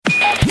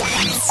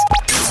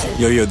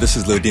Yo, this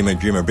is Lodi My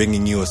Dreamer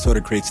bringing you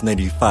Assorted Crates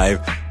 95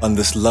 on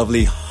this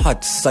lovely,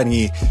 hot,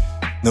 sunny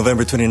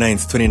November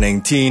 29th,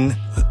 2019.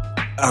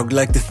 I would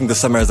like to think the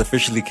summer has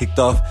officially kicked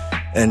off.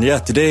 And yeah,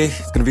 today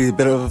it's going to be a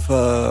bit of,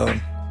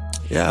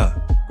 we're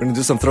going to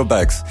do some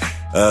throwbacks.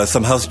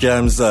 Some house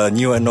jams,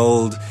 new and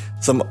old,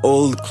 some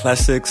old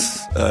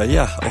classics. A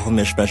whole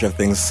mishmash of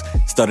things.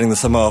 Starting the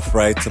summer off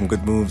right, some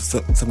good moves,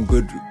 some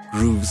good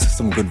grooves,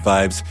 some good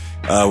vibes.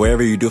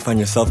 Wherever you do find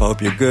yourself, I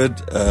hope you're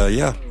good.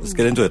 Let's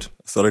get into it.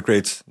 Assorted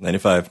Crates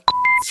 95.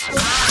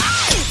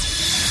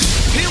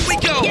 Here we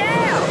go.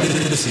 Yeah.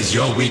 This is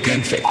your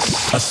weekend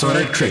fix.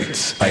 Assorted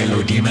Crates by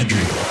Lodi My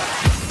Dreamer.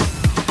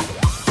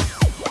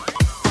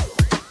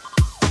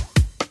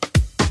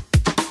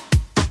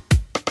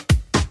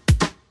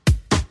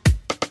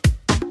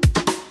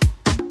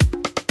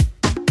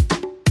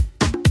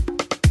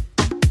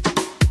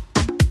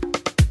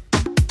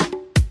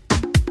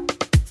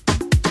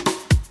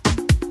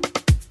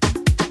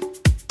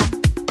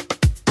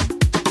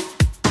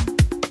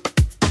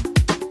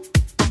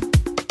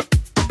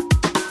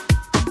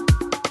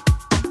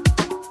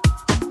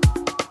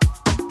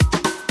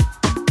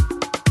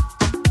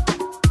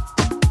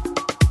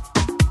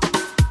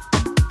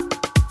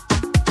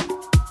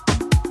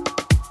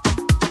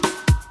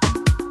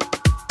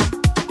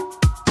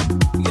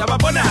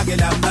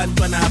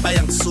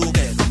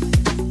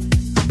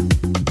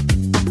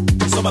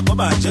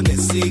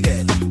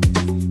 ngesikela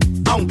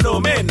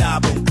awungiblome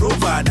nabo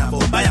ngiprova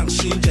nabo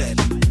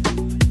bayangishintshela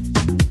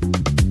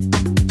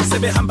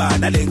sebehamba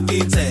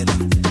nalenkithela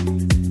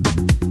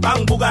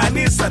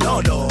bangibukanisa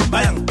nolo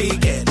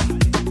bayangibikela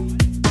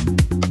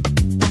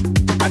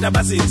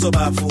adabazinzo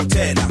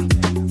bafuthela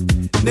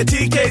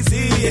neTKZ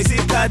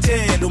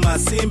esikhathela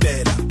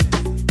umasimbela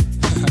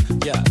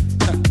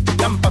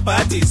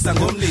yampaphathisa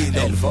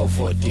ngomlilo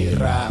L440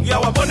 rang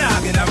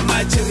uyawabona ke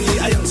lamachiri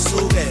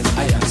ayangisukela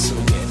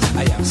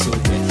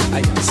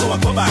so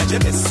wagoba nje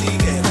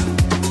besikela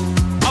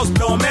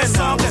awusiblome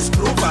sonke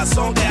sigroover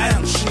sonke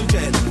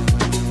ayangishintshela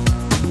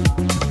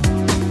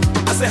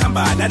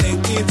asehamba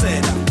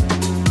nalenkithela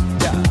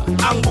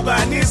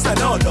angibukanisa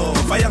nolo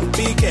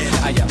bayangibikela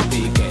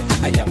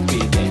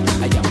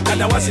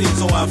kana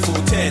wazinzo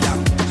wafuthela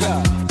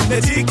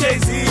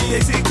neTKZ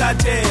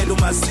esikhathela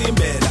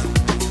umasimbela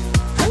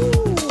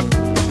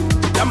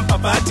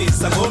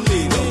yampaphathisa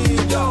ngomlilo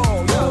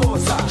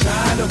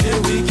njalo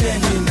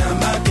ngeweekend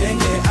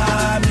namagenge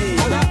ami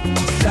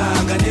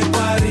hlanga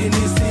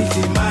nekwarini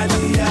sidla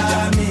imali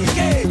yami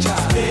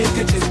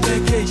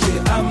spekeje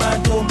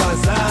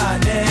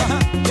amantombazane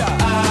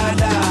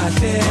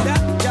alahle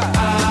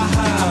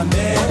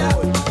ahambe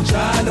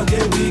njalo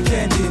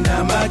ngeweekend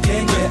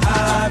namagenge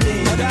ami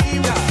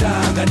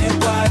hlanga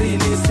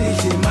nekwarini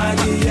sidla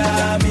imali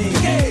yami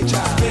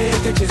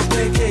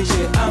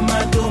spekeje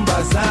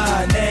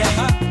amantombazane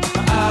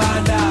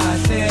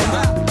alahle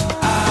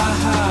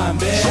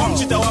ahambe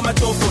umjida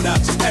wamatofuna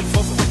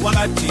L4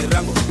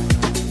 wakadirango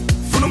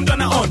funa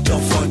umntwana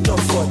onto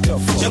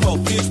njengo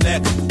Chris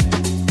Black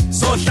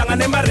so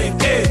hlangane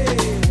emareke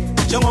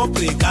njengo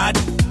Brigade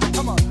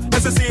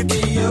bese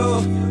sithi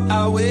yo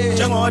awe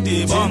njengo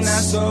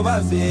Dibons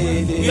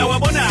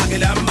uyawabona ke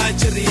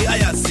lamachiri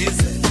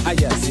ayazizela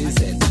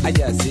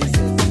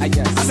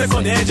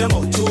asekhona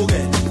njengo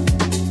Thuke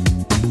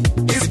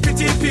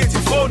Pity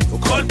phone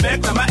call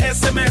back nama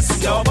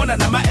SMS yawabona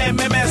nama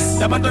MMS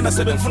labantwana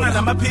sebengifuna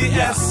nama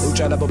PS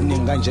utshala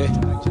bobuningi kanje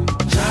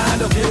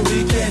njalo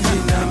ngeweekend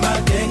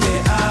namagenge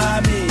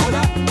ami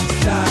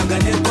hlanga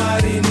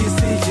nekwarini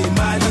sidla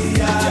imali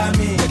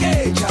yami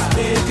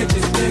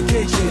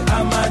spekeje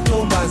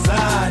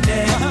amantombazane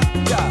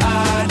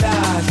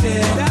alahle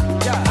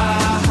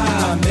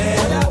ahambe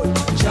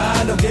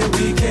njalo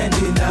ngeweekend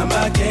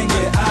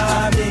namagenge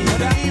ami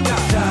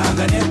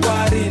hlanga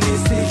nekwarini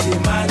sidla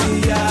imali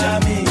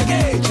yami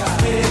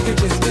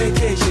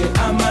spekeje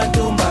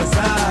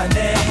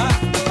amantombazane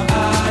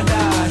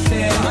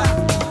alahle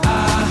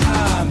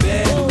ahambe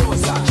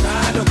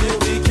njalo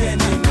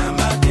ngeweekend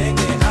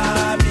namagenge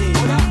ami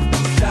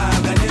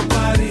hlanga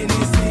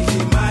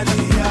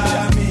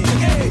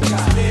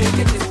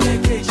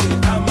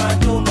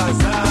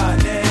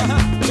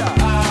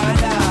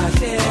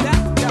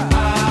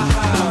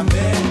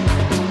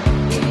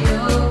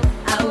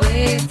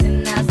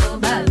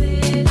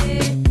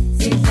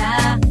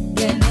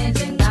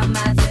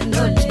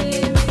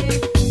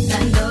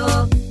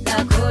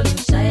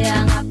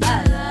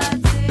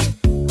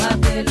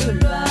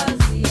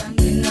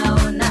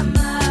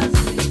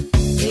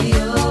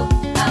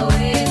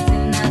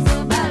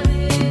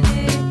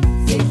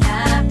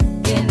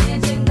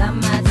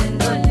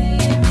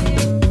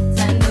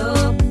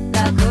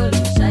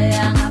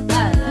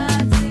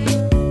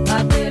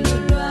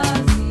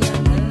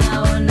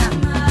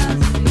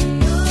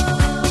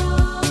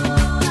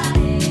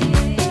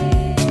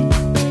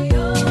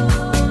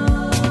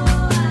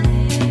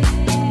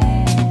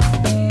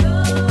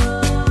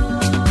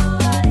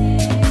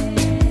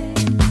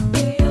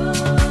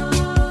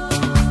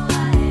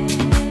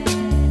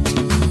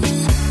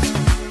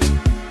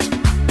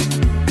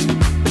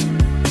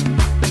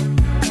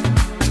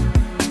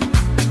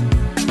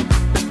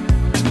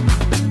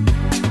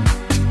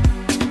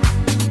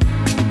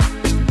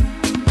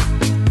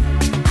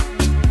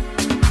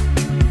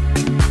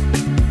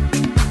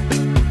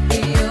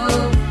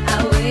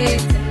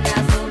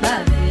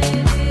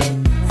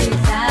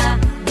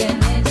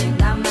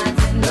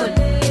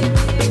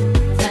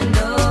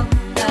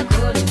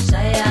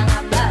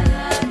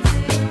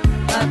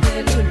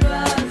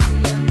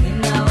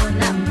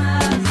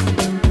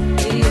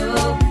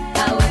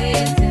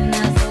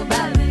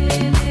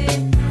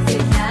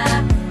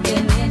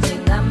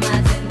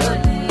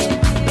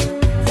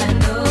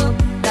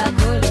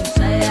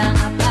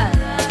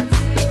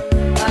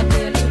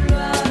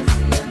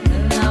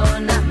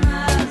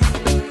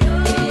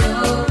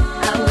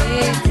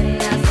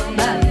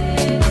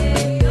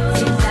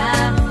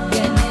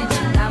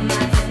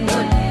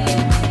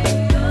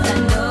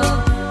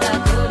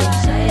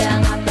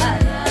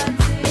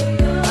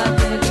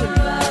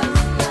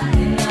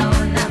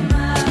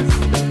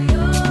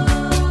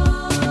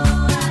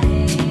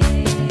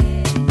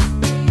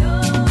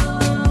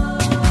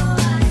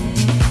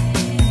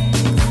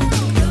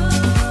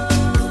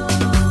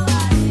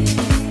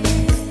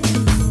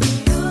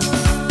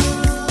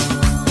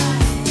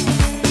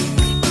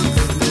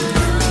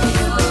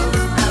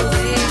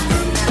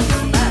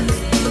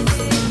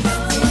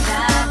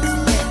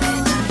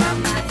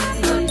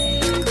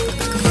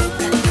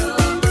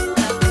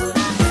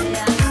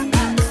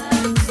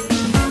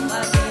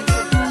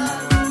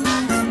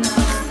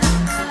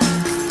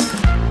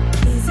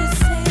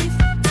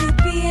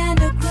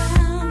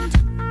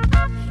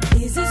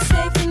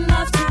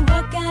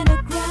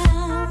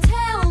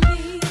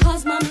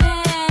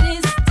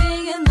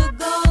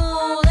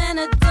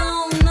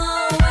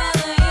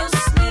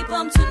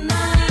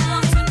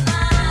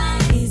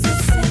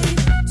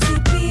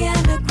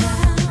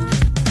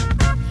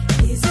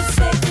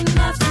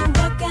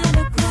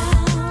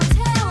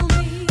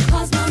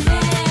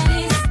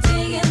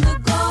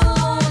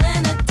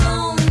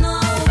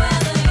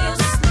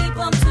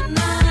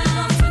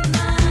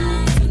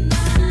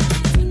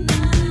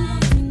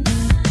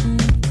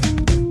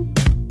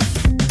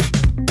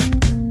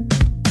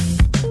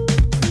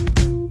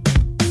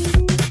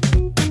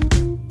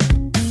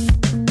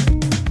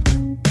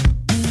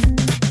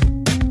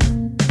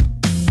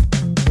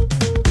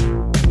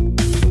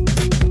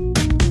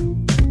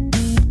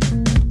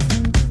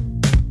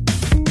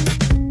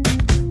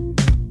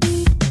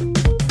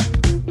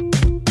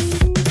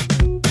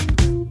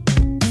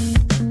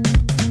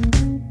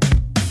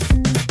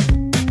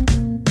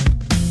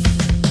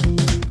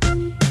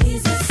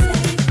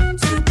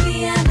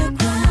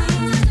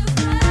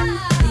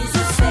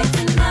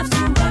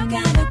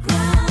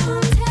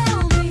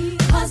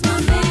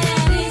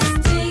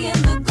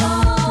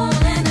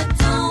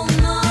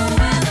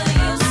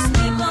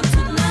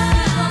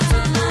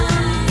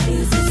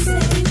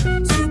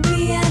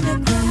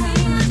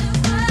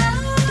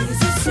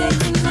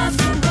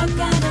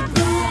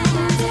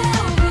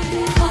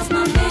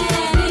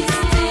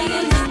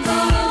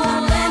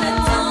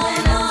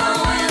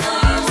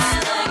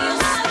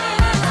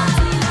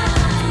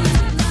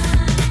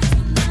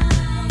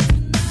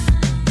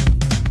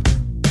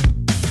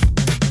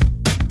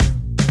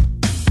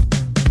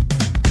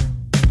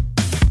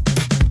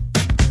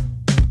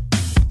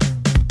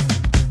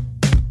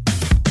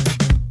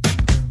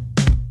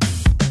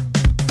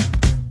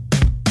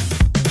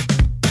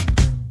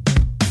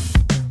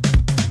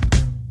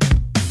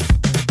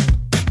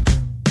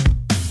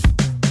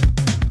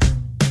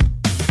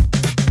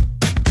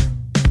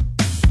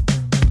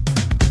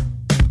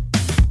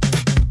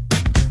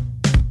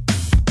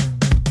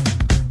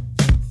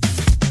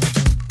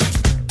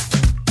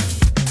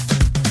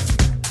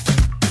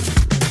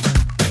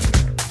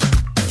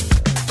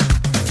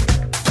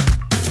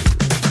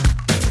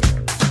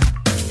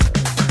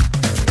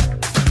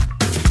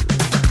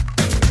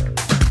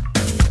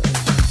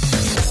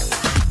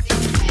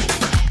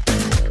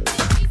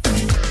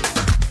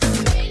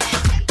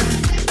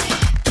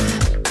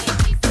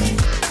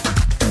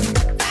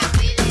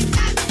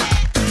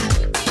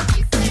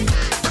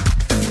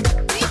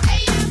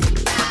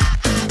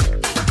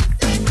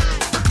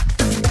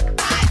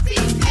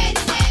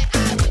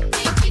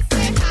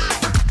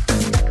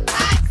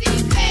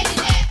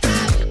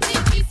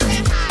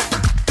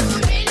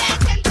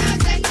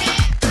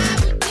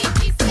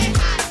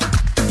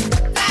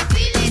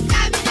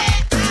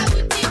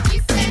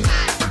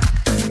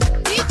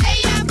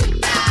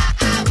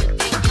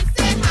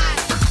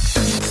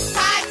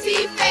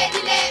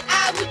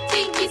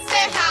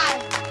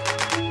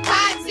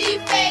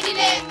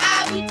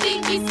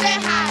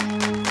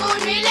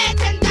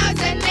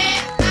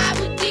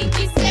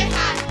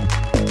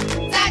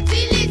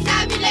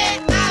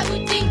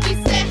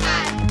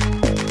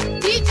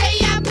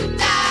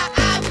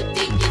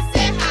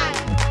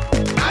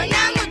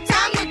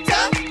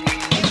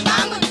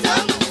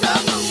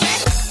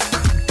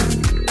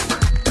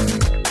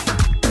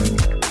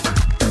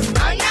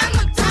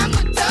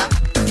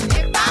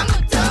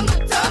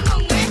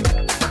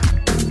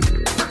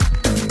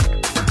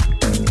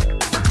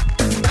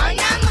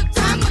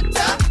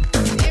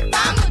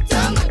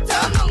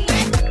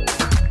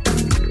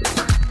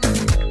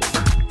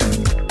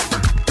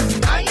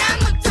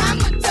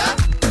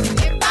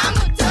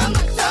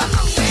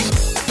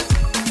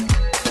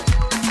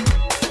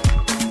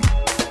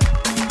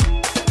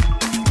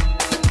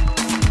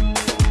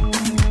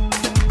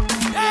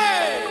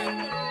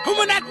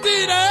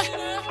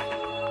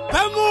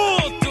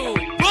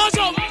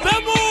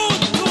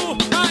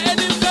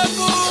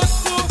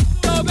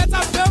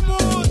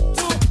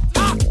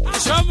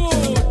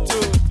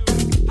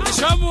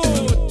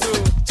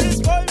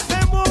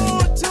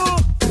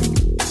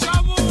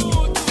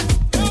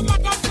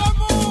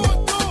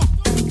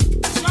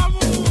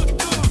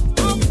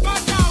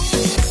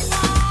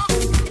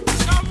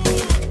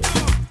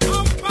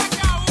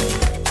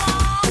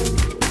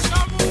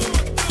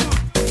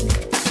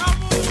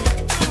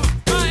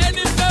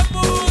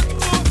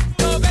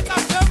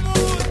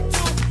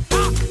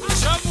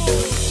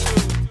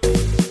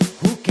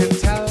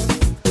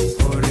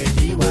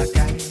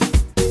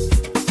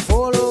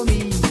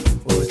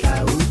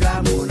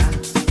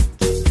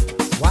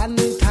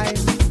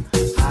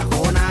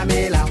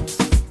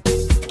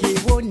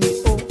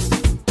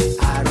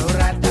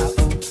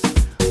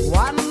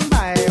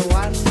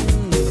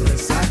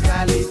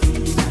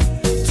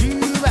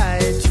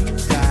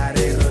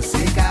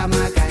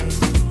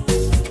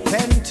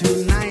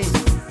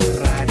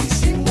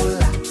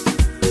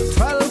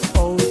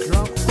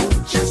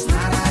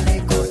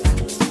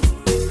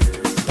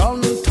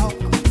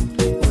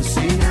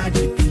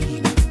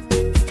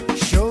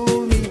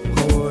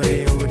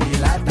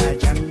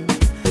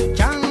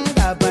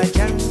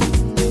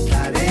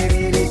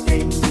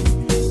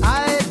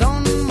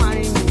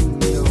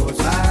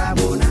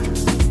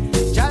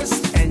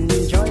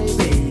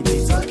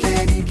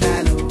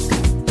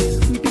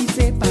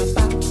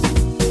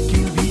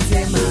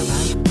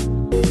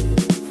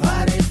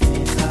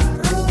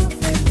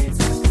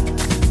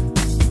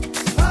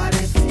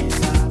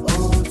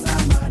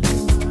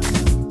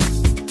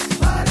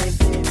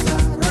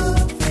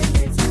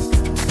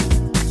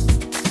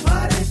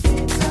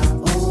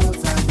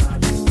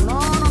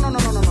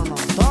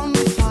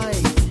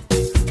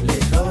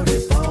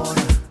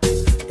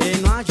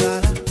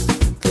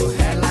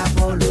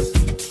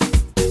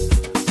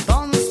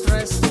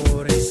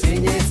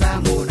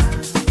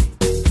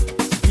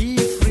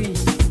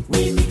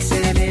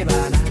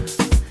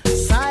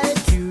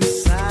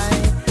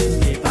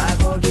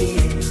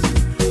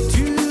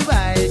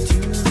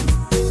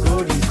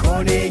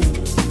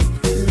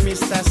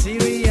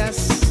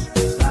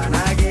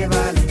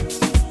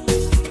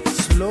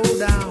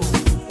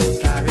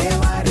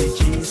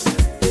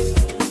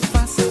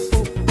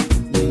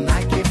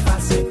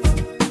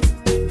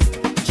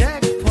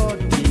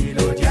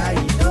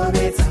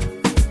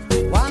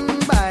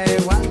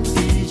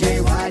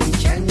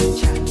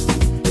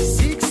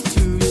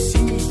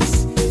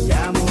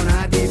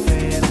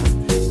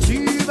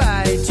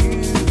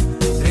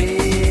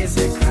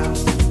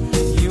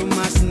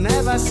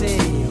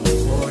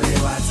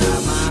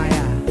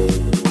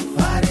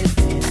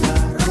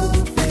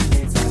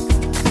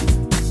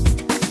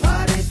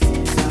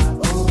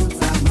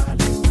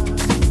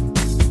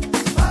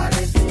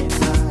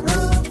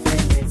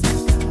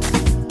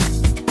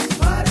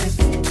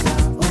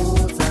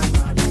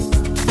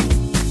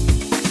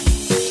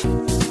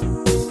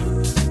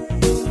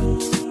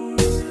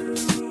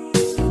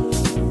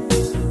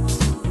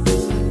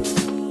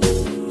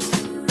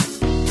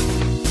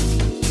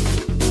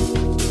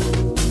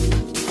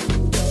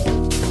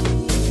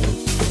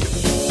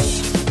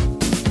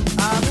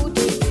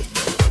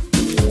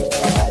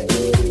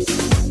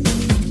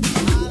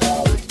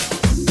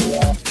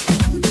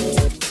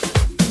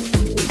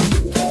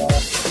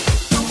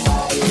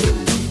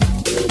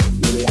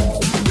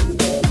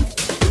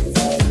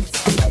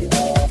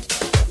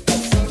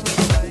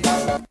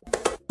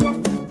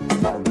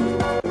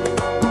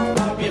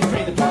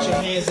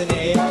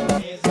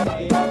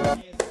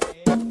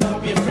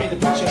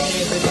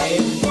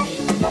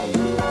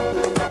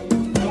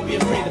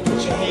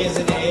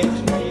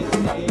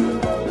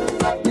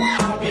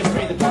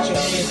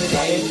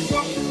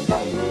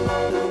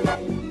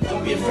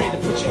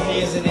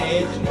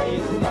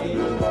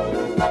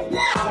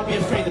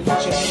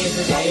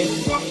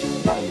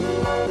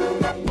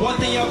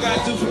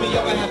gotta do for me,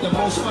 y'all gonna have the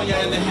most fun y'all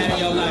ever had in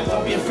your life.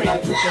 Don't be afraid to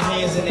put your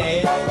hands in the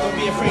air. Don't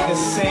be afraid to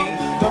sing.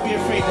 Don't be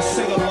afraid to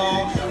sing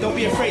along. Don't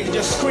be afraid to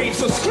just scream.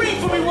 So scream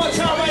for me one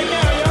time right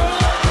now, y'all.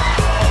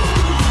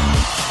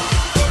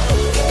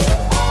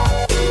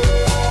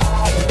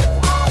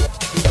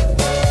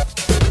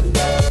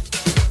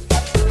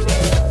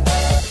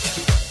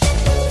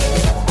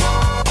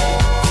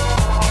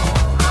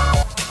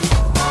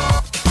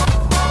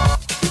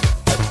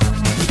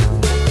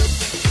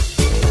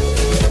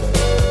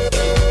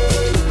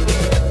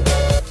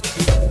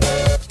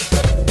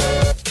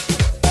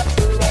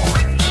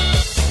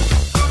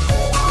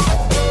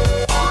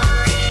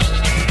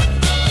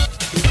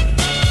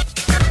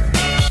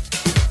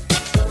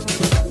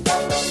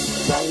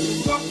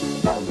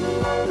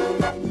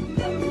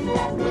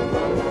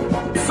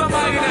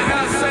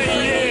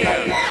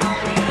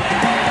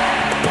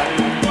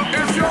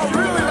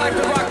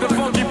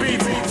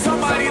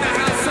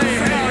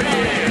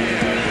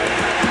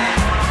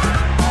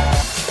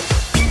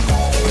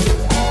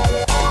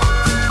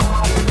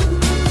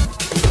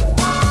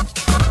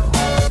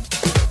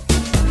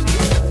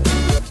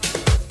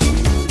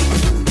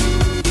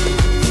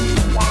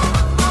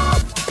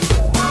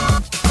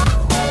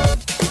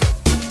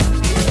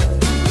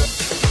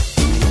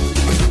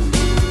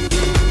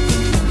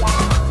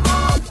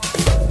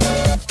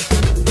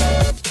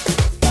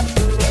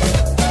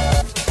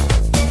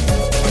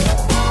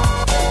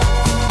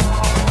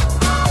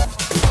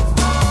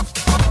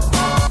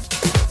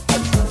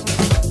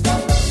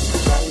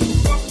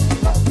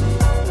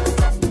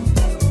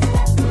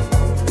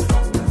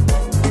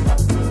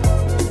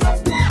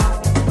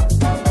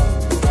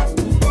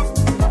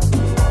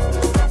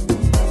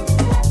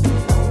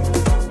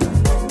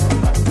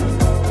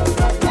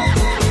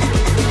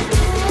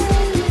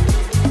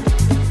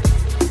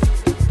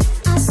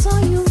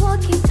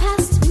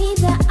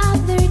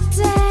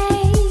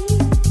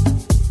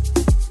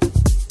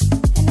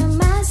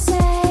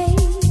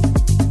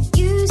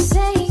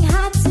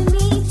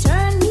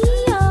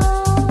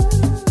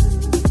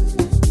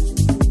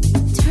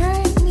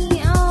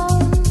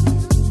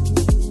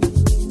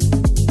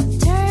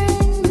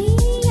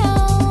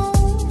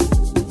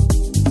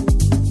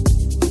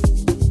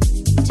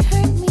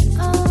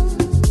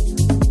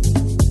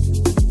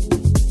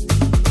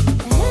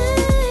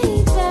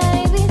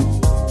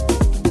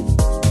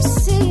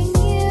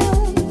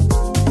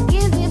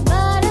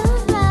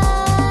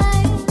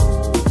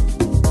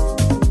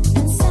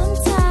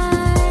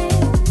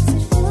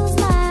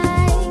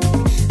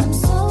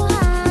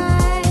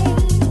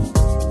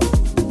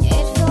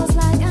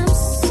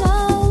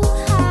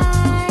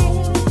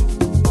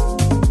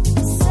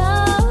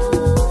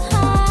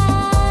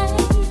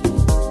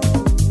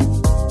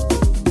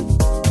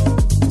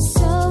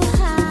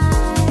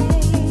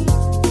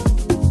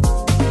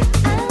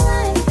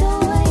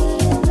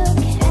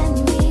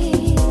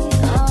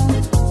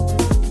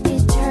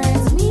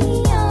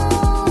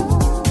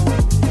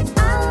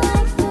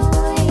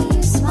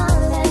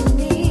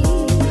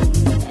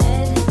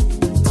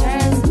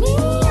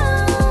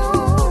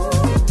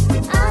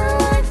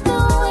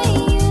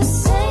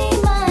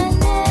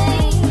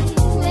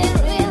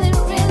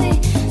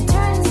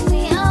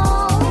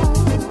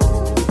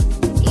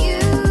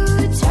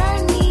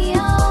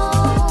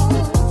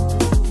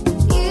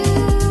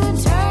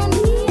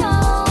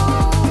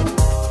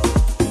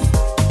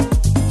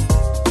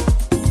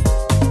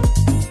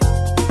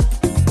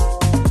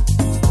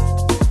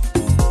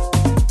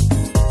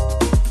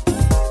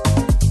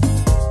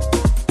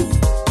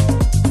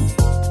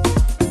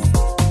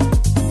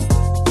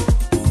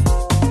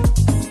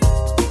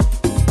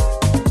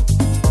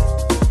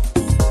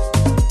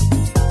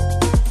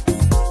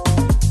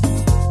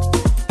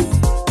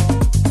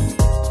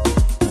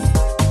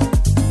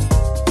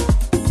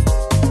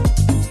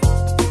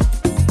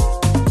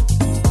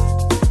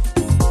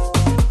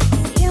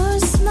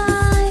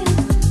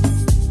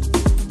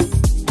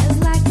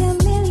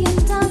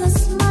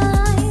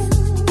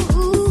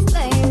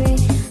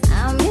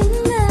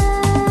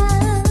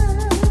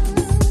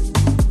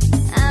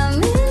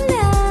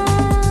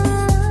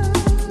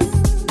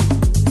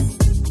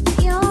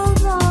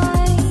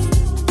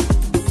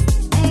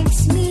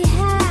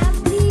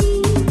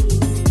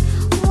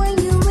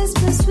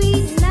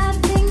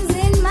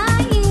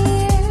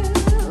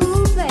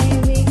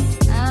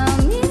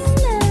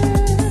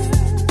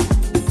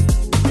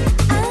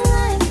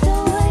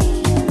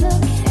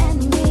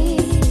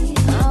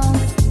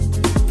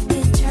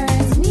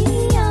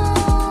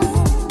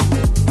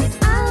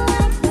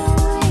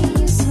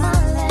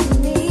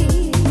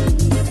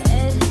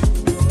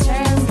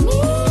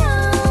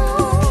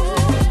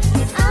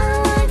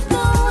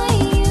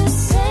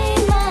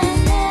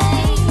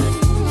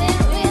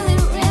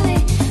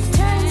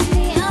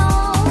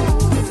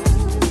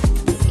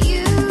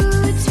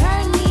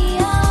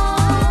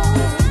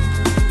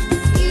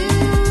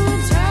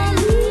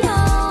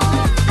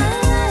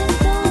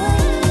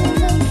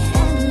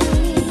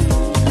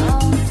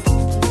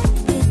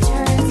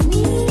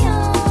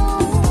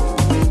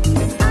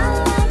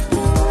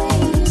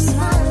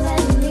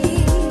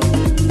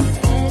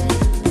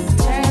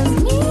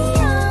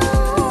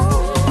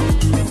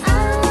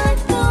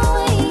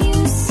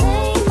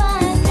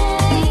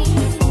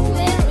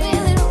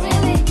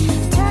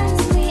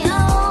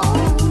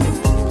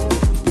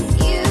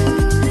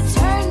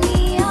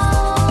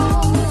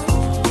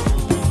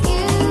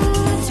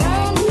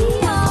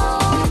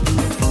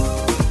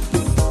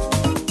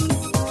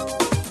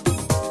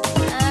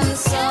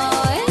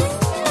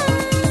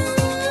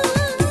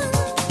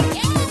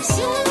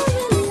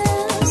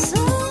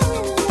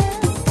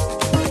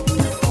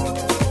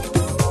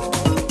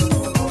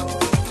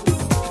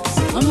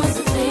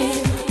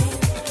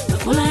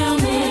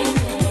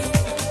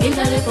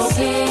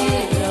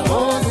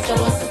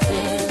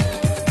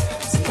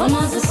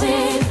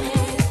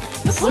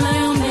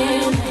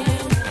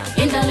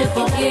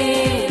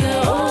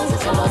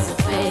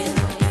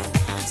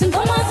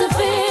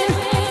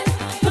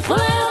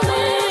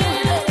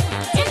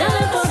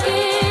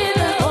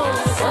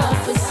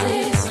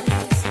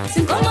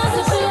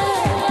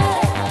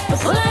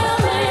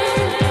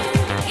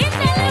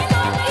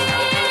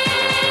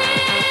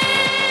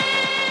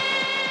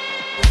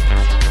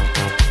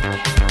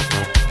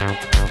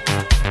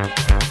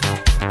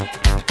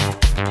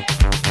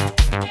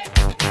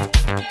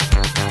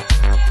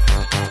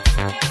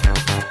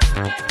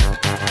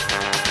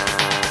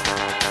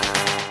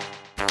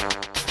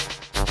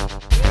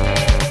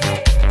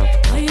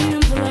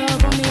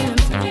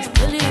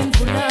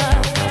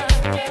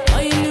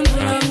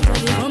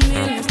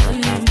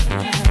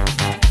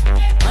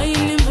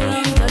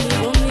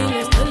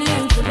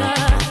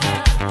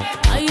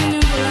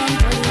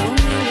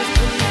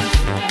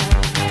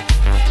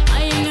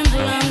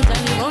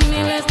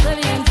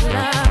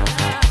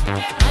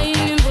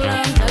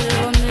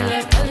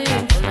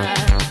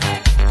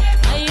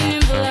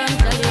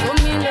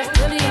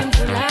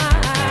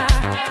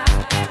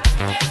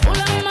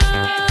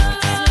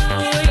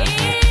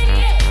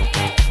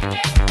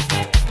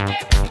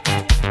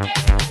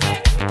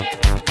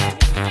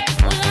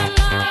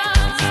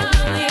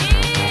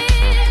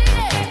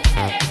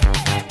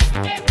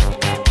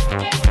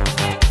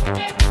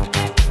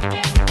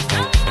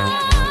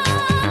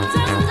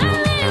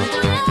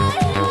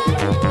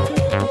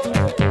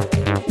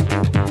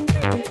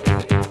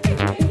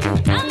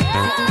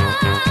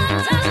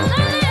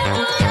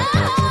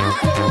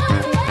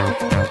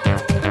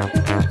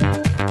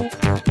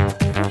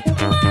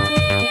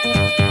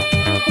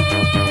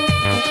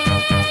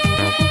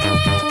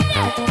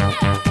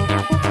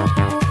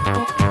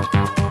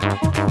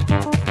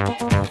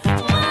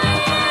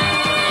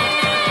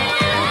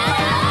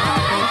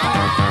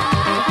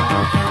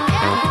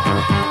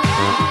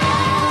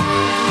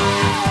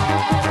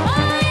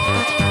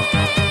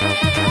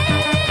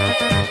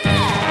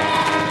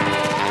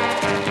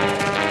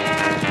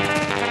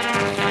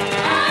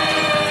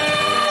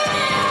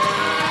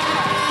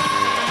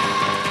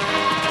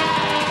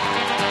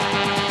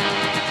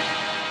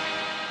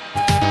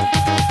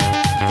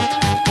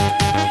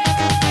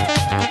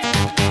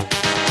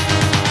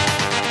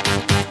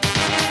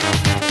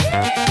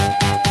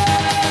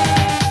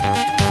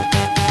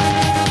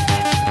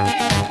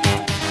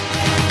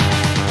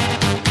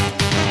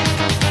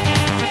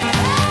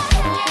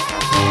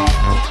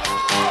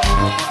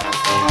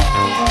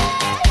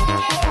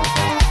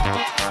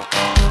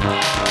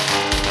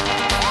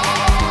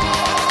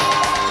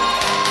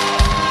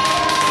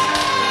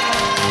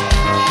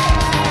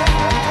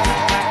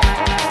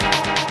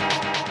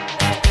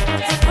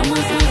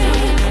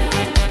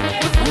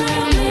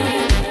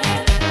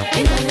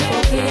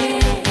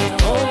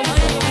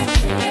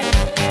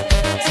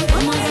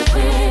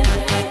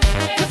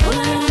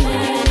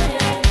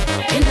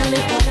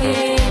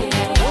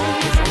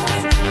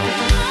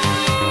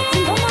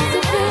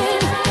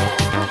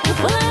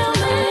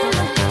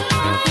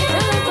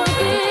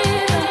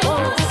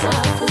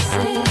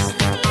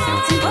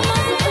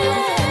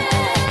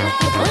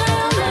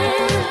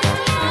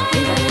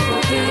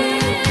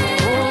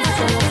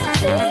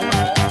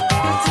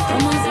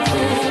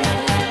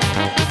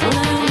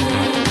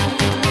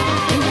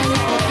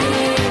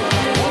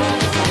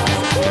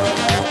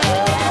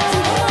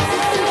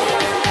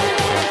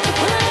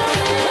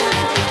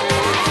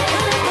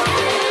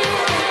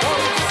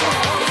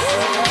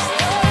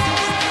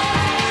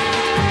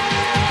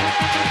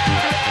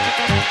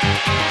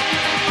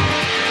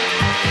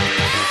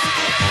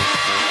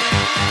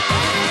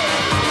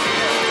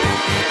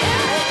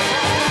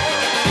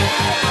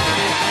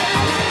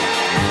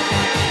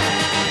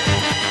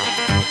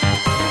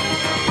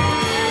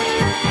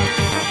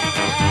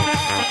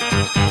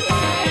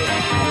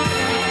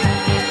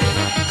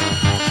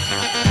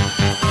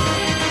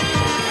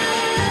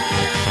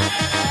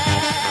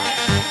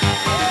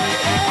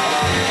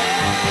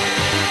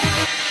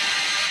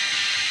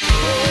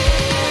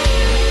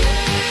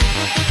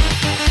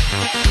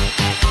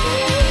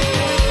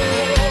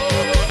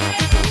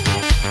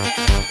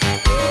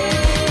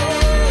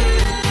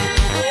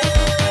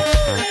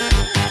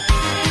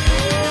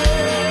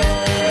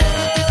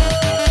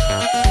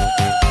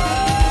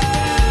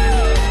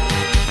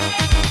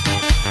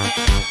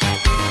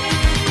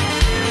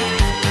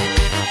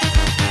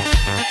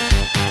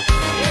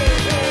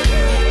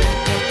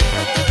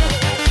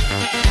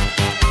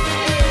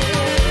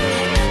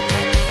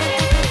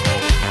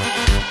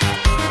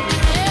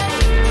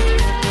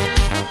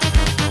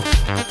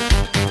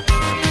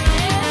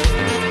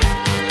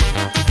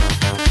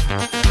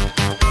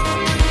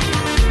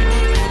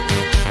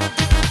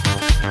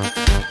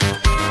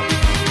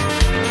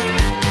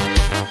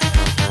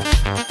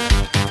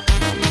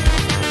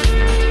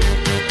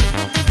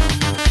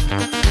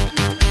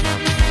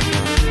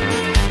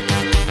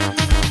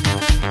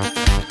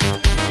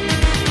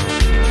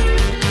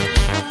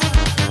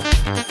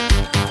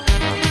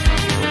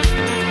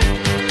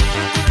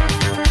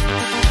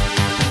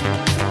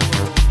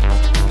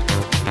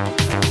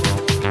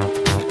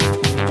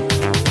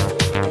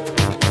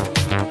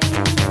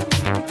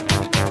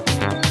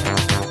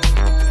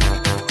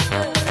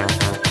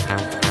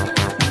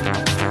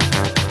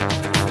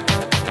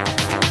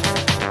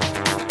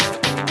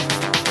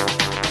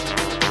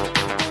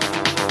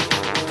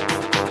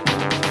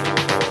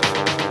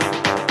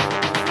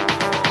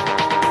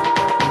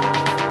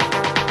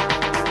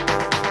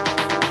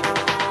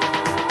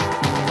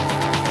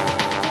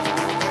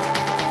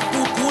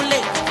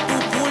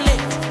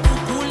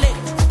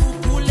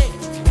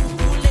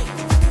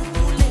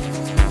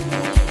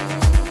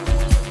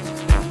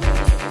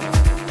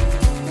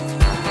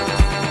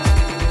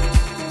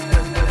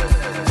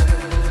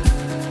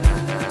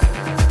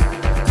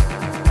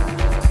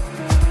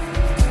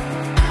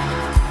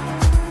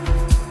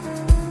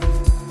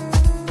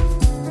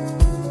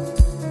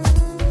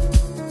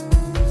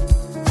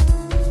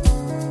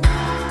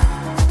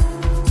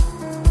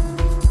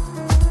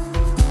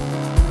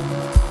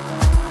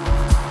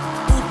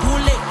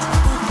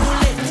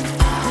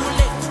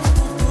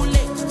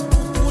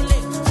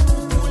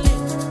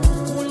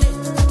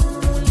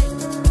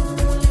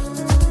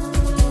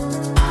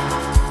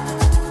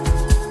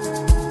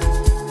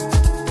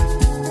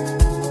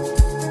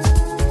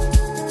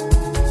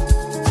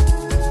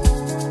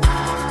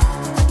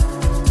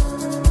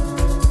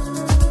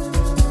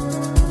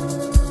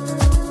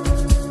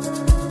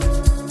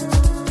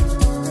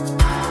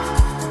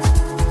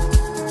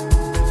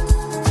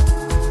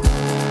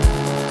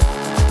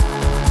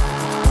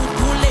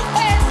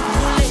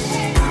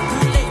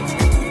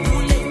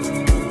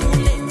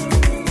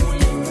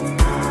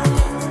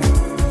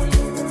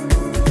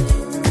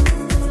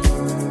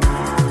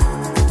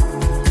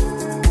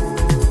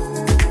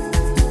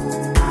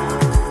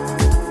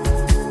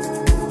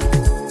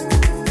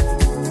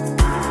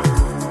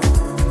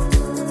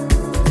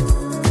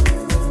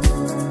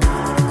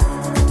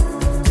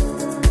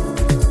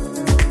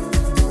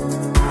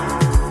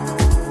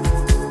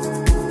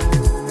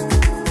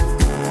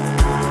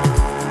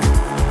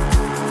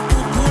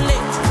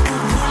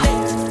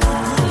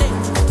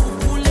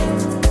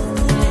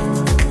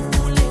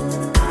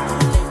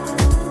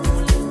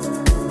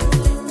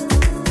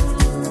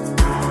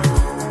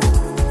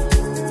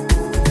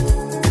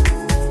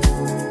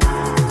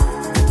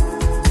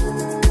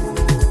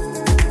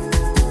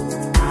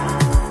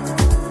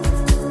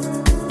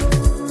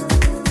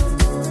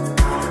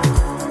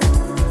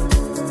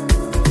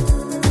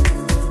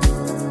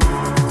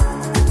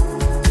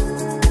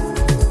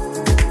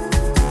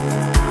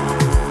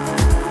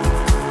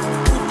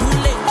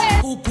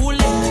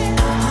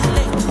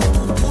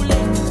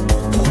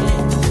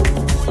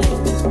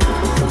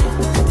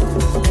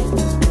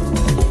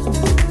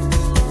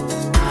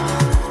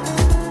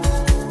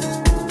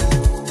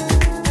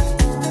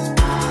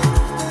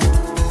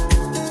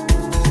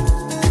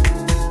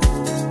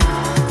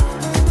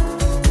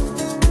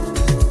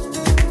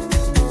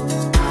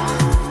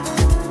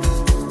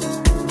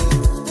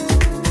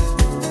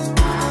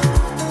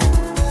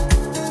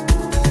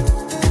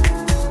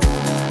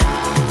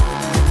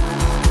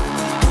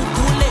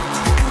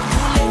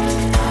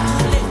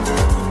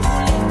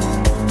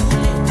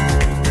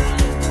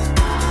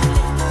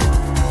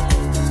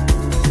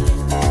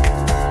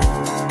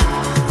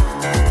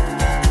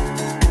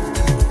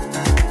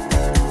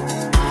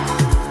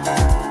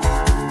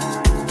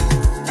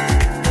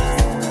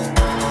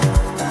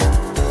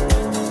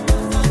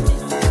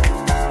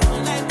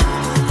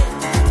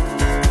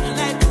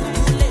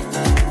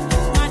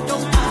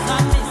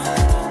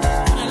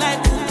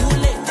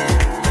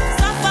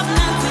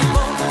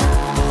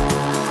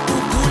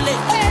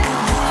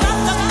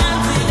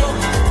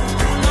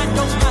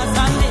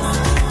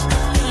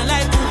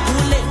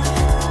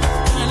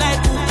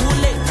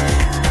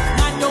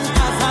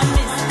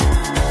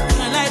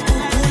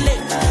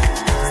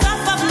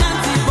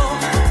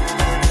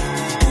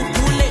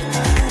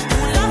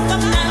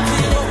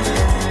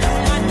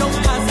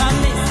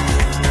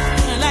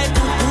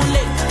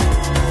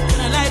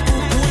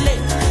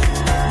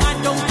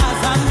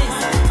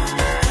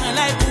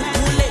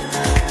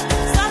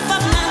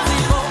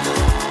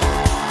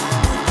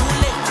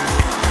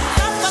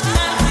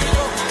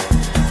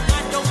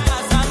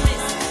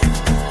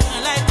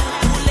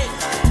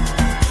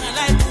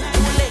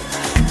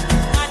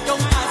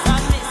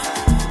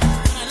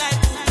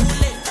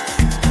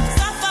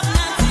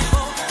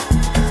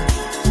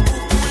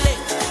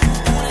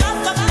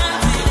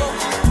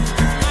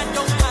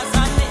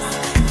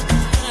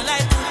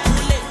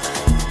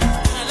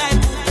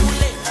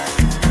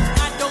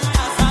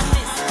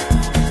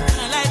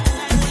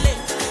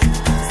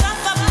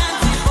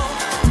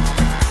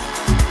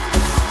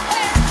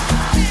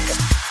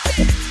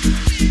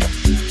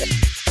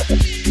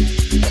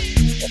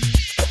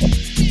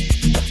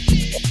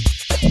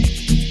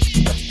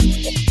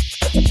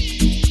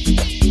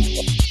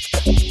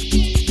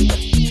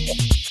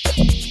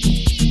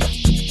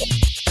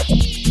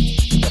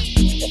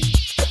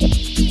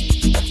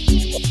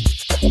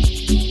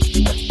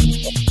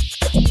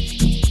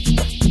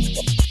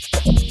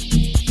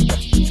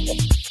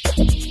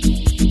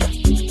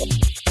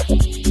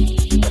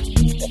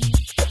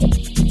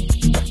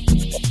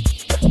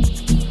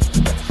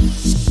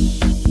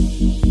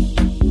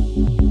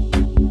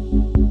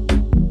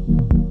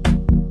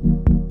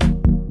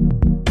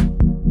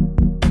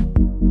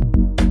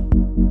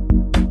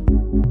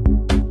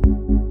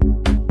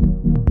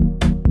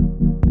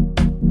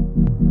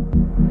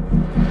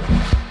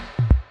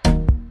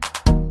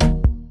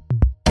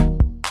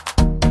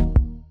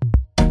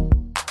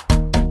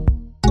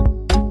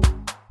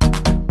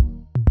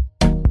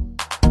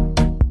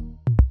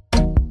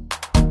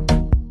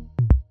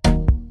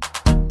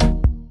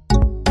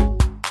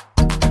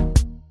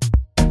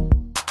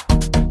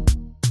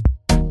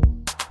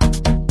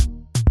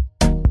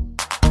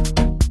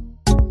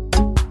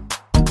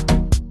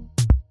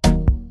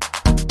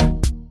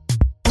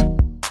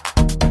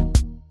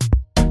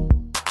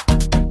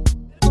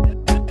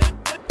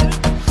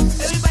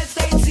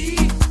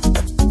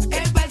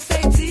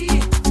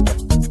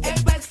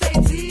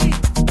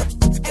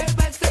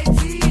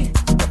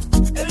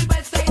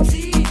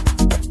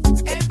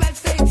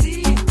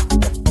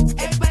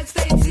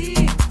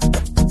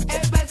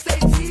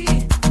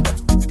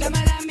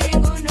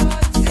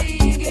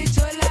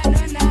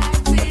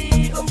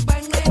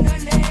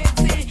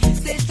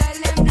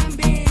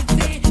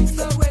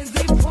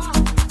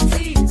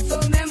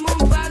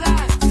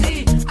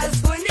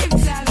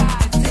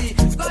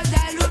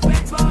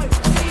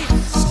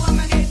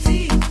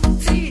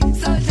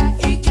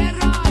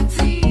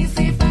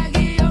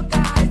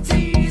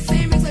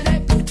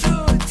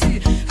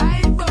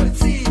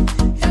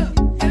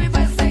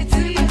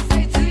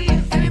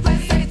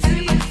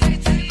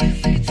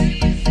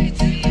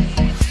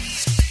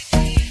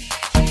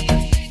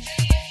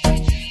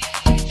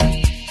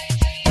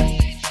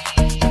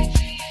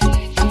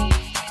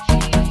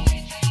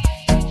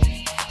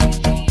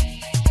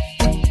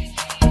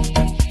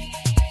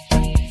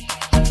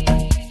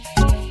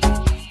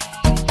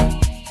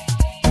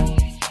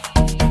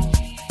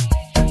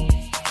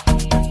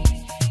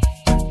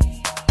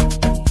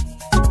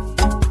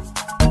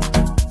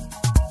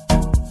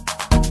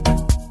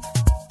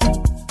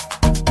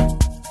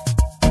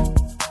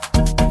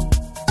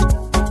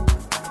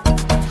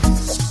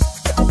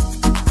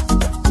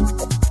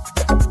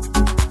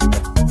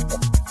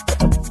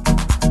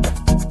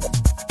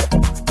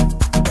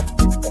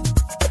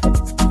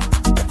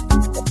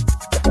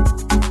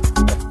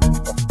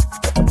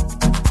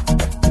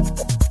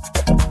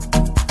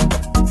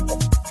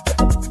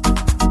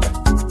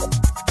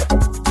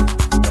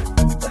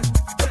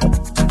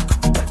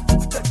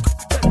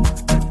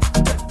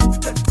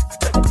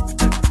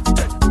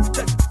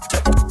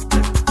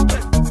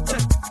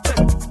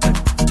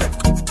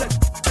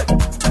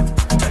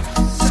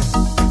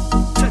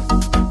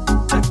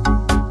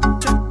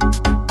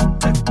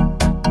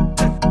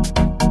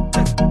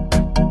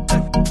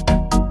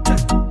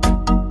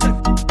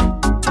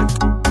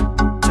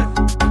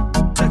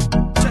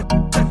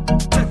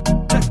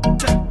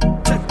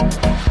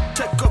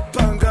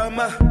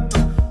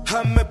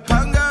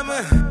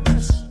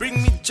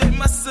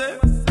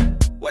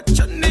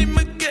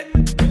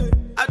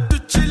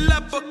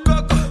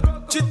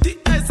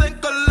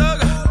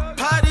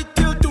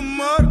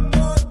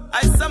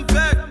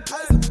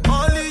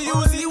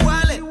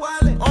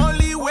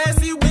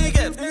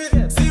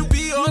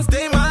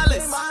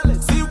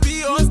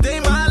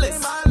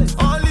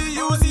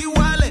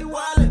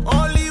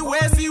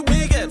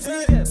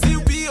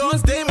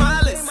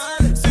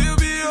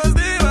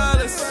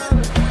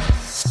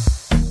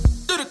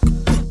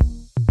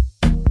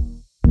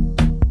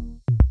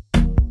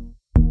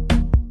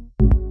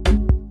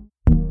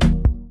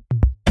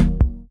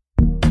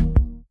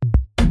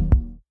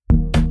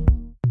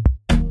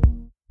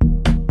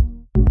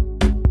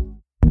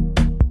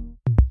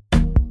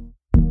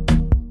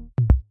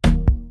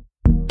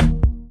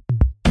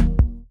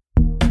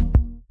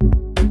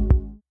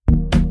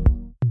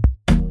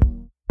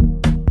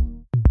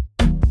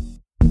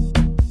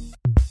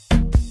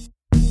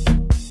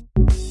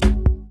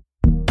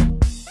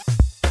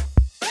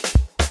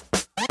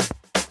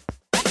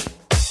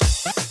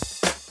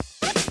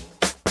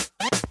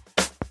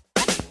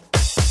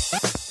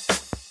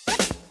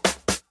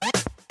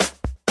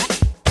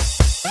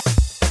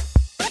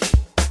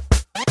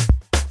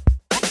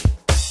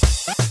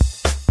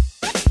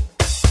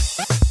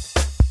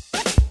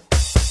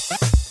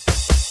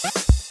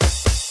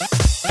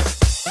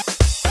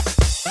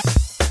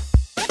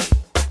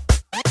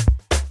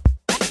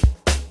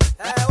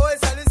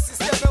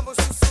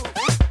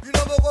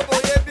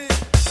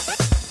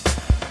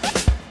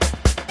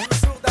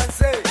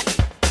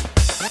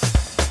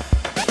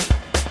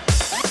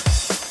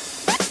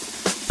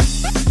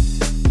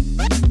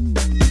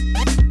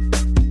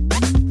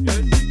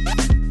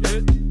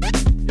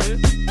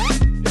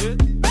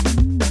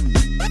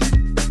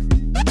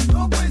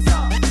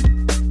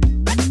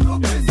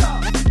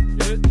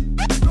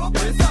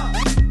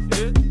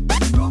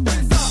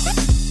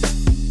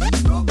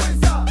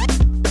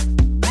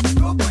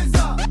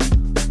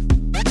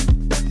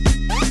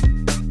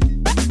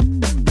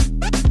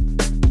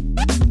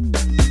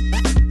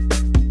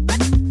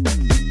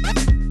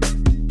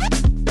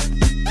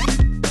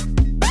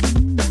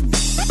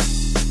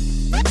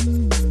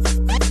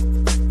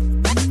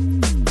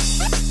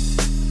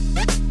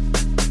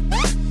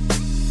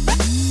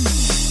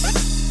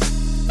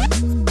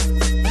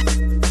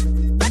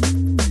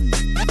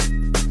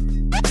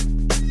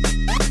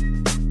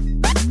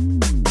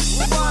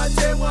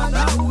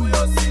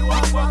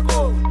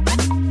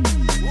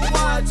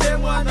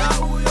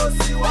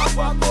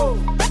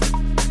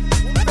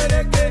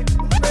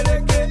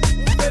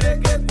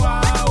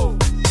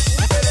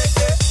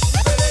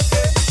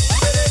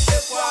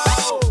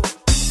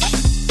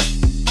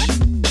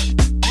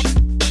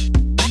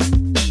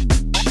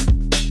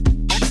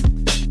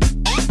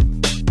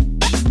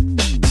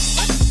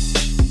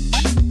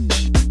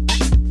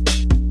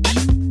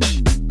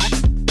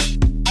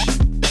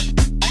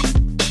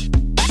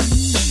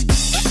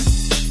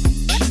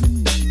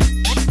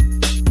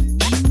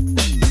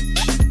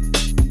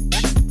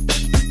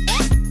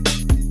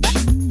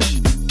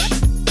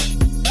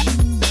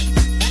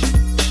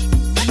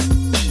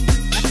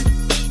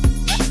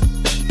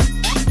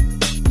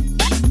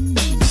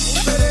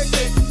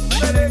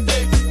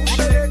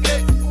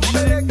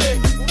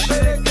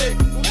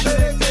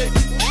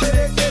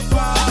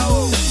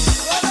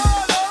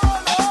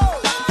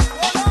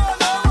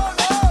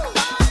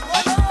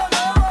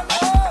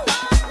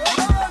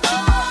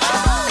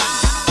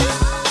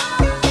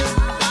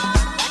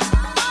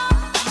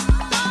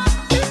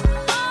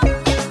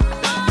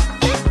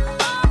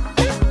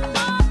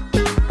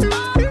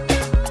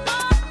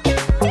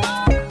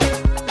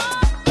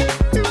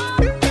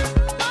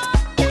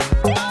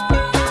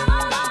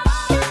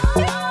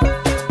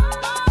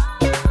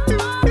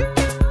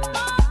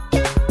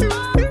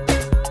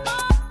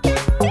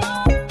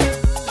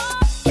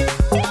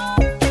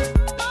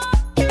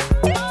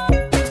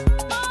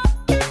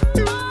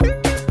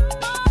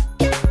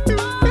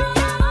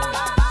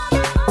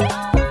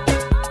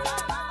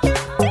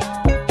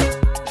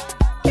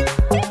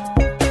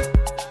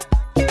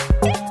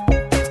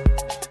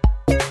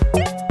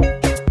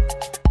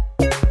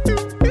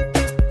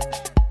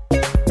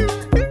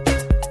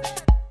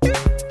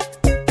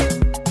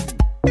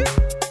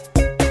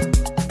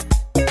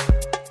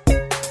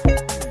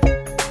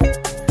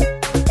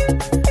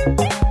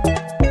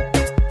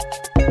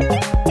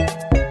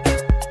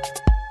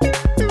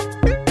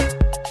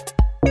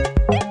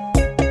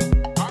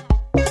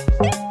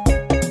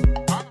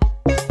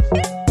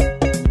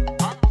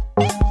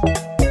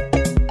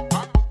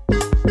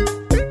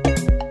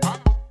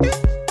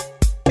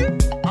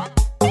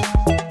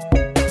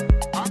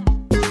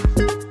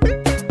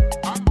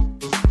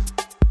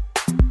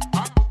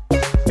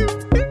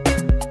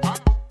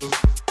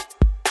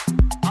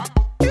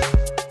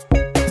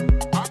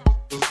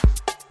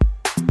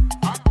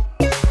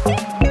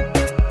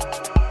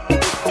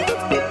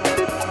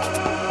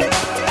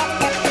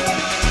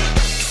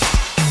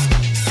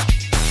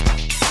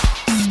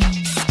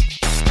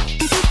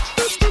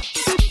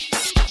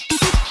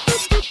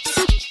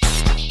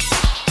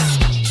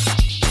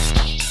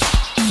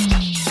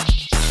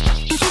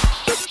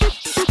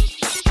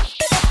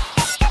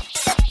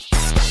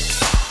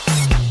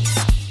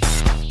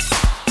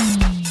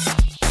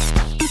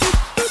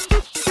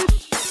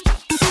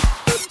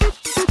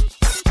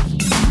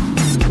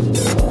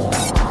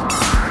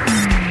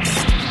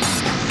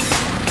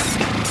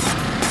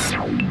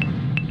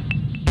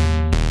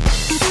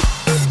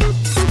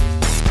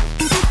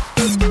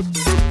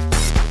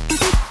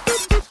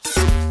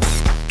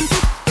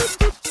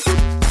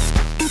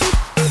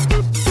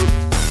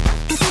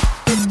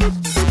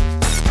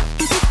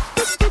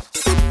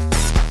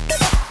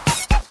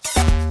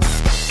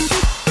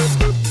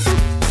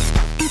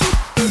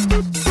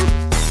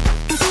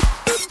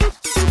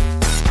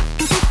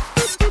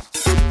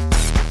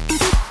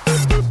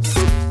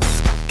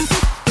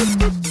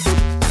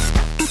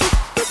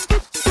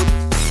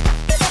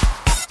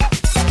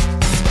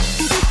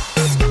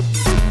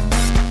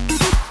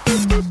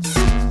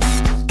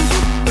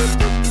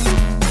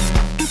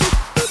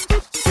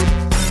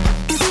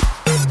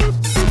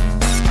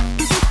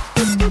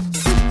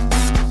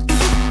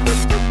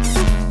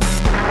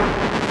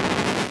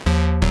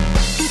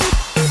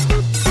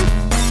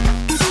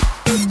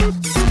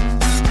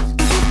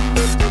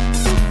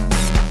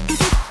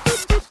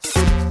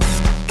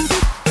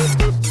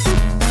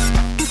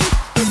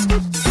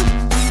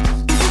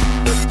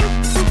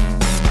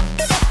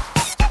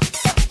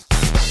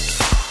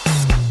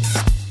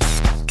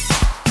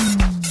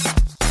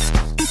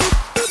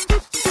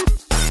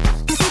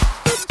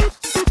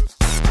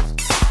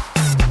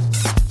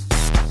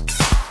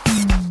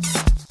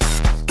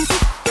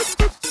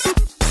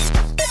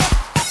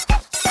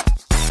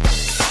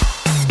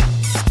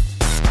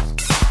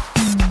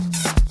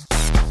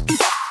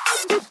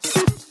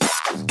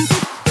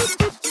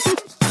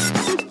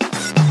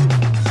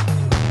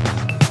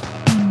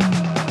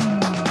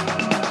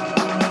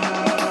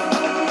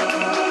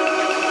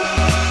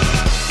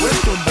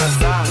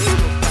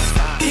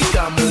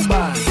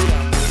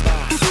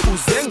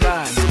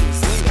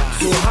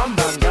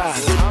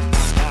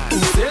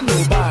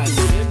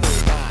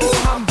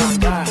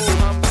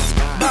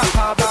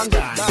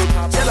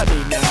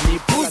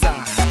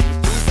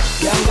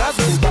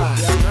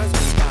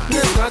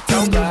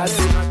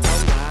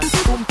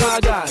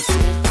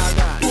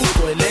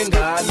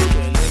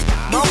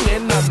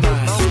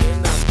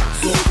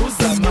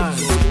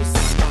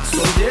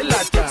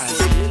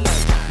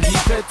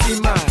 uletha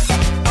imali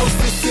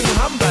awusisi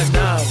ngihamba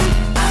nawe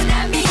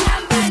awunami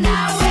ngihamba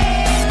nawe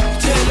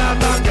tshela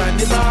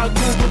abangani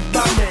bakho ukuthi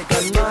bame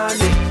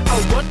kancane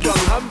awukodwa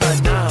ngihamba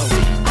nawe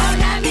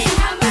awunami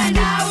ngihamba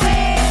nawe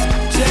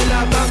tshela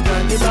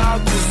abangani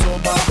bakho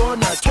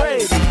uzobabona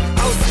trade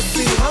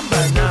awusisi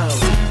ngihamba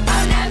nawe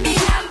awunami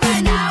ngihamba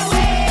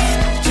nawe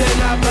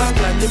tshela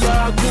abangani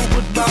bakho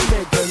ukuthi bame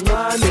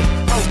kancane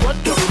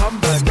awukodwa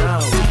ngihamba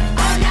nawe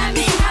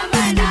awunami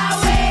ngihamba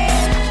nawe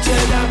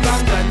tshela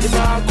abangani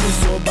bakho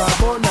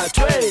uzobabona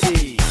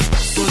trade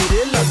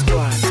sondela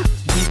mntwana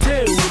ngithe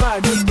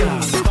ubani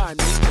igama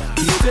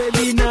ngithe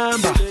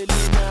inamba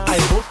I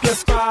hope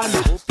yasifana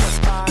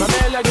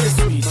mamela ke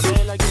sweet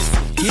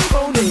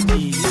ngifone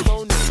nini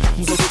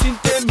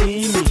ngizokuthinta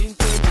emini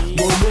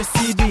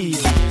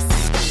ngolwesibili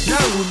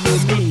nangu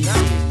nomini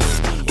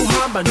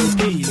uhamba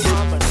nopili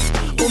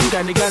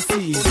umngane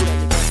kasini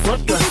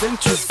kodwa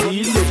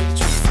sengijuzile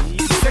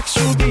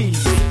sekushubile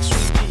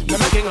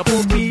namake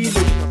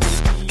ngapopile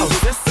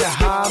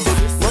awusesiyahamba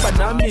ngoba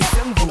nami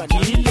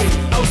sengivukile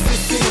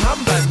awusisi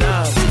ngihamba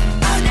nawe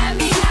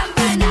awunami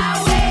ngihamba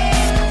nawe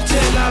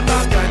tshela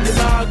abangani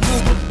bakho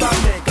ukuthi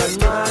bame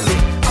kancane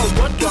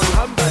awukodwa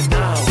ngihamba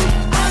nawe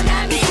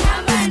awunami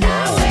ngihamba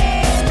nawe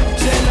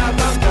tshela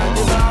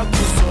abangani bakho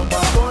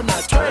uzobabona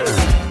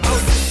trade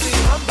awusisi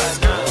ngihamba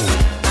nawe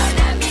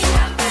awunami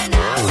ngihamba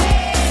nawe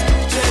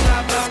tshela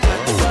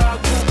abangani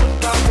bakho ukuthi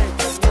bame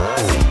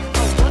kancane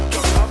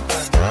awukodwa ngihamba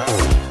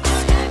nawe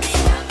awunami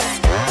ngihamba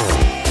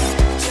nawe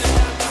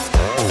tshela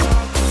abangani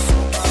bakho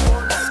uzobabona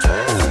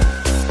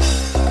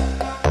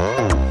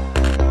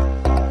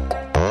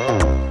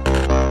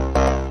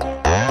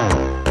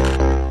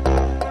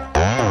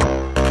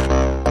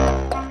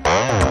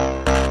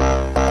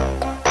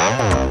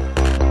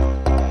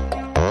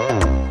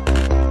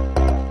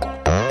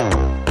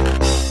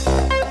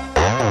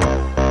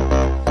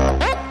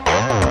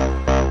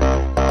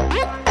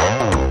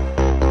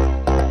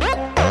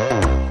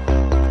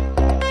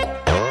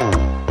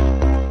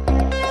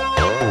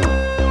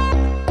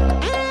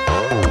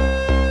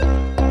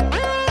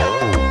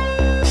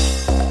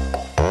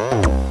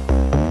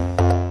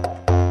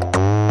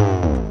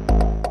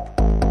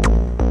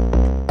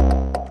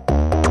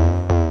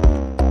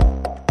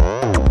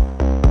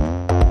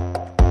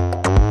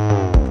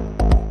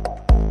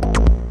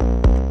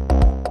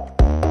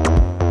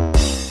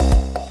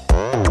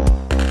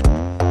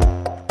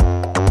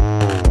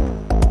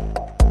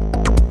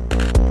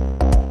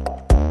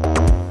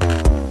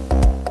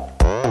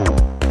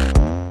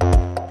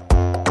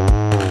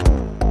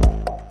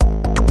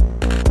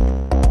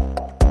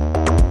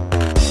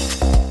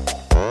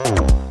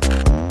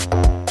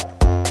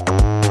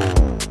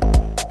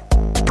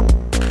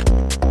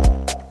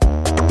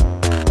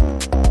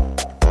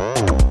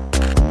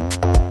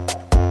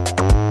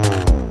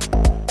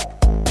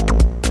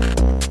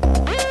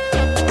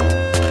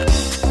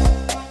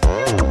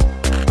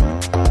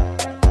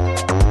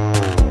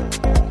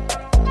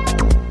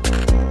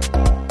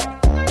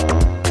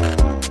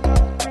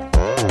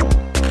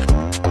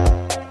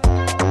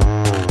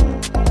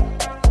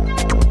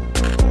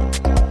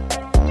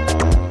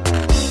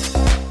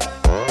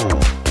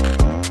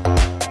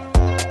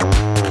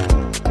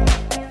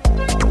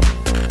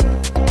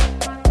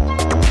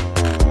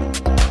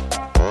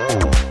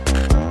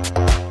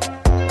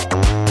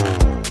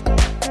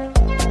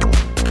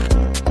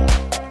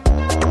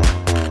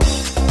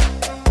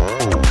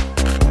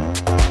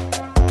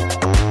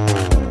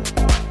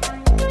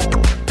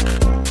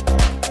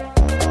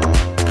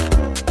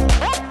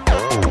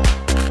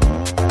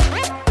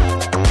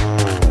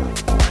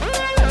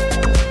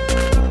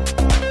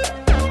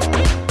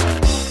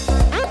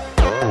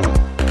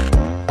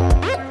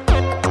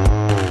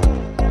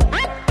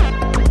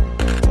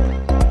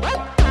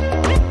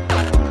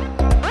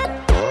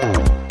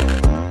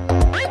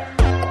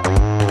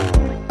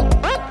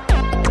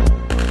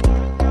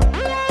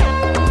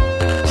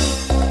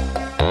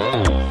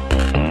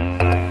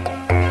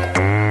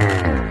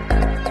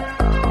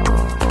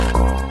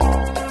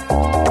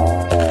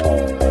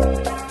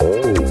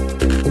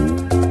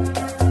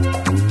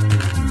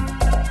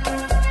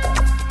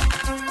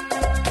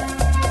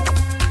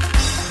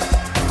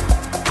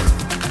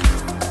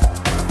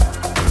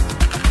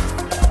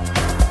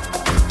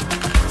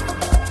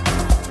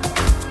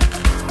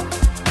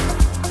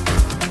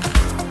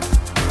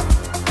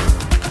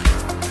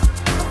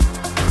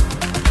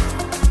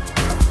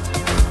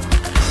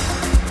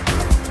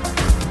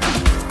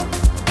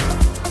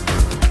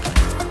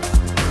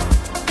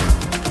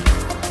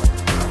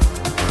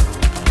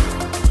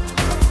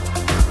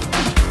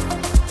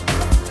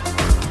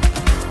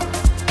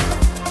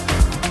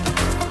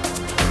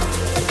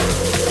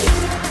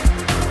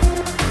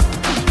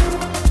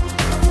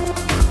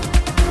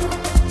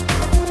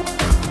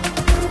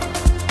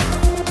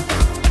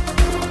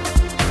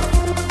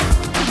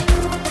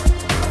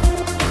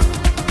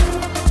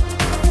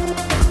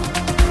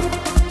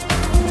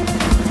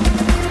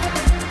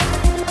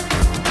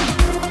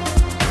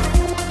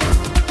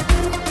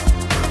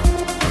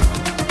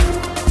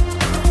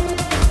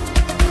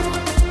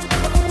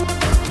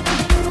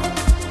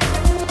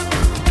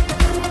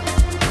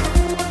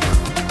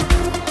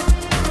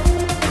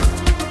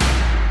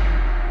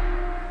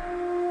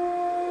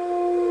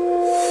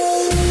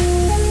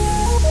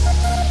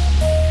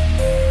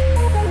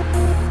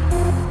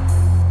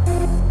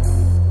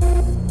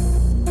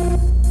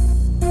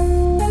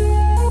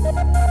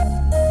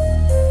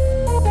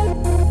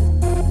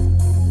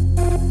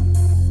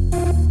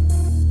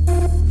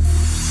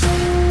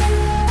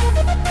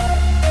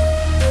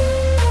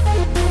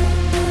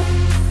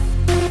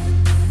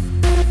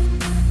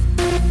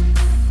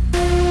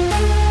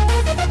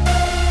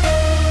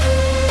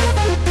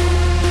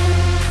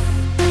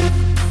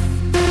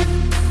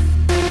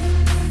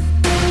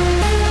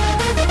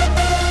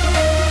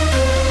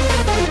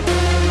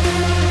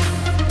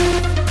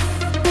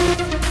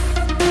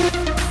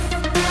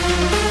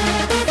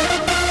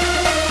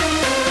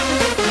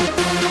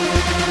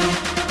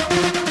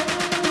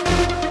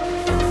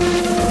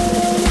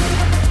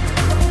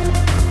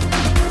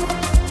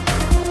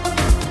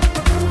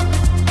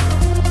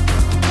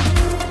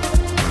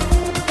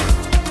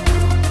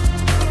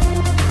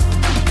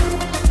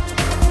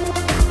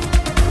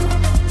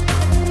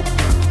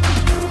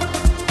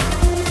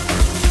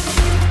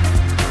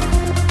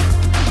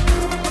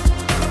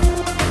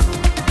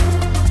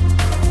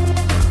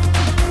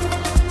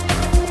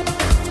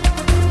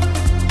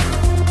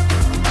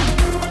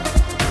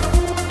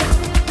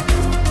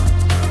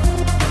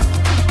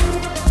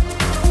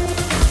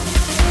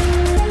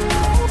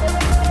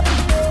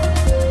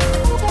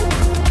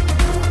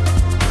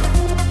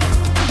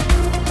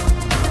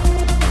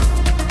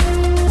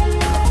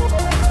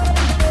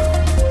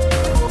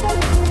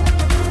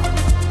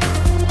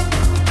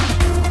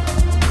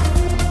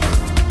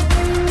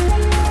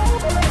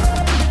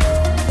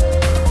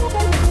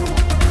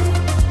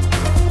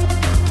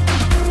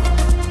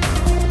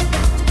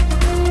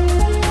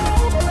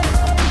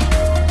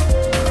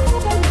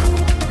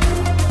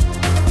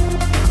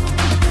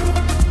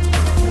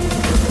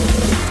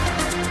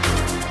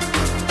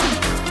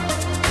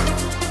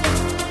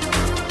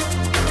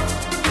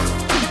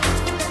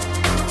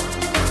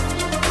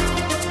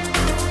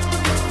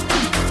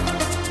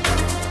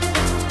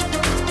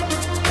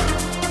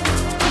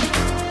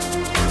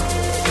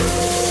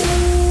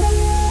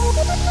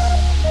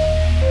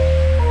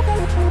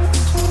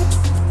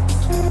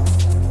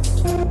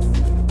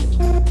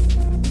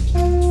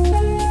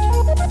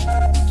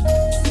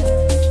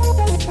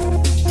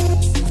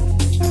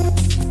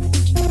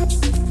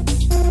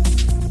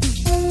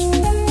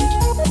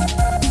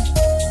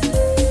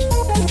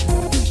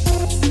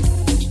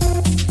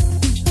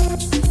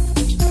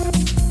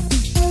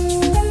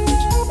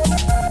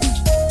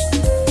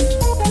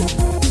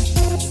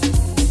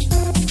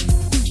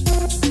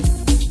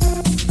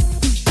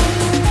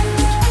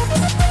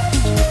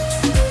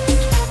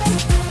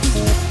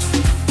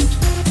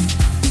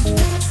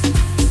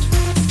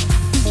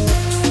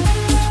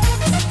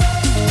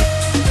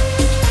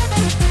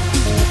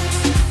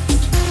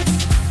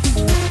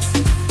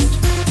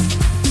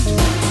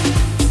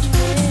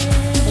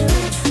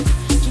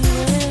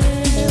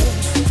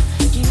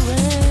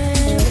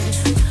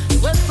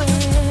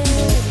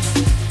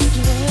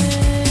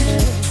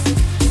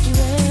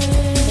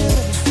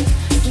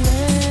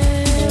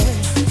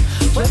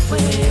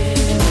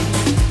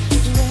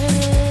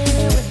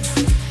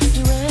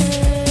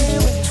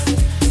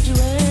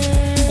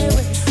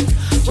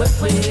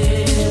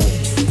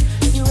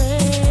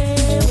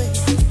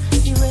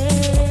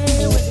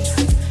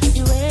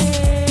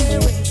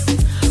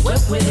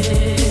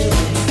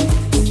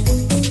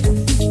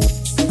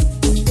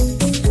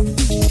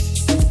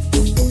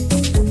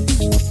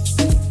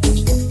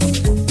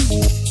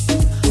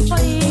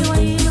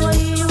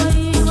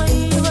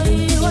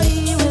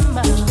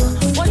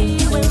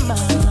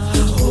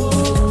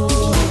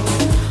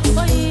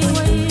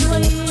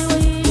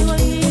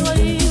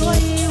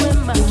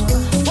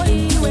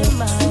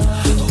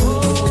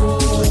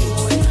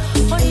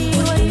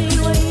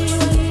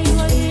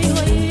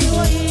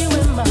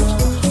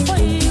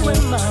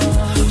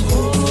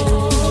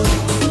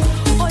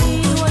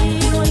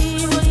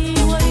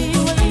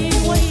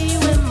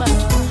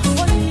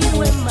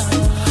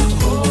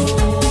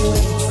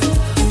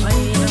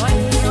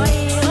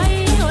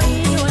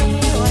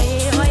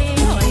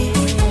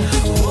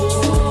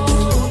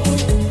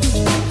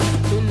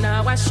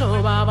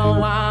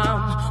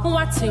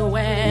wathi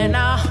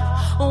wena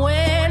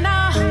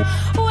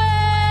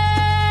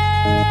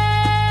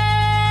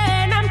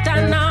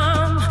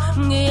mntanam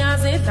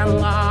ngiyazidla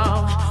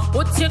ngawe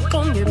uthixo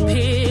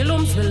ngiphila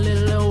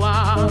umzwilile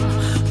wami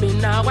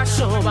mina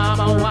kwasho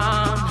baba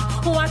wami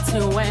wathi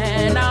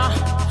wena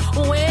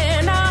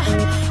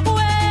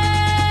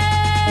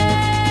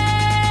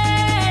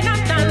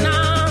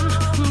mntanam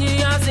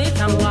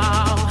ngiyazidla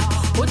ngawe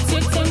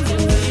uthixo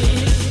ngiphila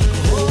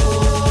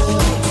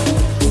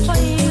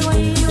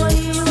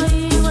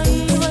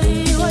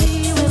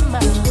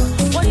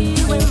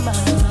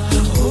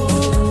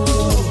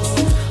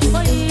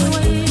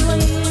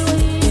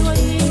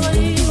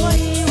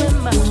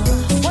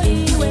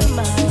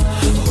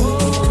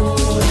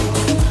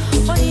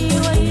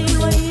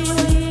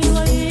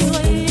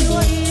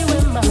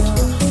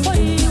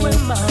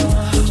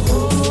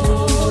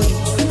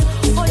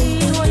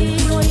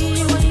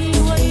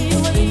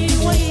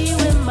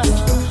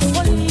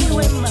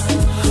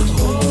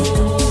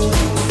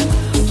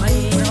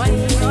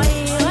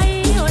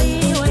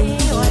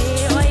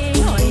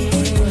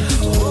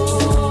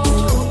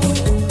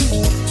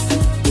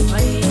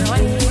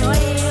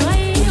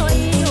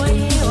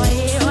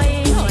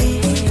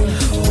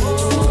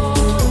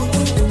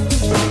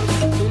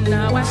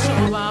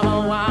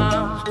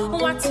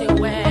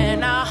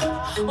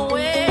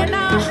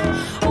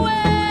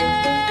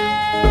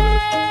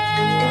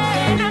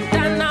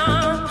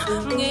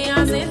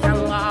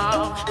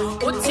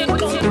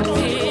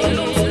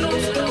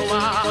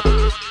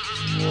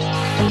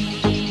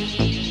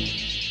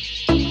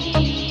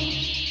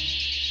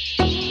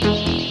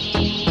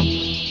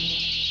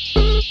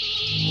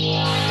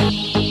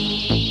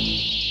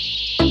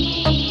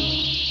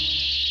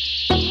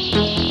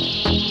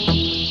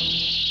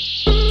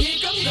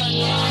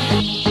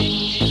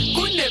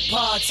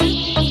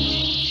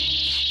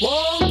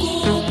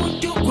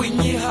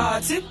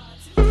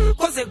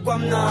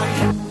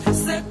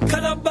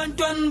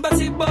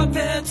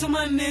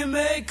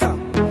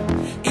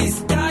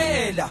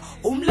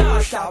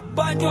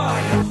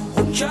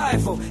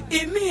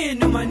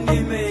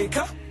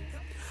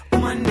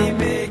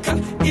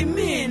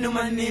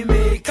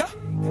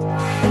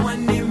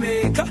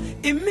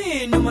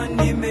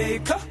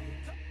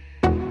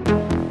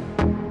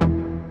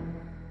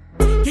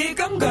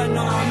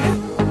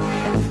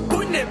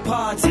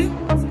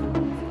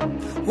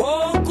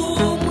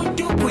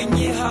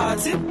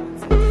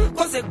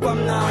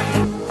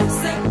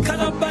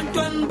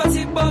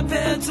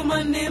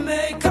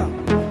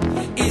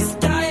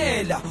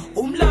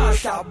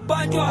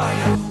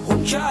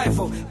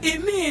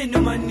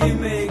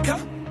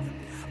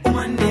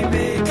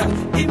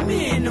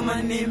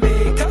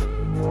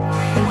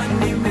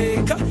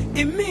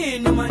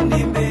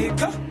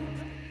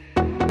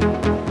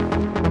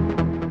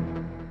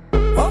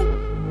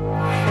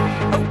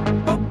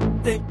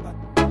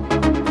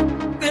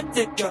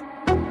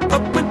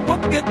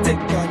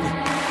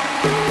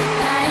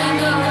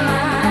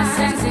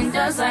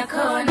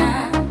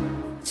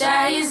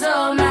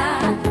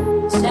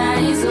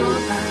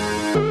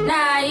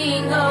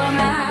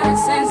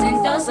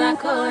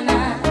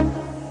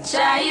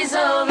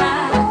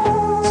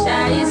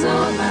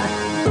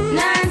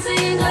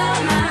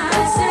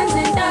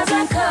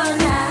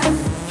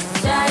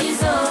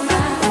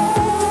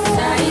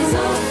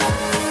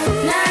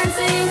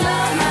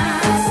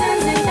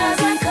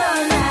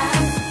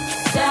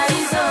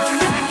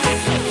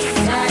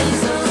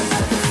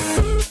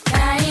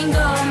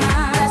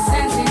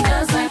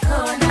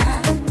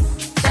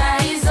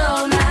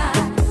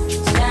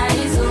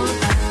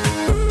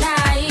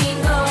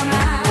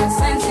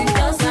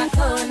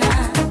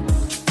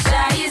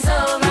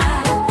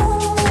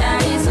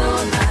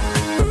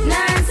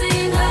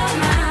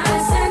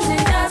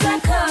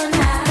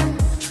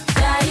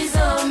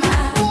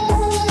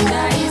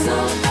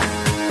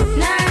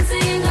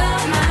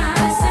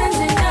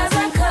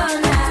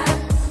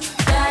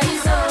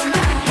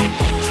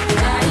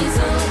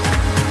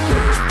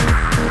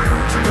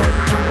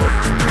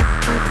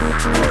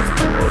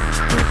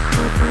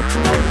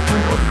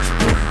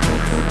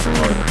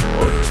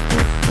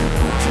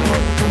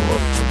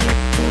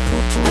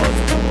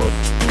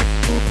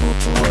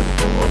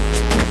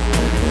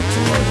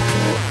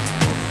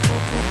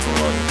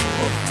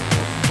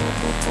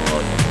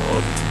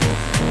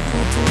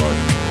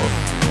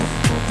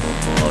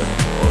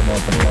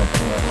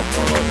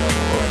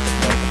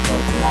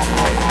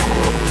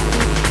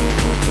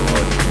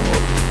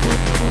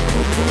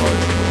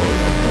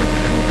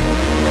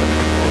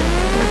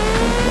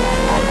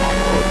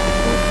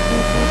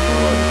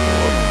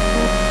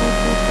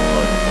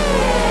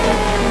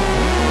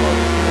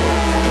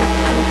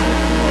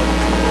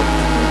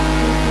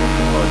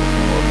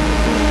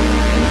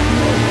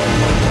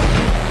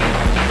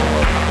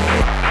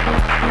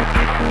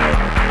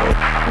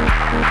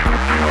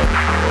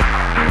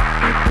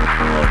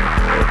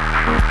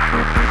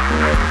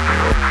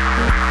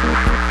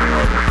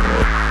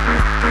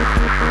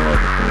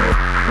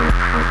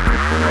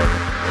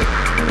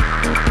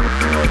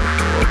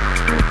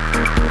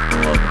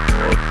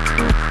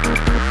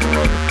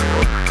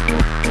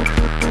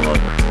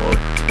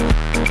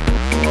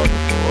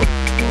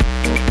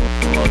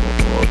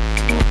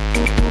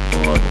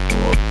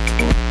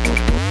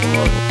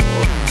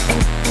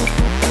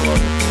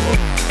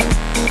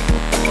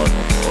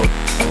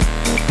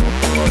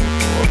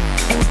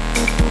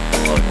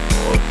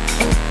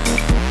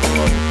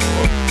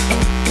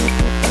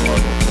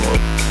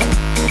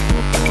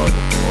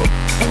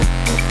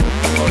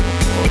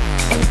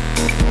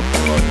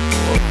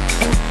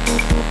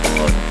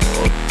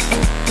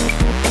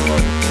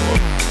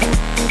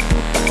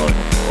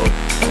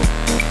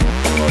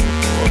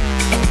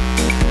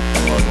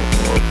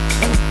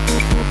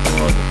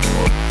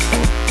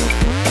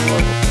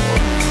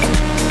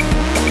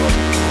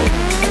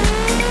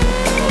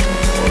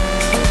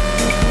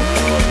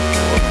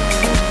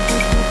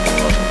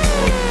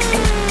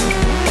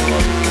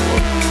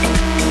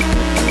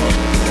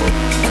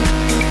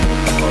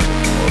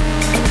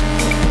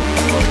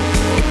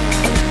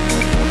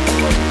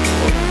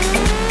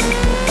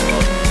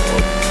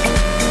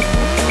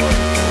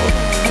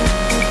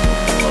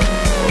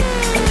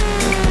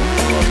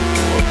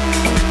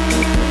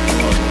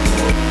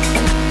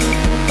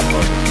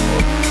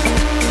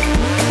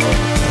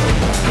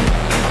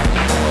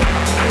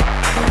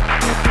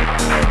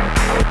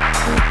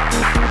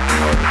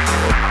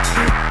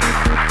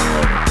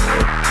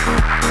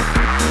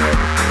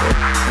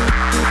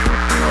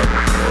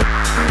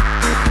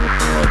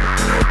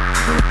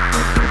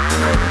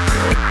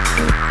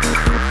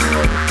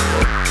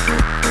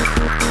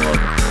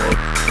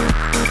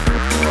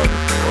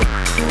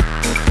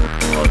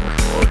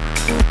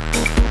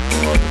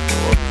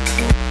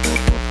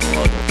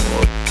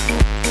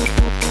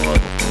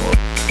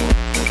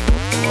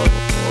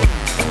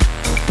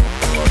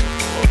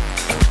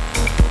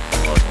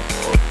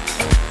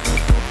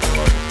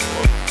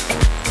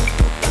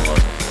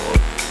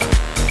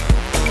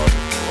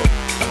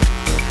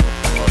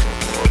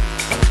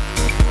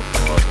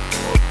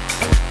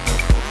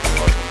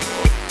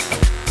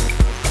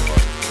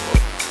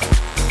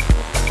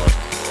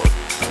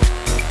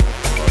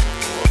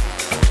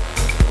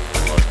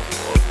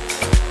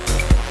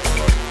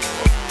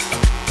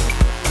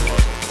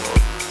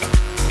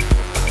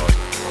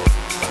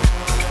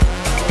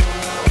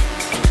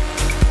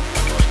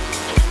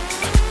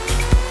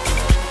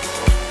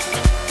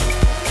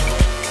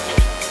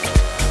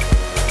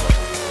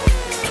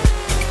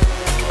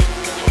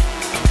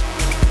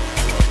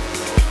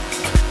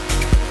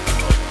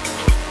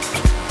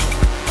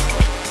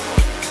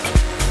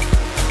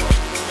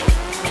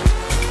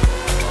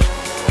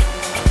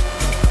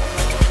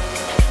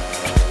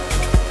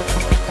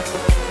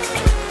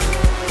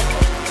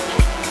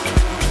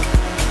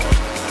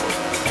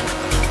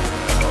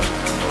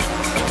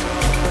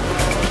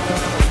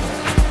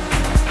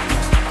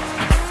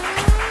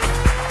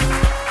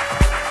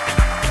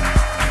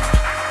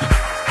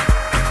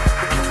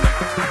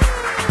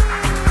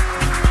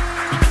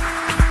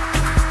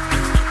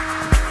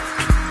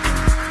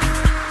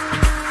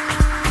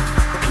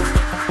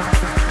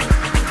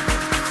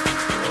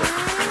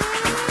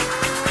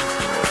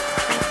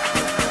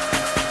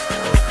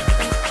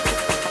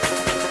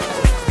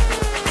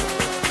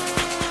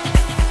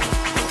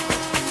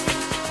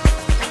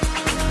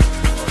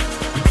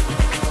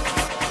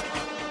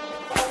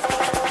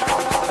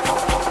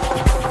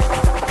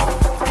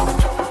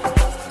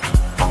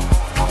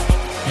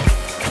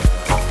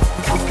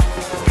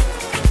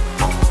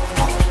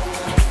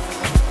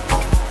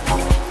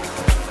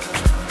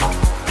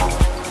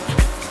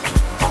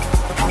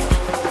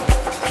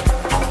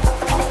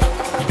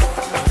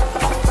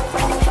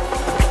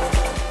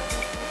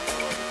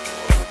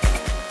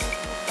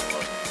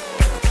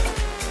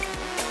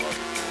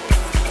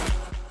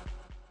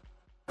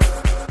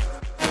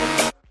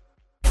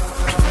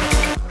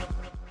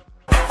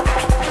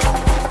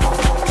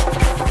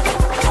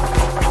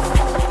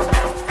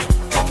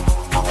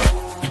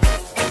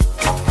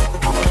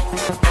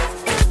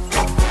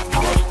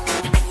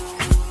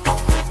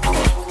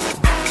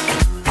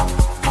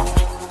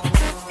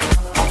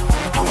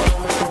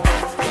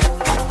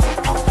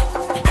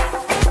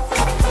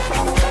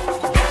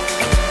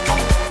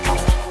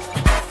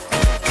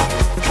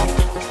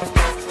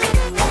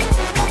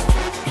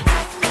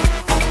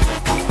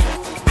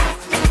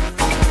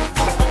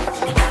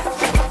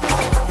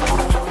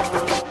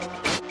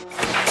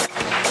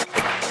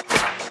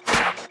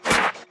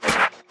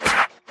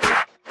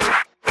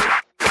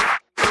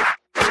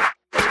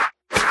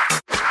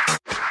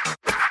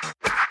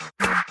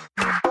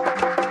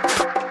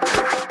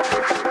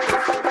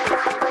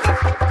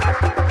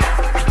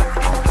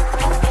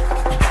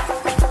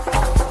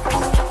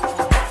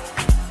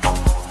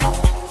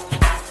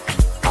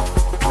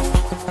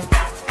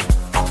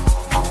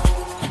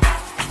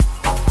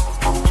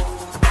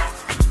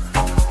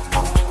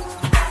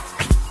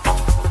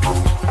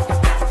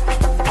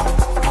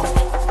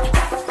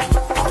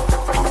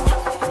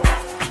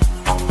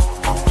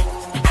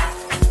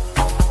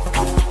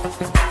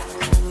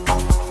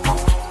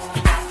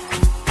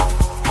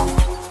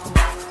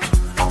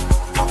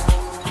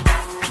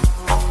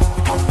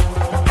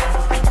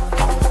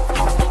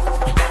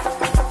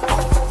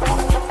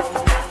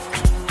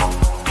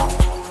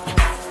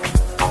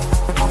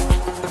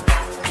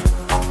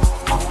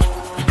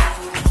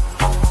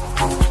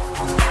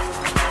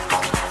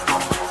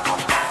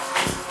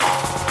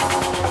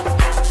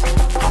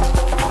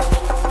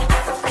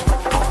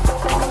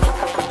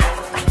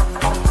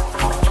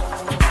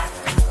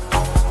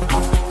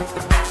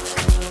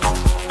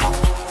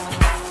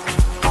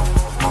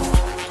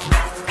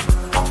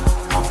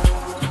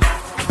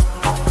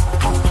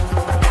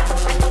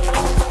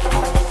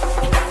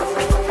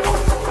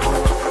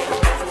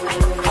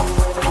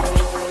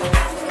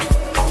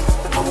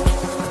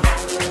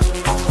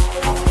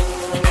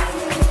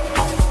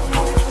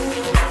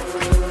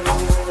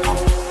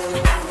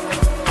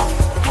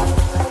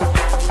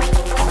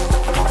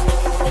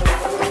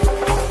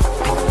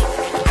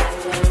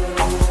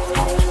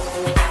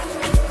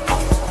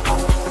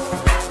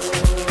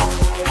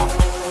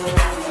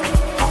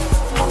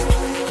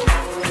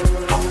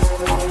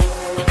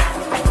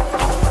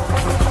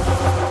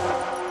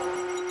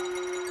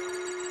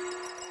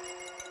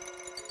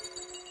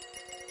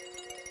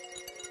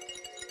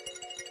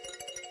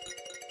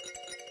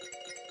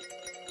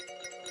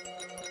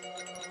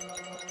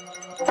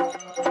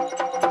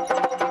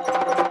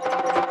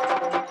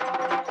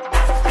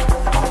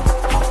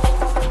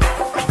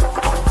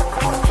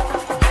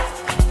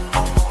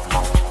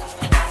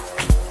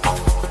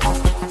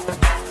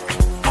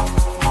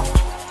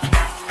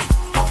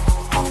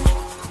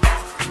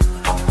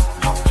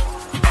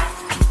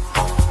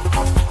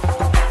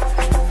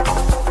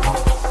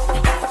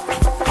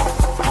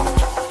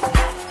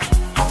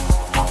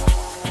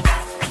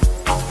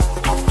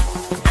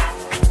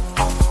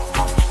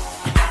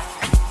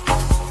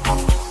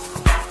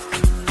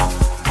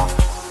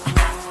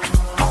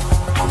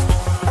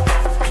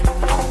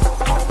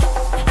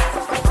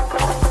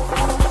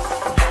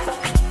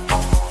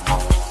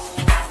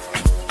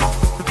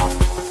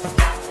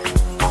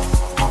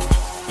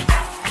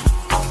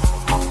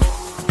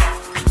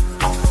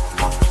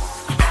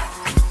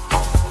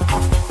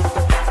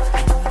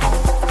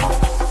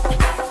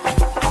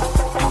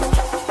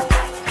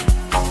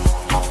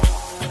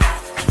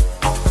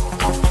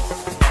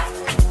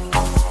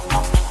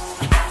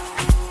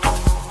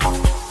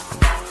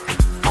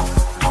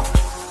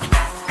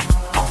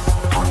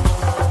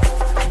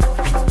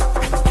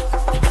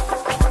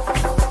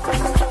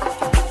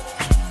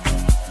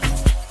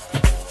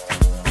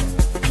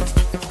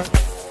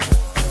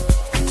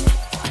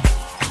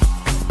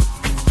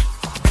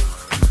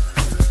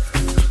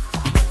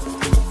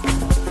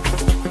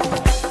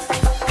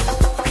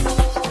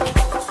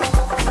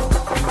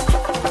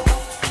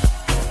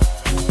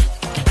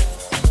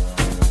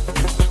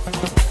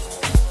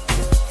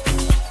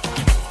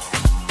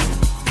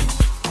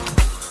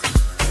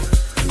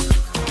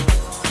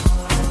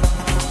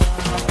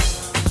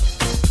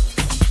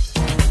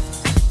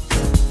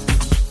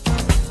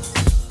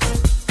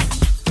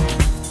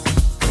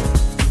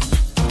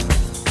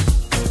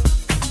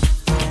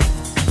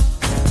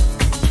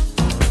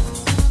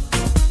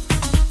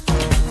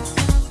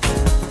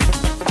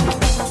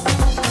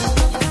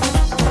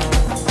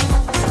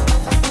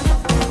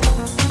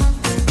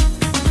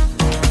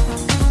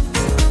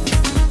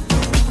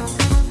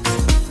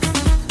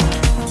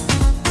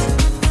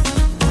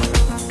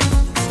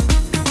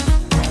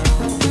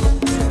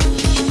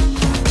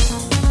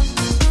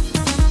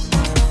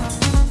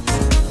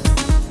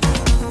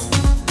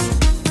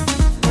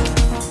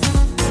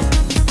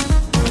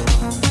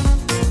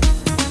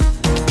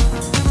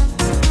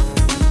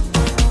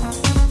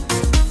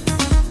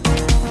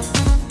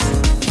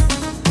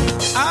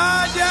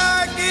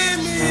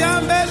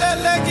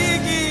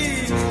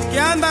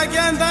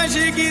kianda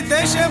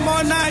shikiteshe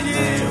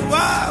monaye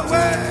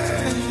wawe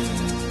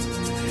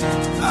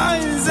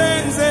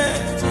Anzenze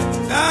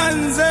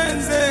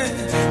Ganzenze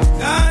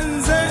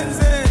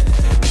Ganzenze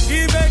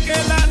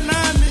Ibekela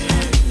nami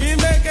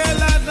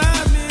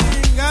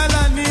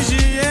Ngala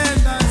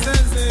nijienda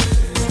zenze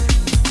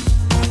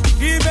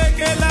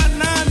Ibekela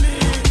nami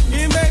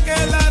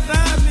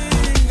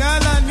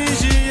Ngala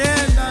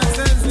nijienda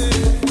zenze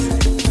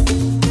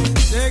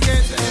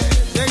Degete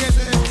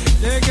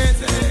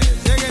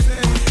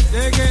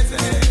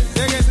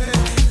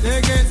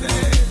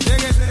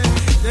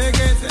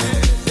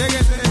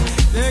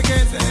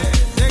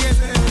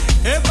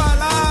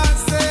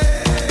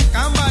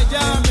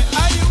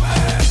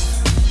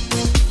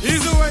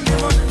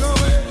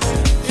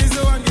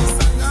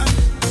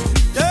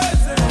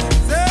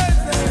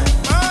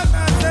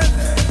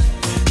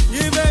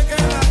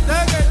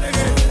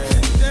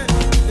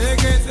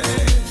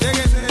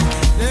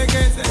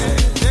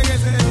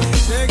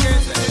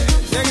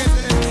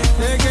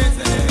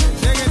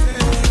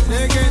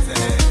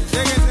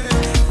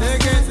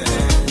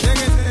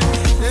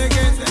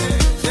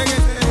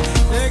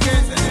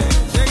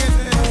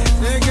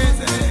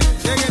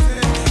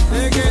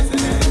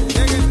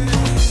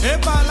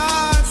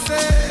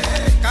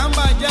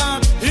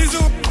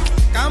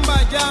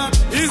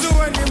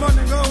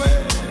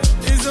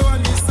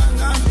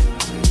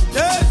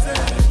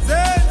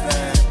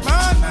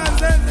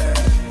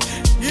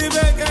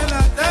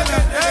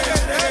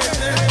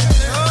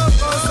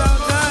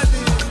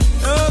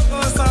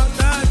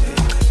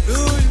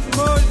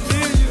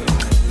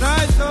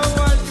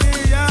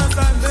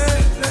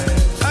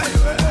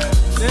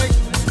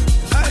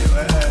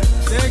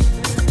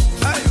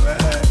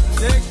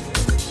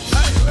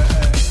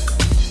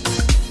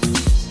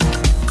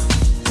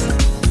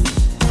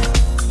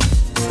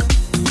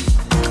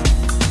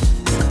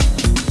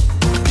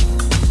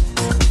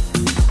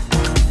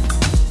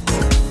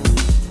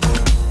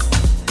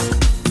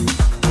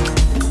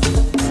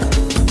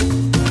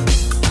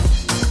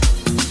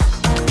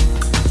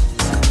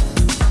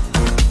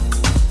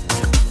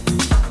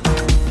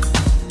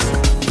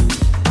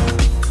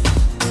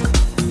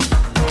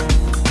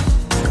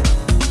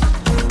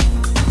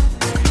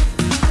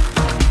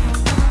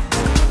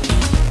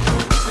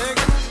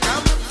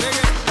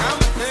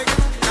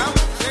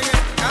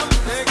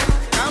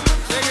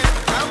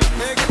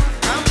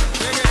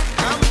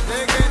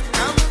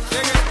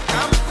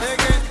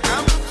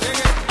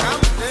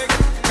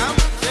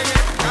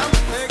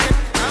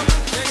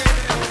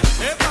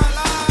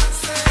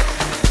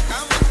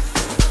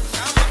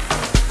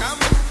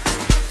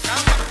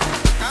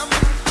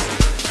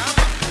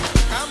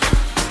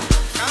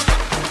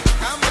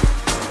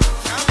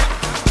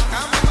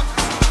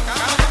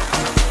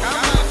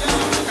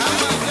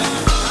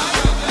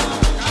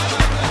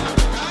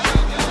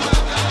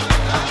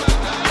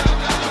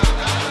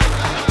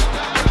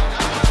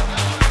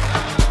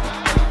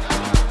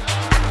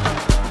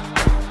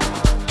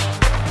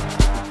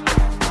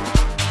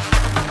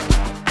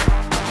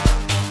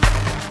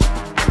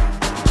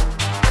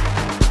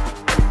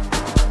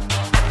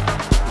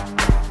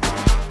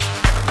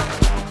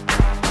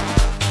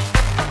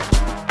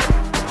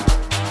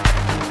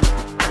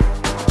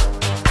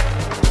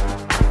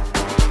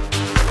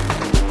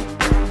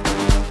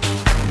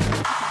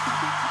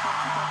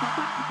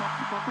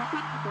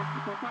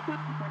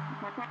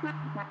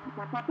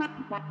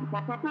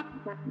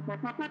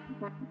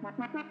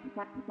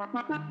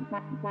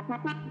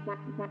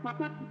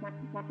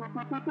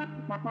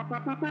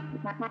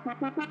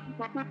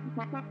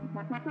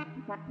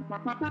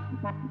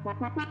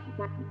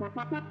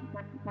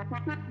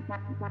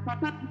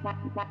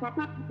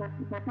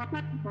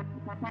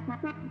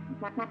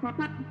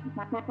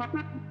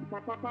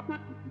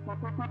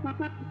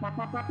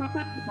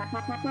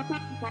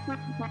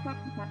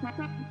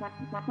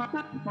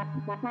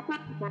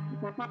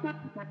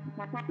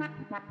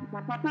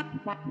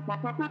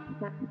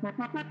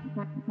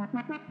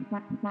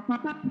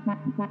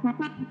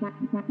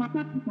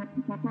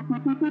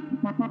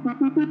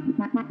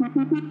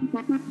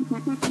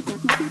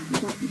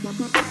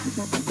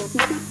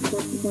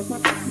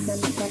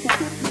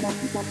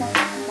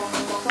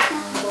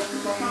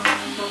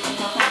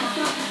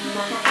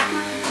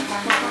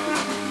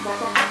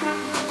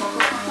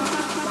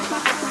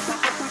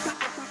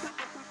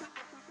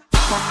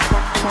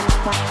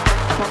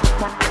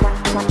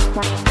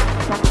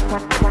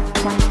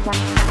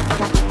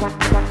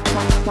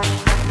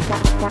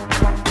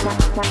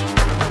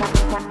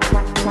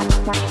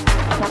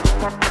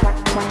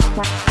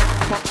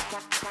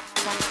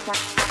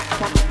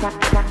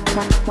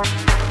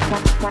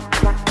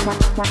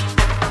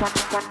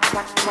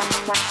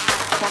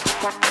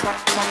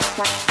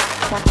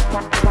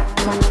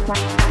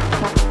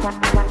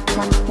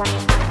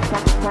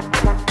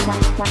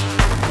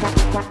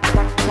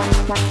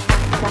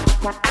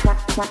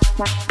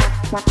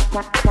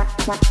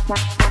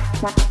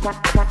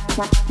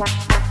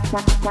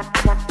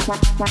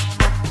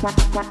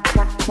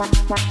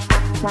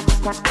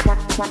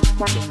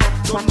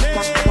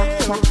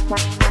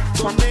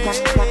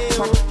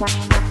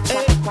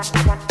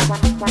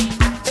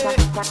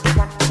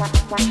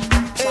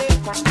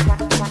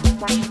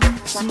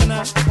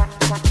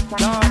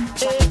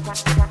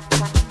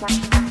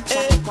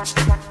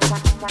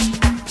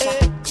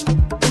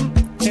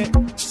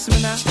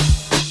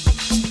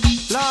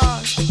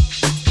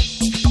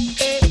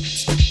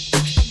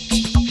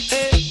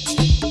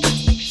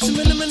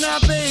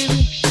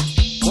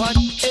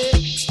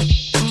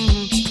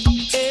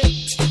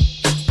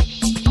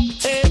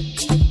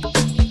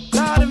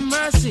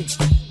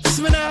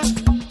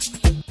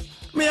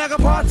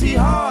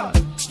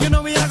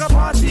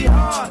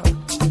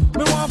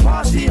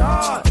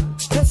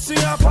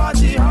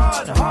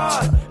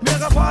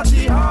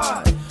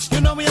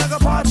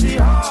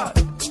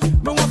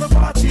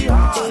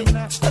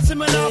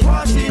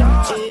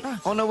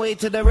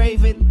To the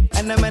Raven,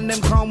 and the men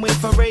them can't wait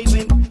for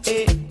Raven.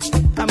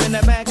 I'm in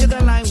the back of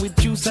the line with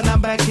juice, and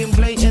I'm back in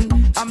blatant.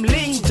 I'm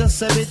lean,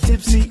 just a bit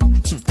tipsy,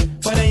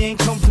 but I ain't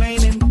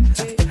complaining.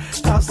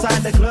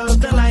 Outside the club,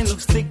 the line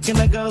looks thick, and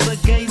the girls are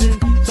gazing.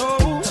 So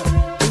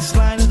this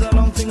line is a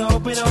long thing. I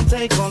hope it don't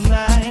take all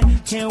night.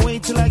 Can't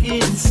wait till I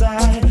get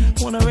inside.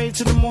 Wanna rave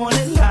to the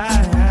morning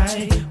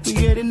light. We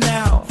getting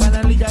down.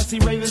 Finally, I see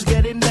ravers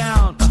getting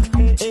down.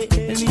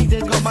 And these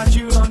days got my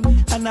tune on,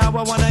 and now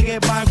I wanna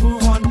get my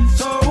groove on.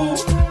 So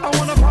I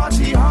wanna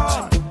party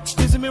hard.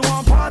 You see me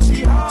want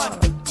party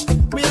hard.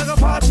 Me I go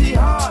party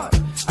hard.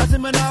 I see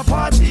me now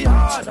party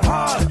hard,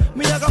 hard.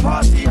 Me I go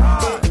party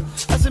hard.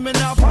 I see me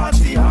now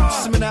party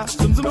hard. See me now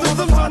zoom zoom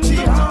zoom party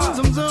hard.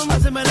 Zoom zoom. I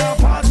see me now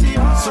party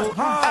hard. So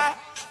hard.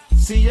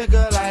 See a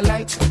girl I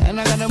like, and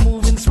I gotta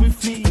move in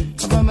swiftly.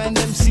 If a man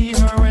them see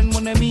her and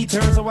wanna meet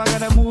her, so I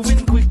gotta move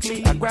in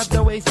quickly. I grab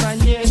the waistline,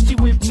 yeah, she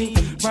with me.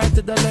 Right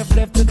to the left,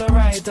 left to the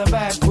right, or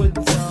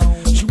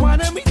backwards. She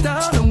wanted me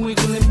down and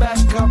wiggling back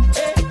up.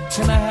 Hey,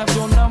 can I have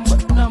your number?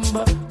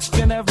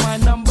 Can I have my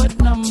number?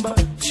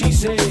 She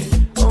said,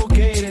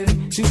 okay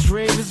then, this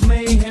rave is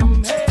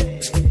mayhem.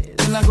 Hey,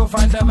 then I go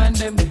find them and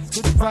them.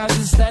 Good vibes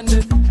is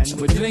standard,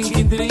 and we're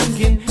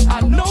drinking.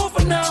 I know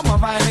for now my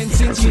vibe ain't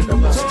sinking.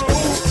 So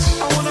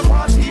I wanna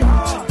party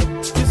hard.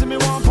 You see me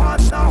want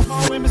party now.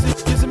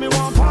 You see me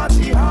want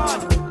party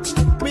hard.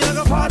 Me I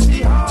go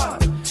party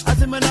hard. I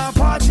see me now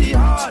party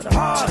hard,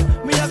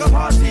 hard. Me I go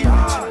party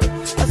hard.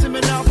 I see me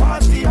now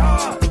party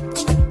hard.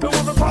 Me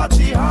want to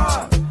party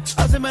hard.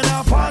 I see me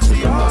now party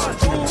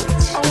hard. Ooh,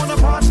 I wanna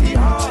party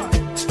hard.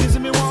 You see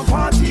me want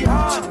party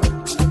hard.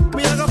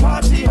 Me I go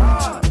party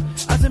hard.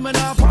 I see me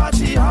now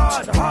party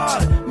hard,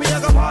 hard. Me I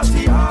go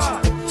party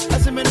hard. I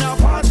see me now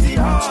party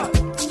hard.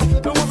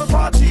 Me want to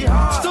party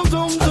hard. Zoom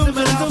zoom zoom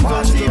zoom zoom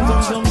party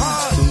hard. Zoom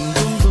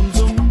zoom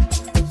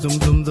zoom zoom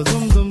zoom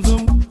zoom zoom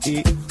zoom.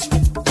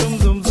 Zoom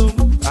zoom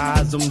zoom.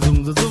 Ah zoom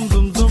zoom zoom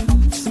zoom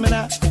zoom. See me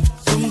now.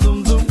 Zoom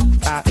zoom zoom.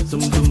 Ah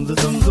zoom zoom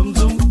zoom zoom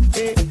zoom.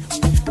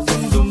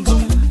 Zoom zoom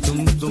zoom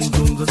zoom zoom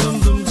zoom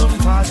zoom zoom zoom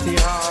party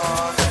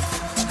hard.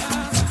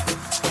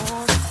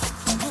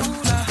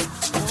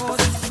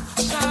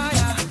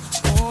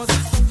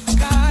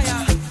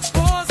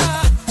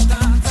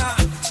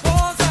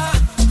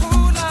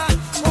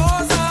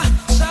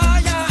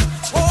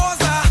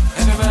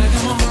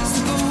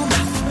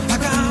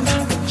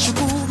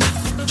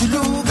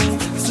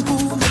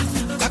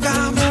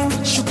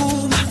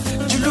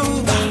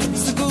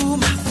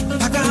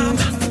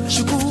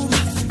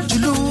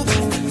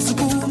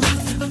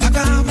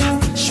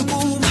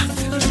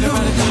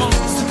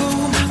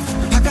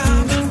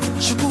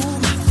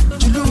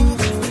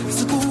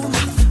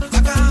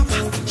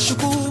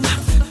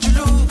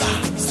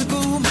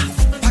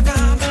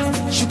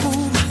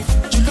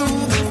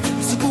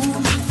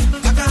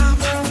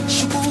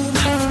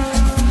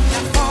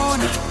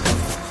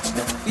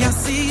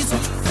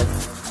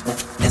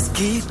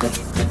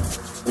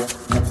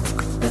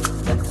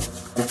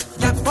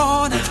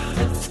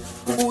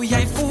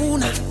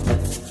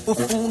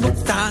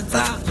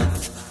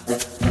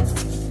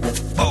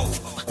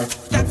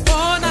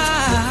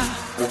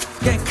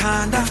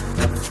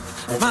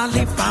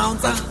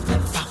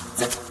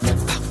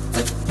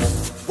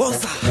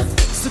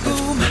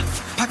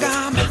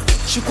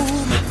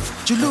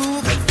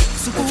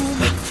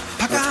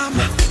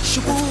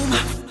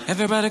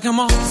 Everybody come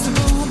on.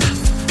 Sukuma,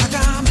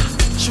 Pagama,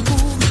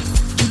 Shukuma,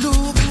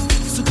 Juluba,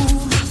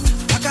 Sukuma,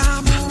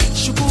 Pagama,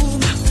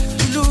 Shukuma,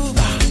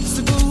 Juluba,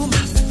 Sukuma,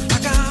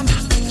 Pagama,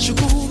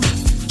 Shukuma,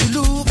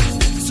 Juluba,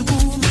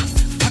 Sukuma,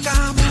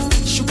 Pagama,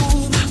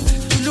 Shukuma,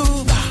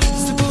 Juluba,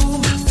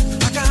 Sukuma,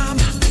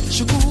 Pagama,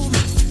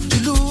 Shukuma,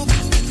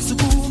 Juluba,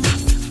 Sukuma,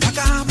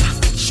 Pagama,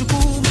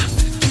 Shukuma,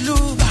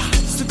 Juluba,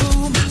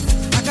 Sukuma,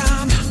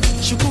 Pagama,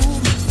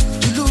 Shukuma,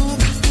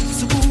 Juluba,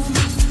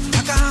 Sukuma,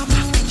 Pagama,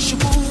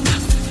 Shukuma.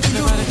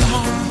 Everybody come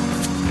on.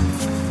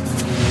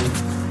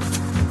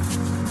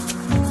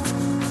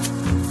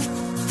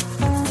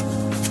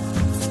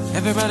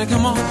 Everybody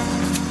come on.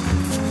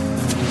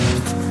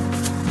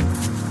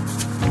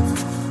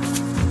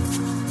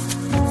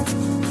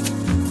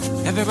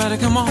 Everybody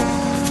come on.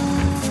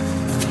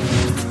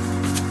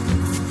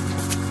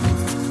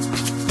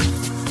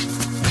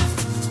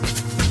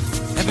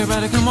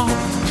 Everybody come on.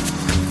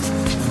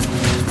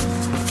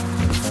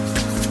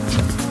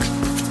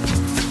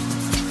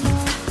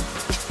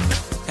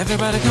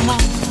 Everybody come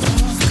on.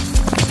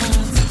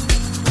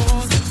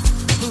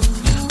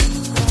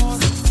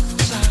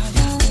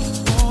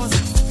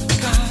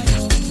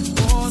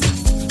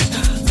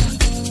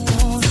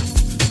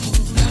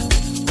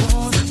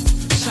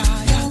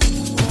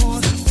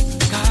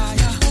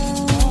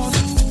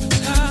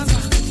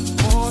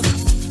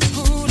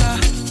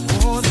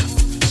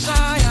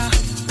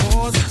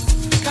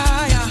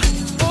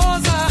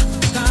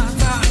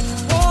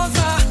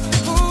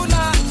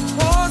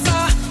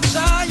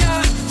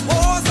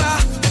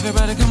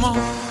 Everybody come on.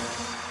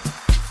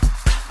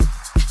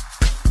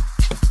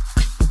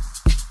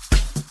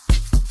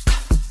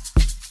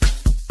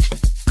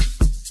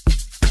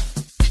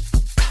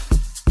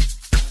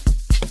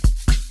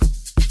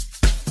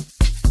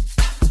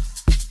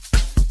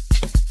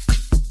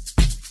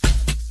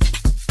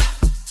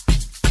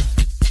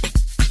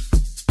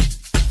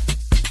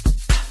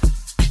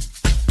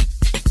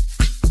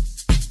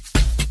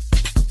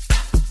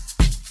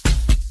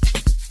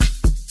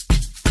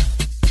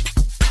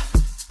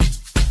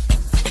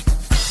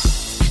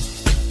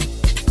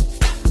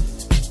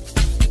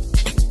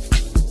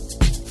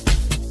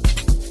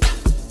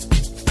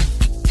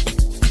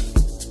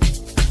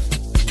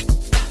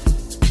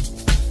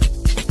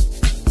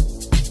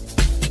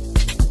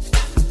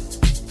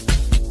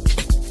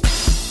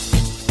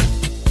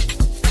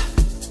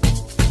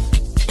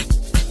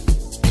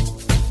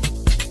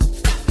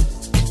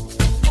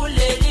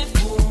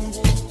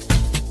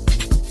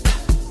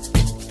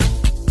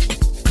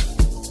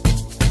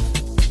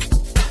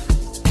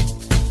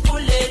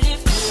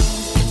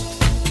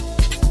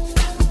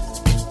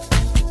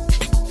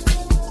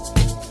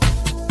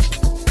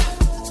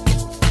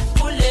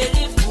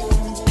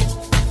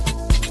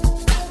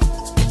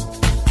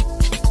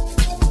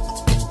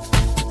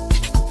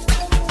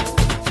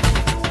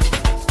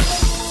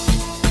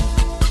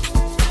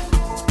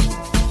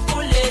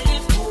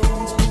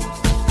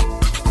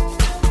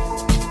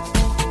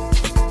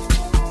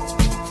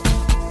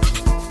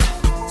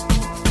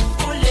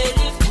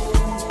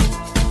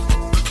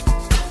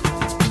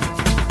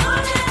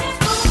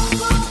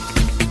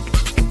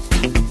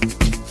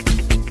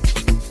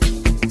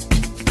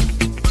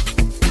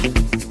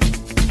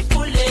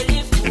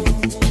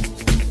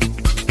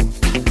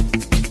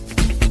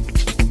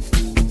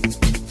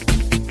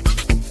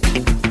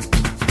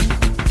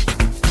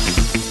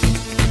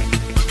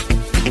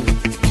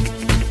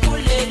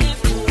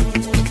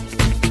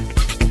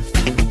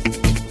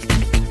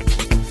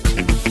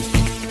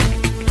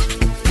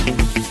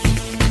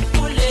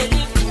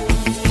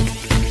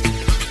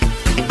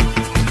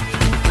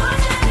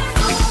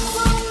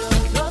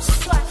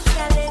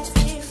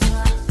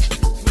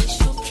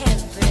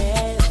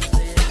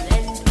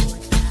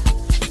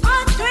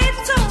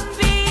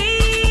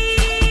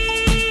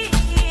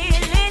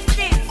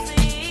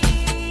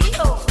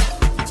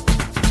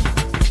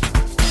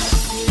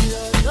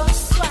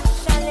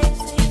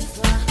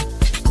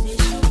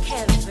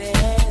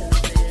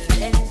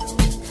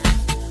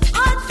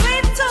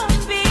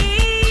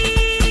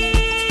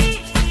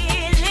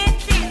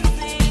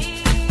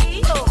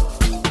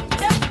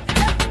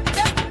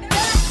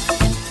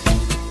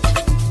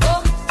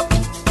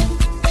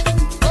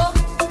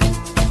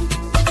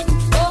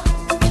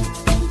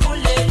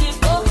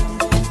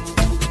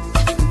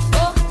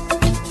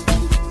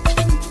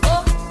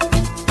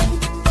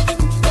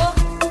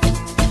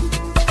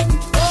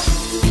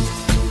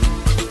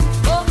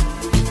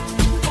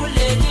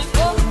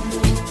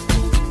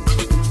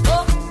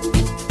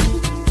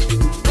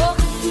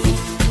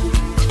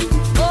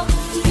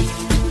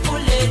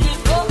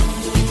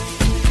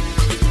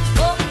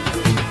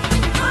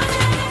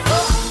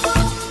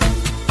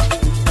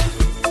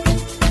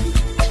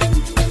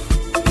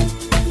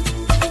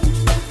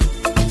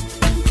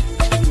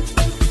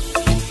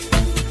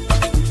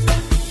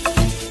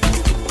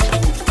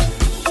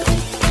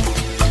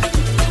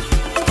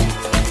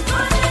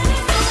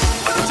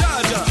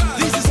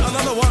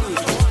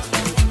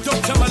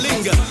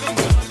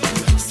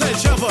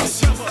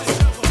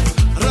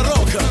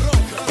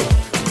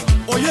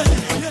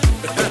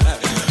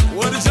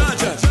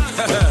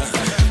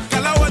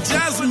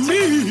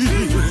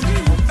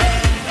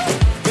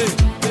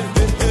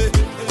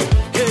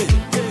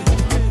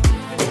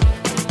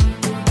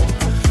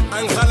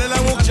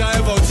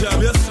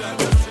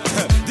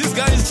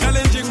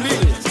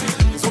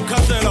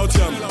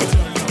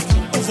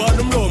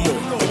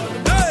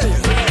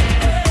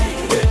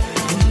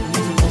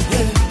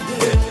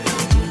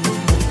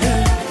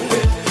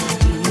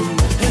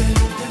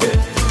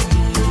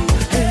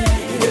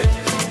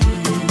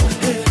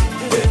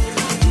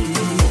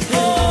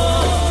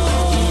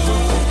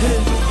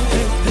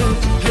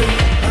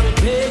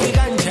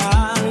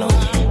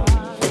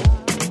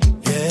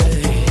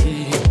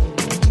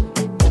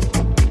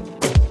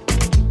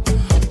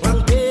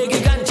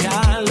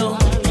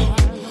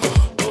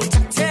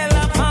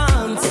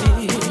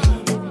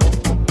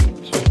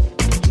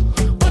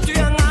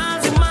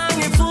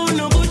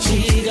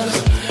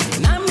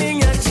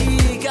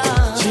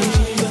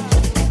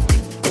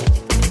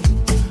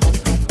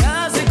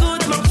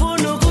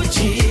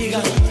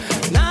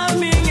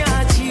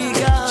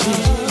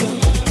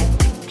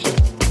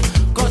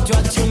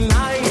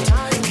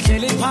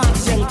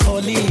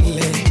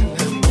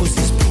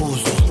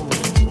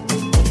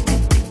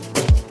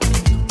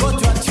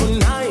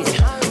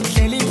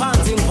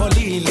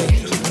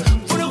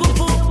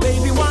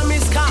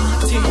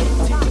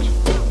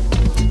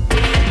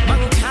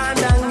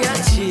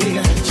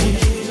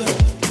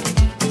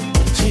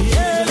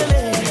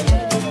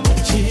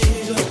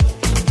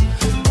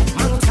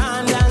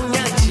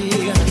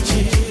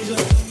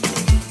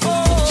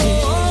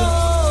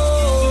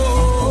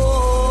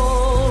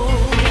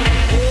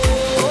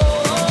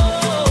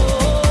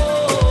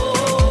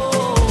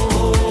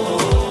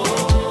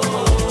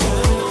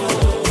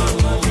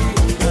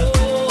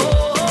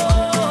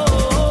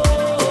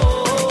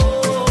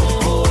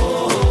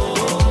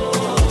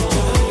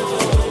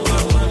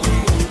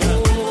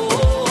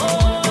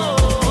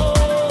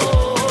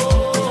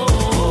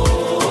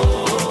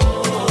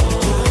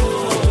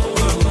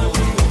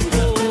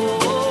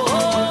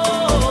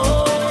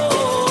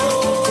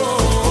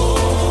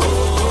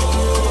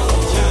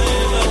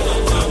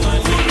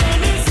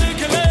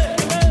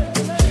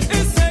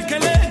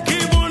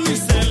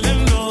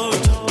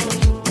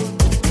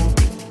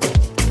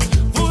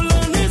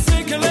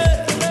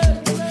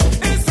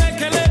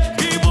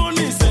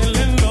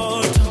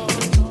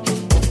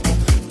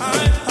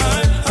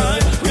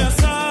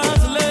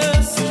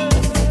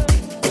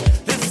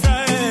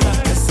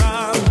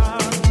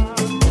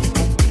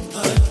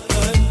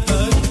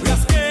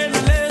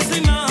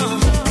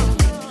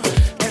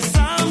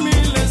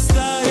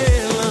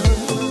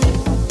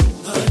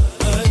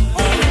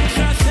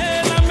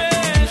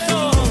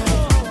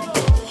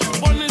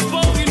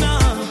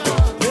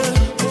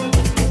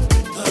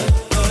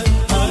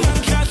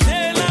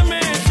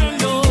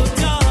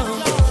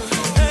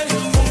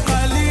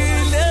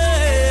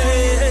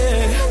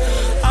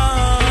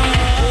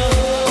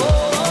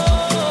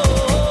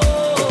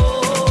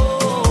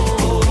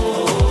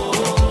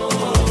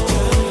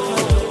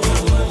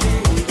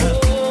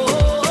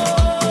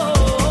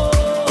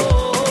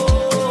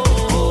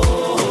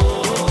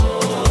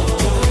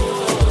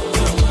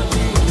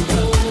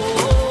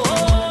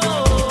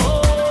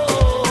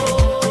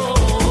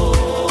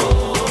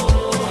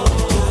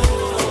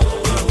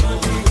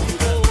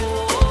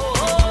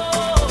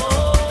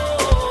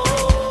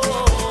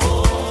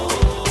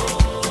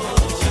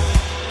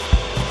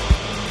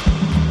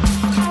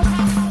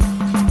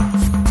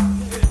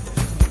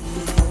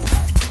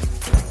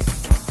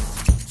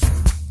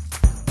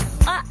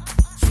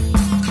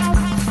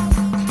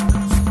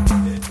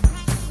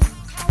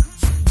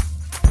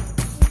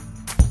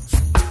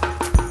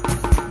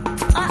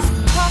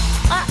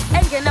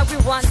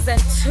 ones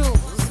and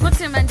twos.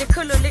 Kuthi manje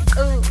khulula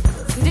iqulu.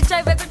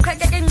 Ndijayive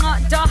kuqhekeka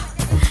inqondo.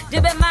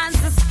 Ndibe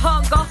manzi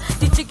isiphongo.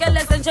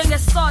 Ndijikeleze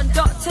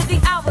njengesondo to the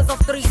hours of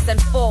 3s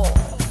and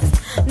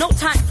 4s. No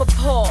time for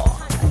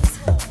pause.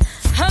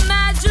 Her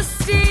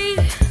Majesty,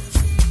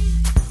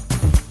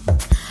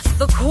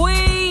 the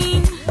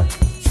Queen,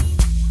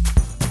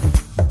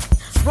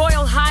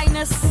 Royal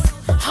Highness,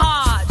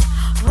 hard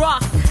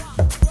rock.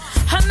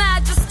 Her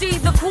Majesty,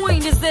 the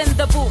Queen is in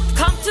the booth.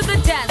 Come to the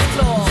dance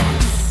floor.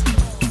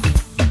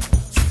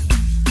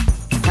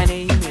 My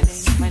name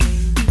is. My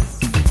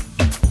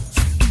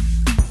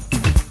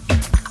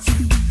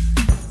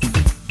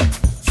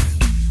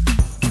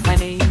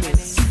name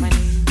is.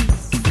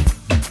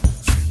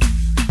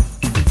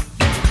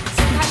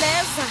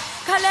 Kaleza,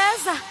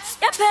 Kaleza,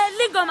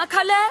 yaphela ingoma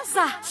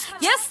Kaleza.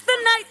 Yes, the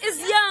night is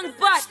young,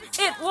 but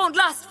it won't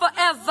last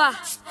forever.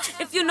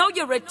 If you know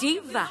you're a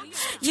diva,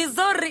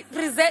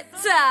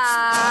 yizorepresenta.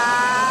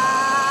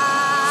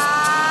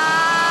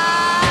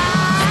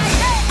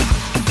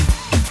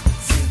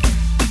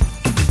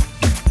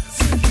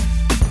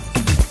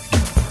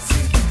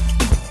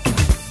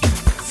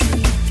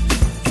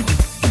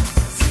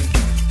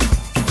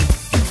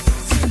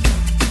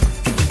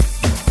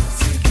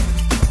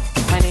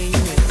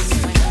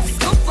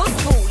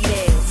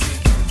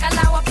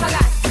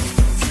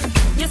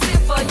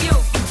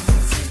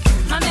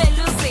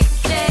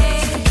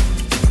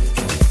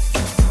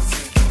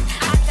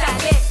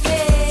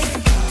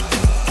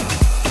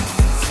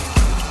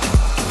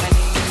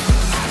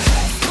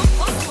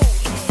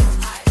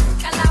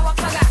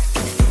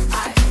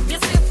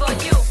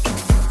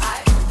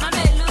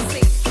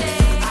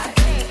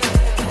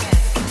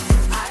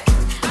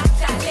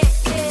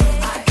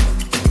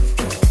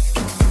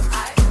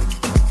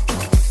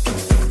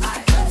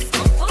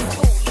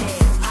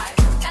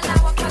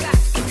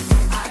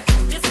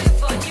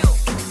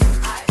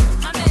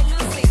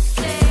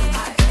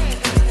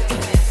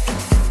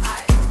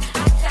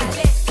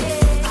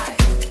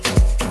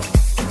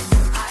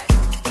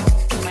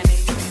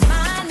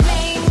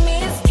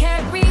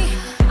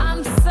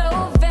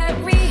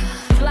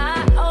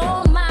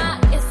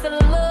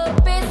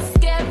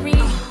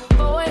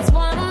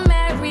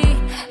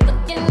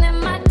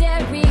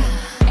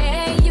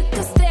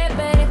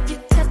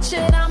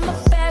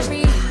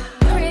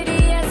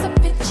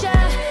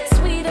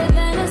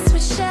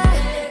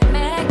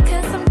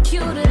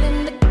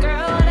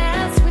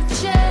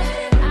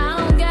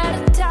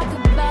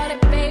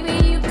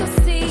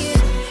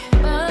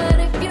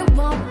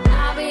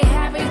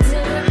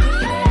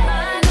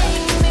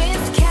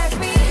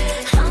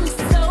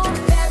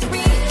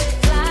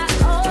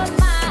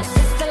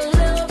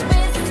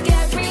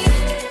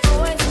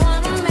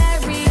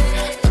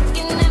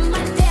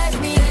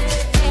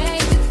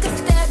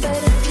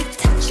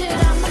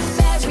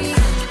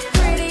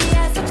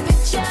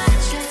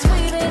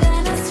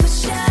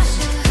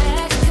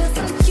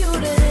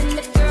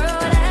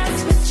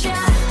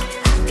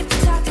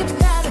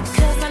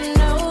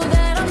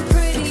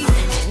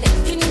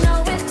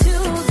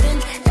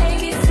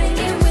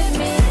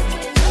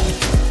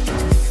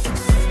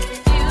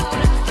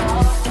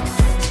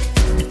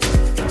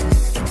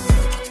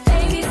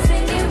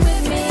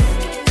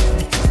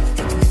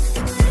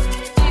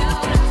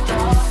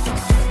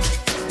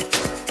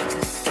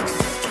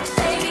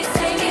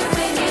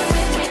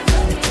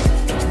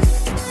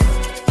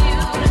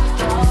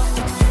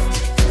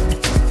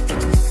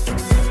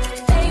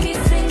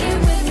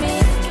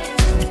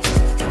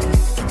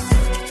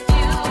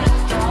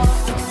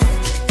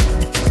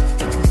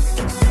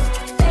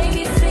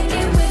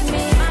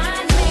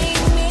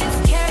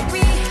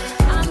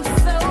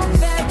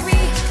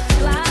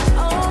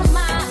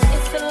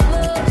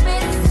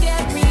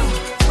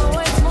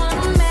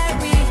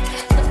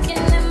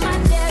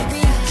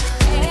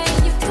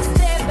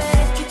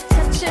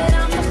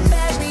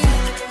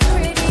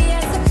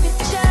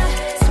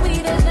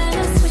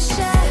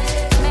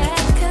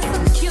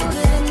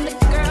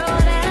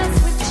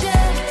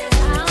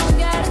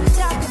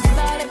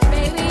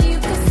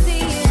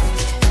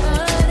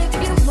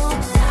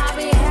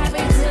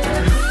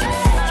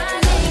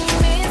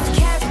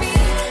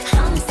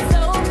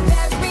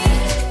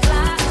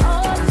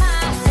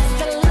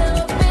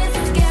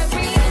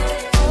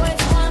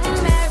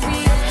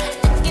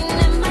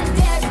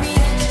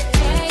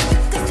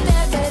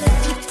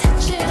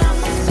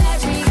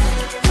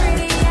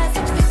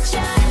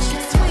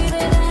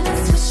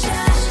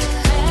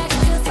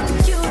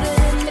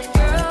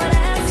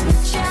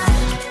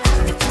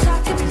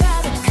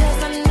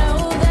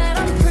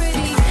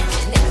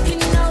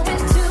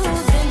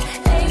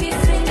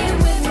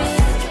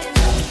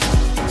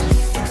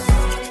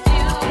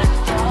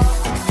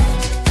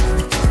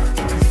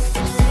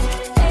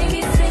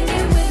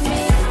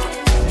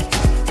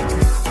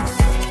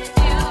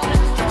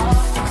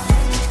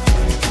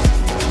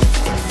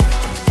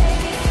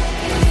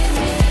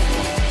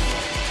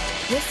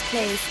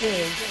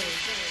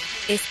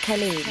 is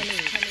Khalid.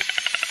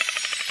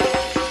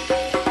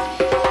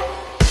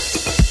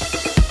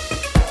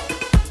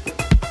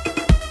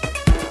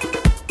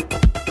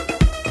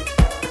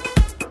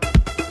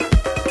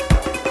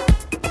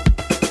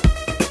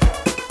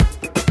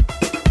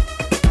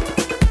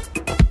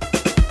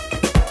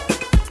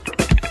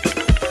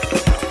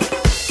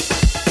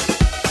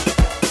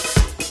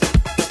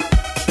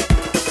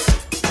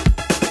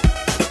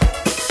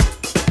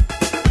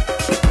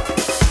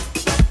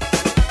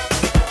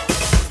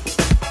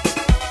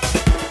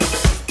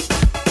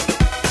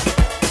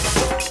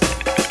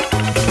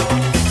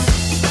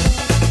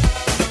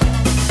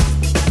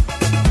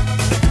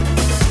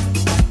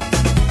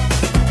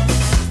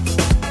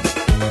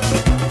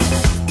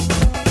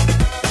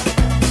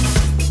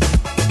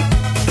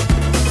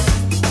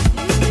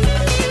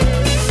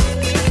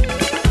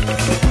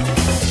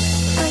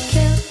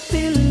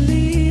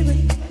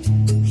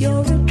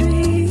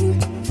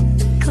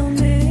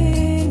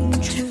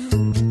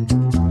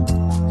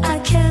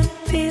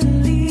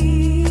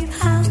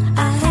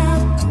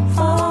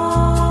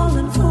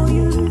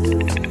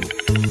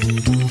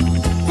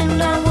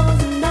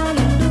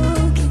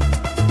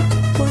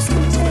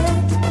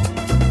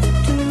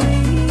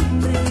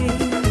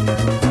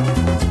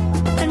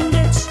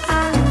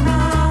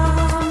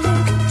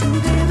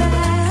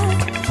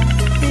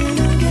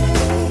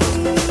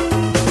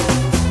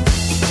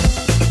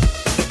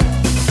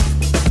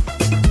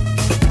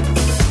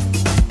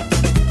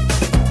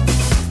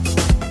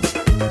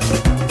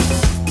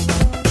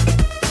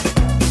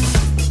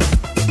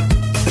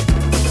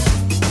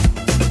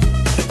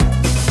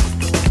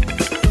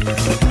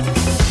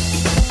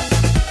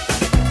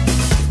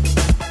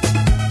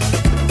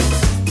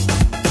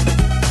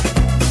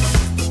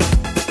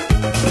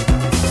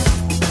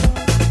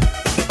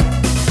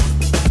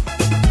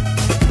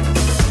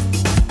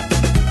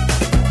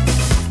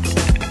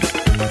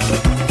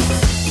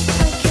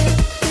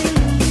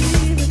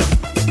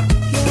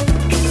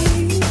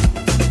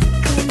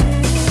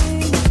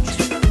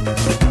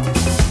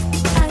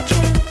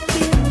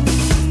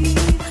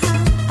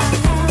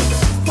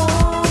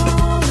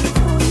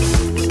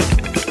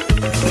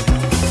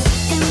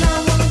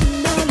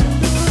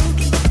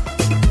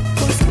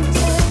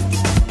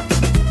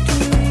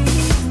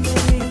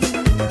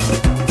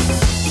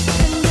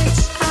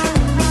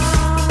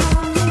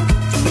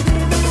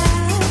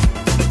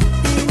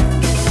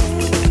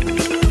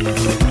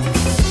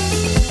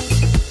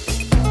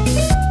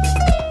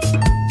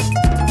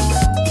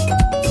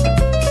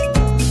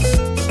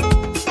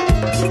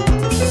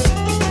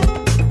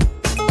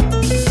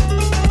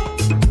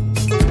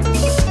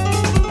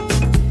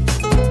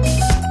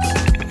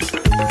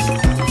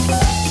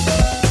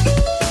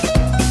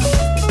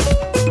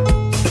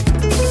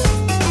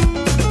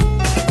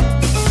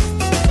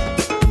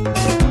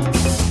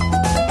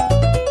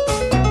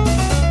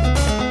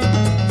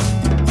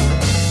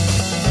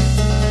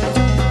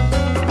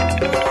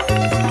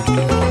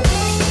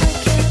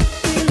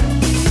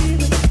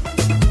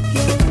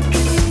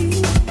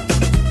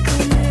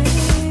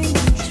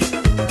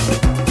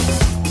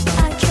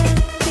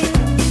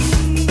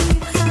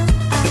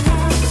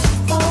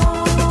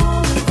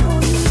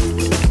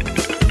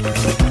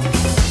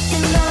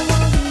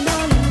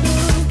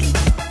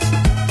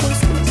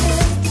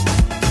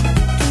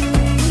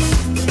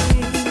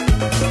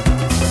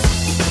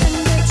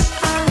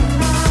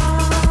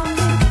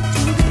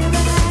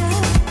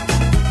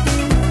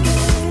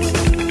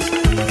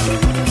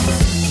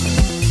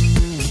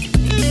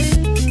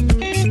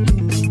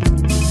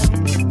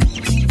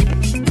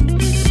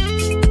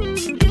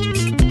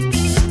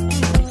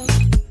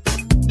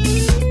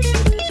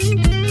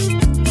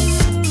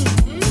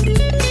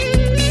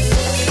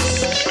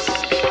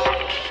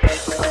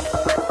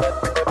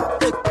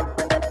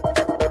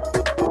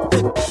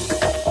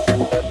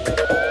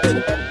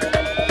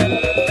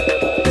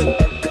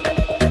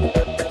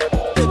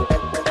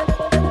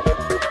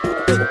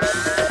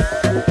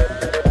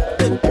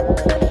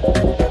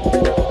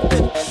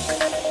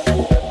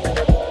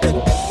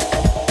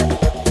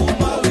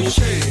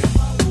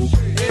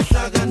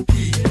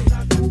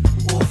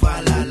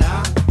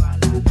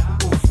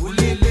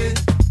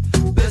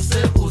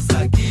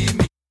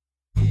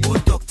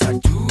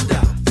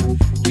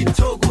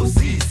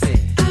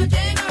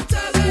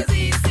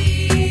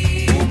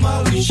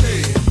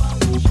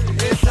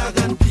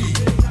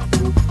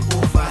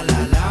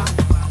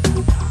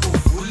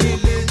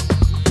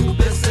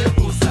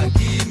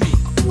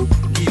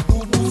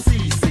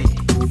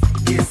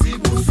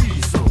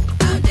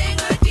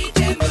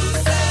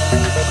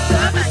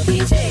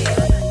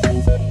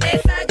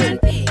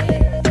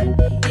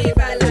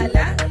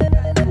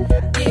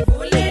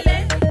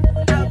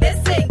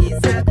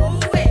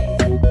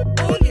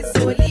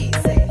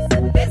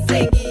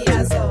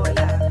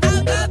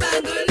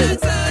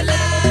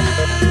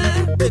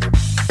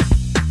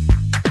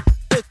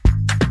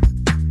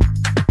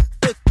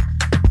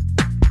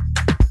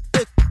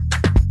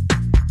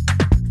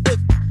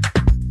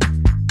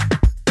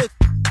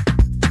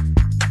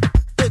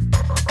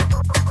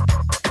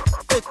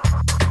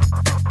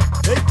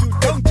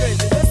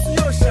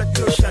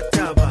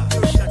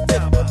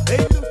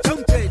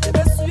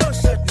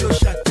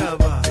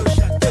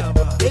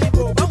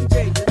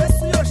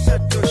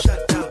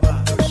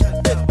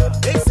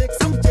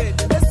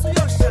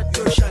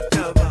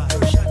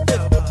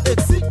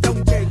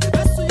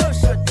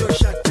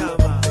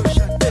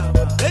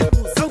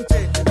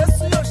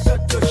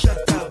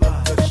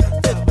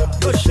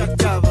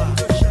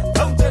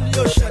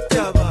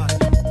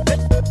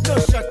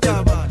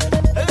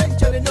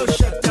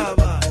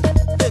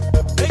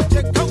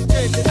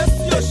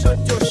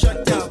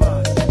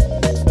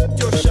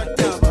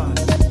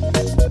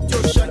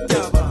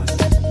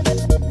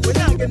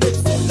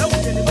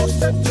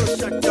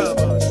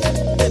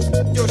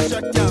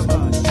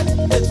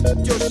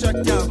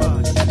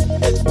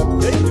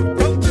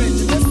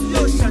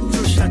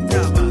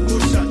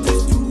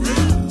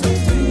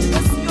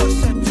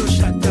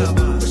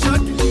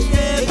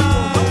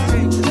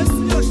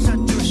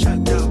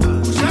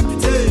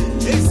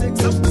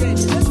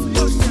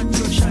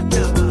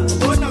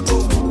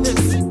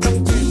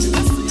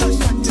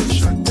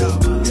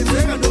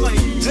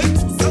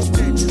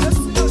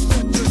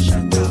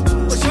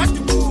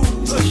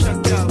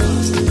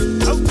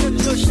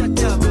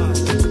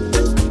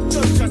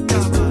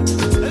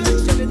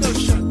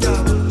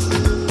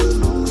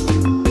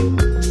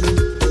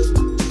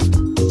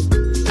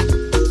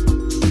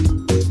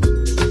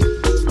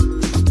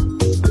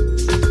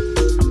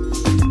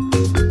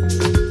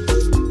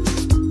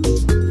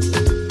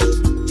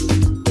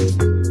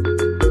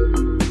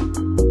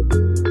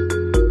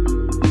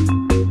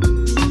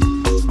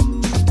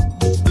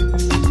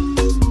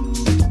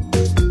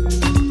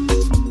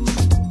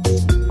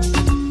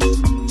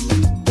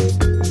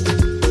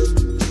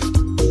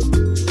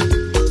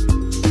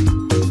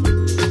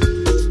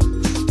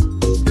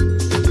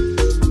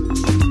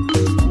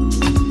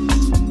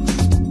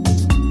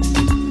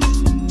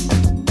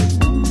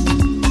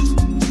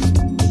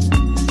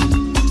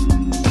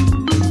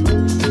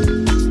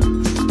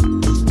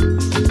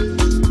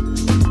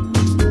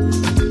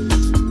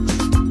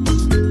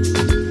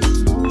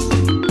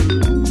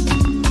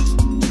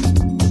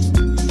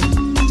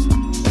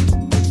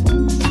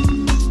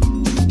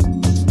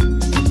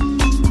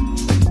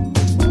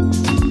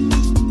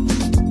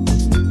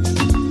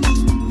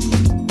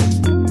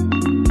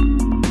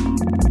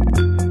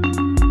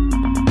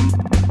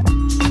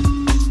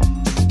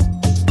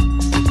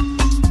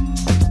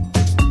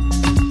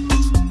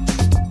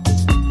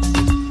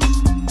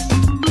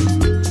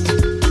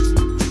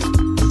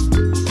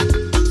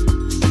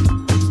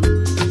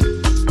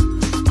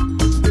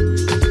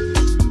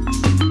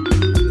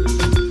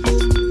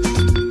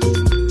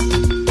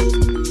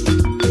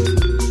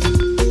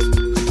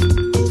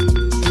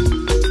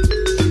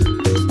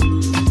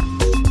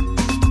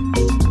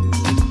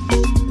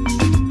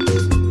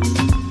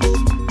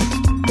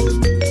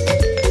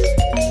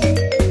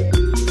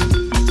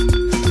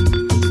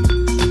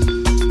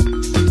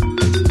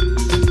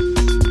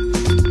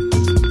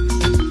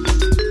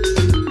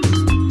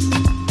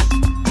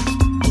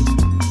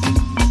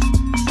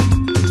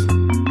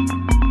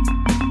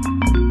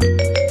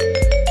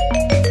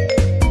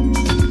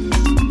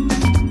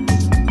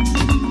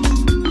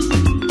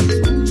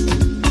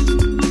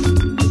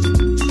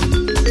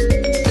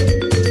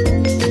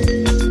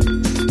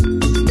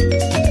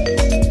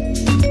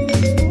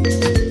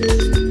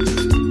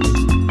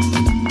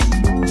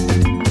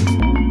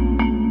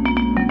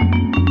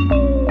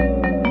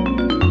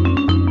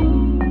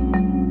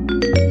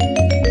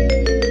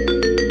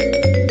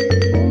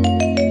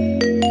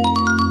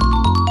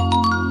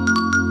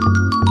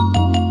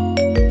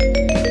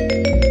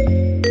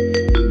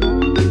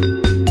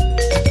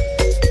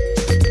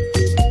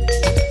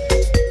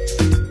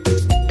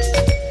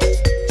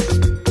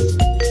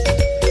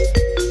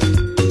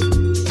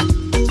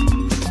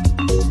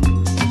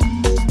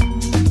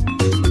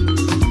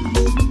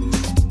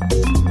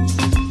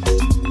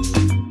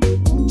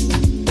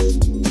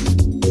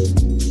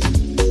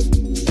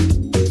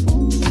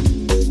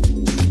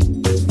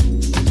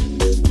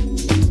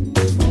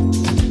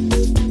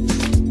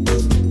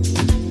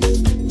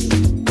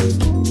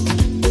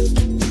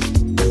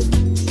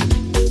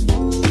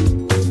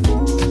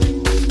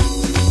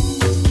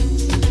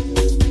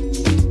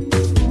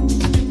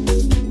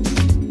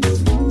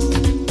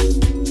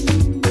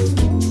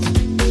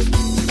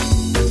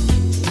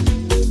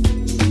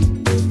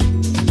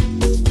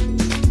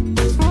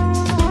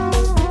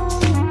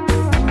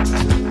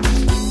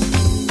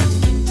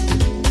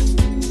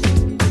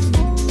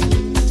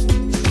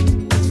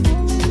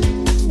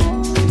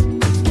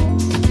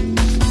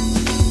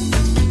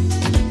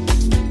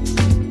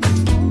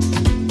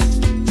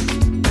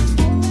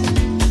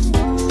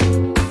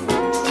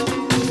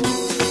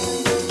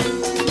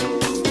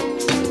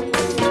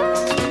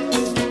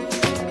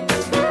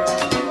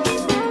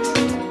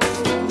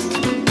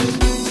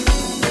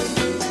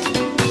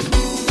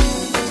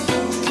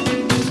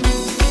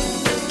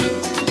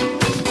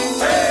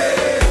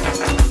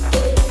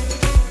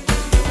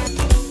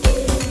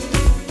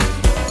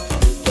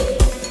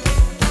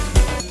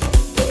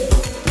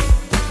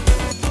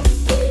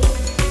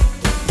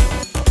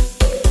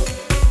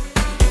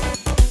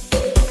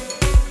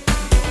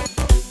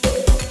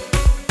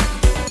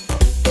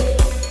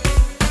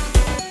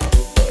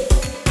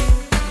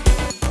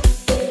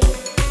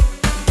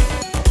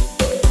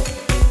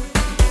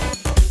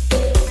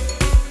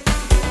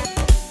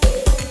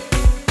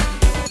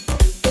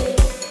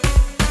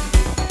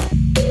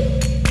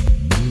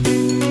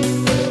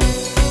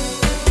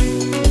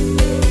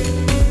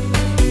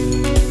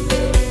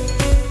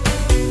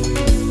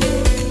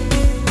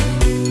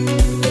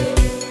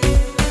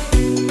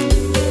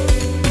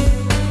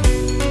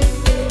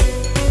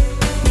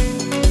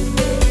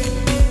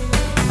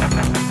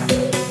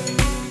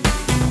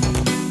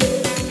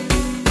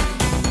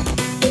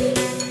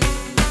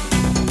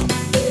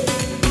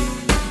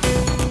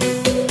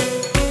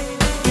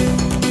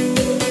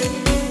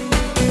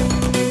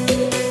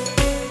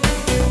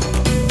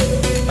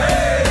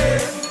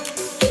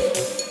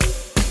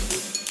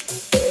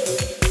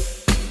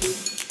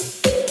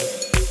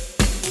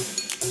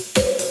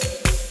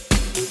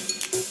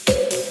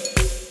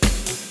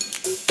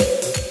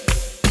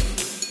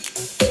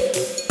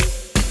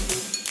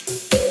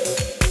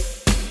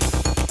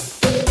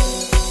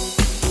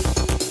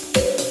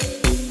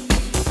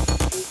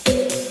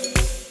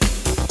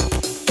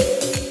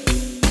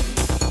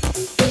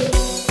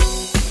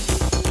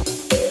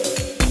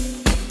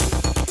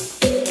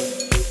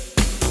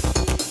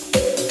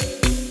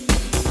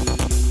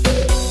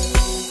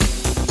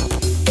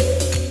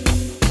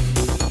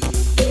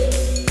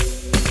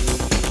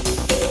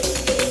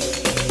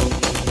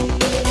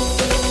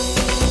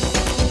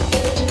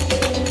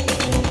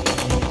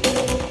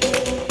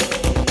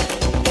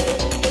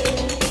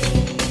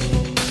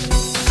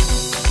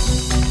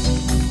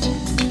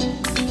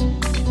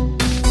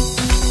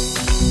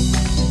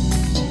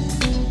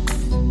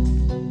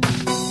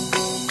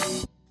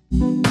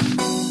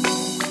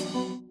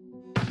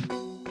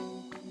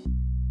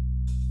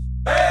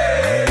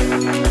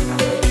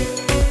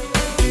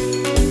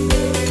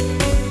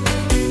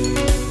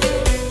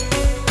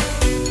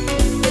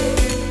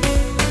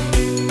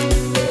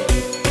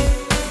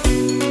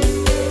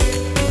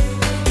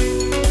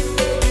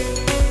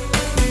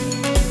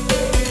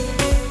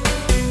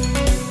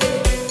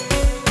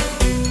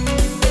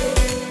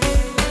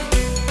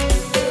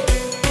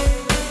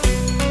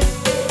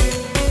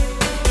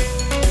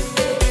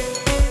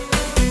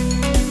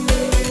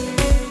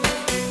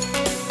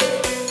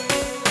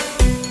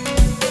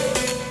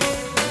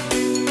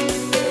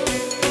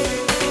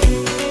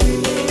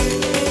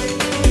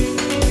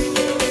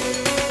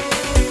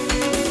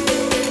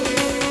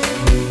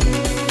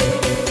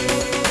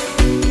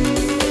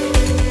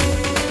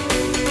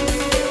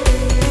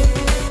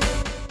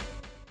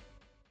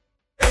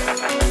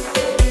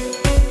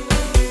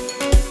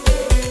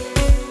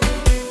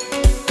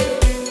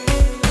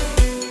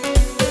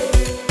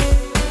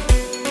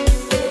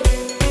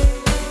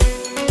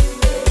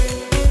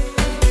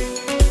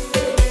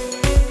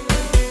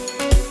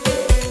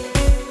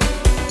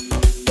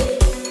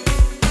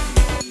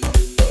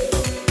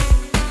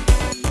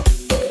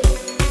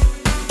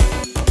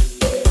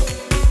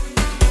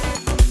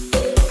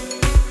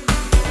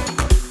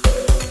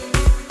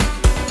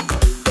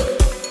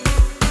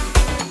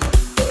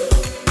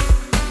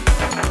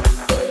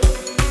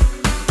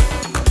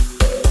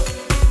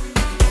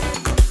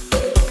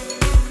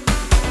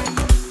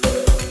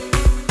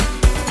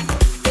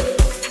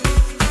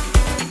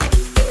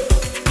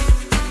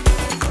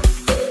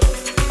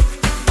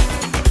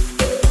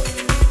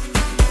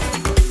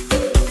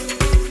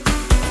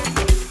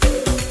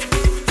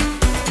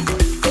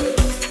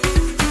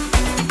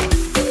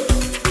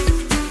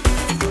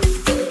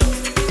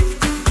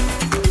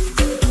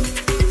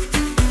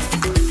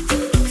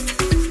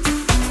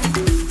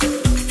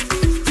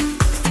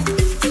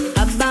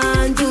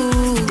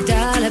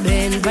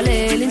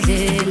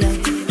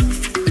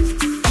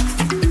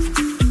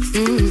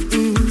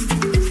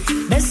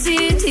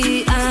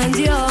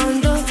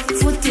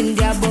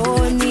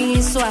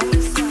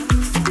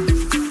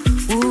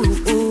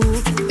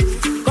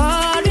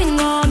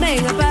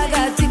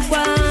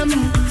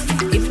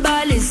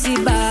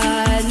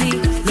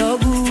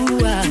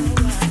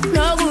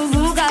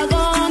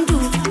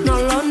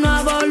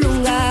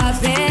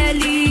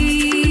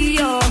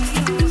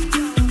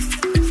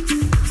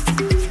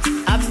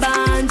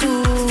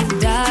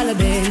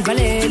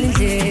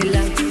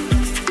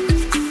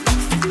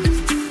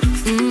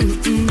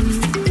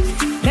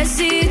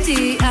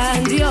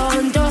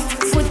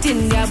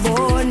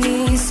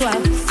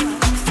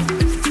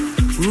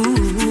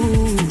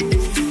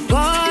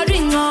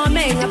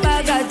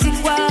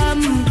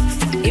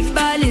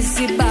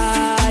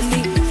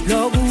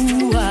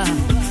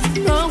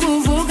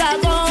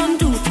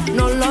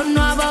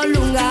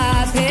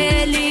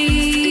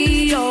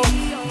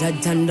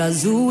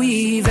 ndathandaza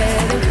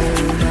uyivele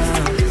khona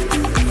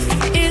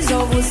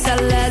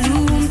izokusalela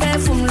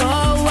umphefumulo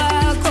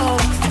wakho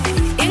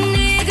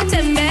inike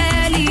ithemba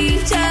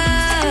elitsha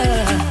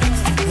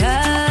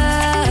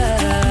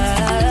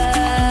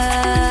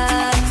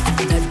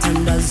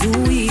ndathandaza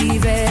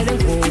uyivele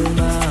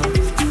khona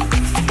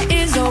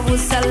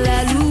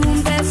izokusalela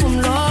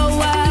umphefumulo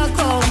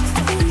wakho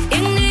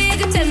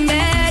inike ithemba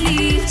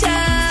elitsha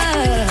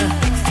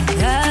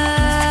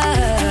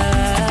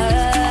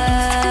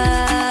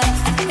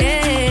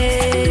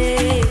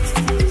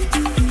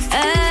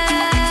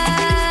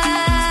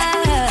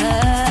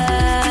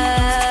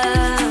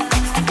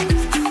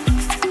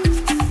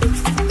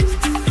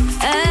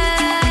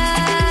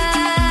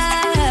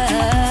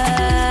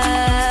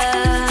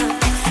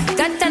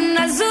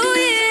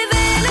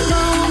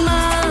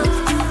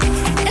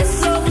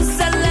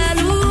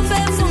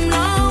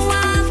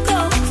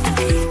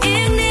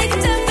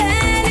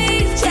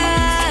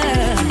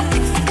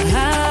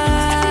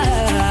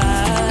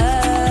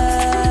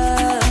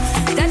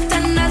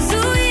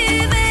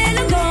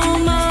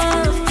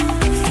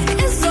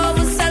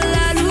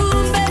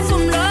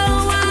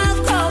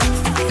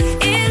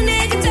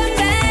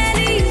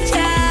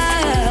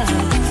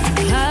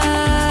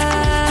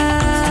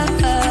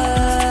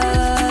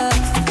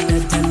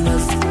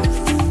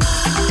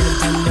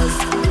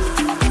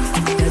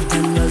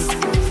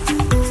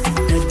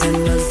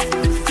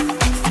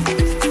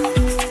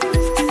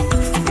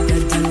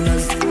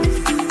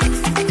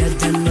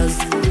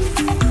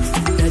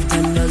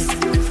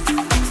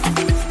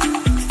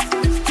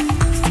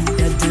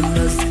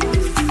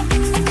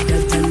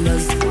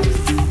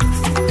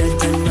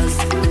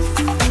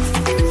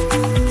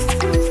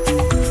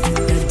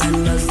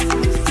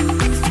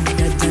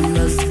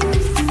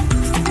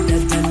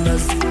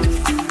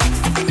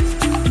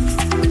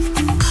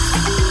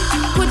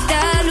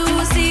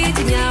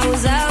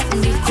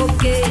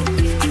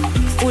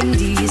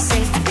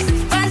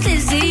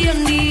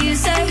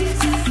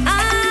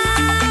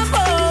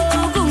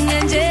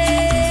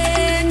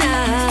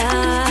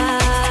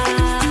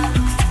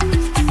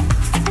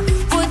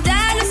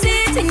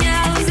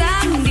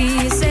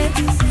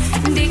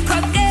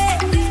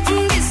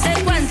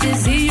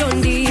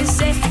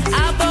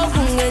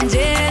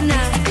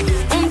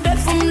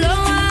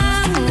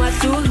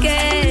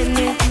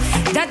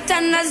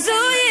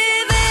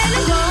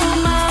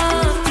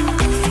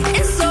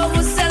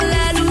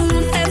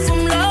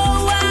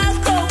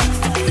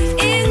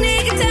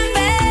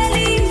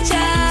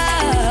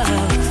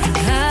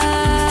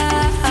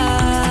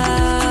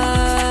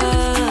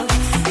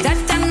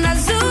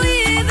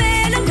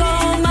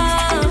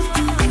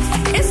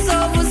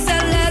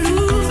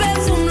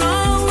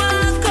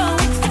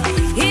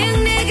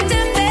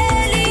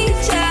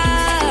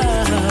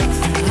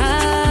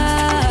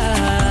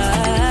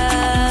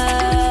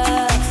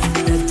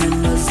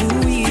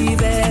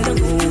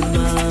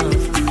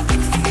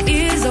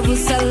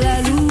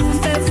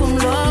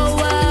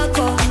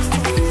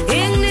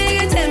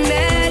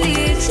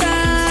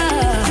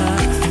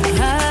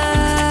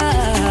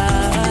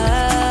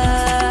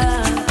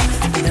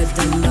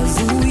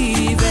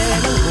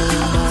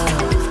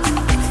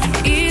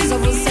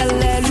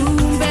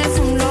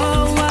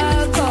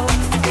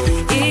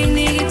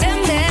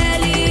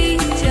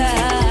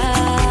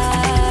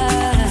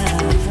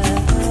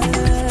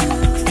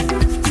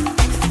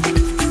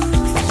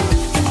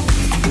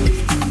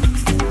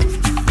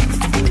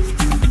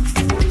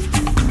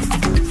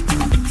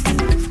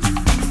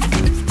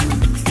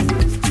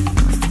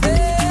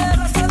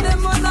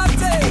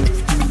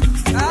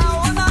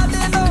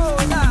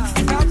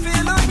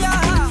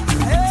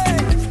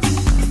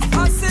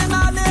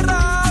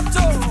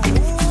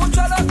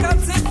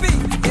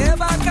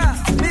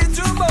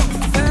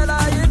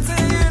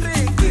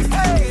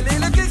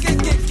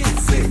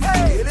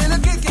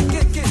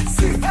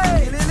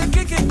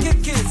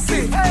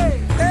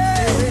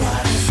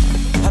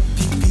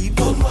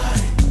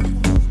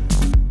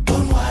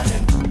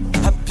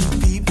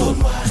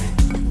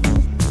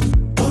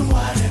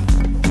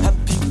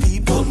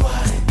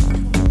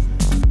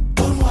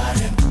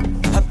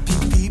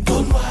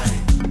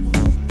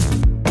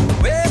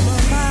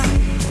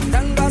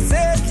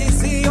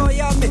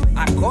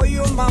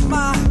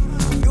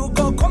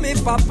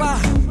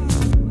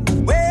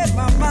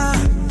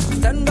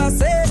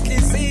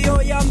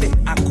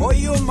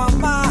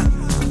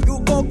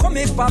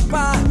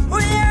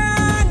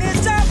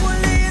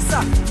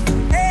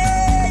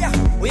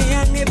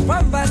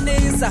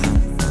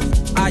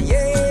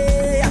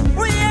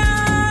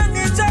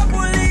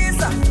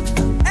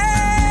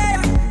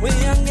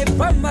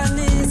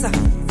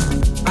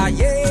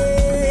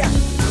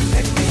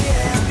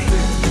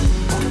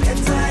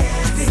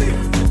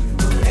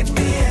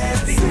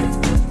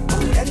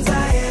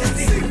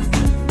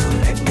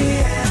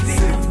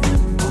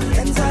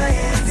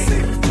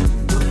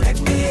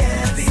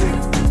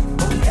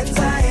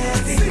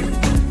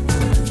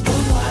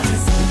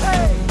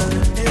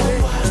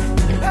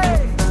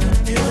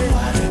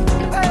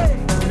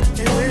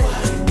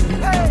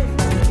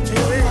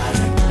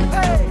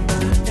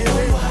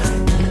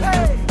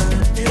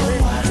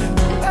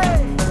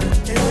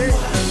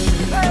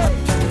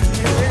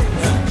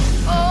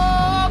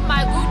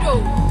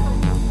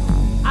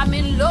I'm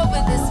in love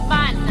with this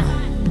man.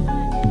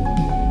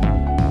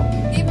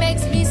 He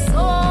makes me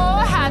so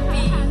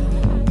happy.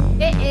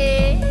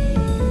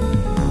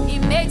 He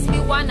makes me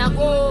wanna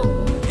go.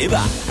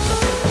 Eba.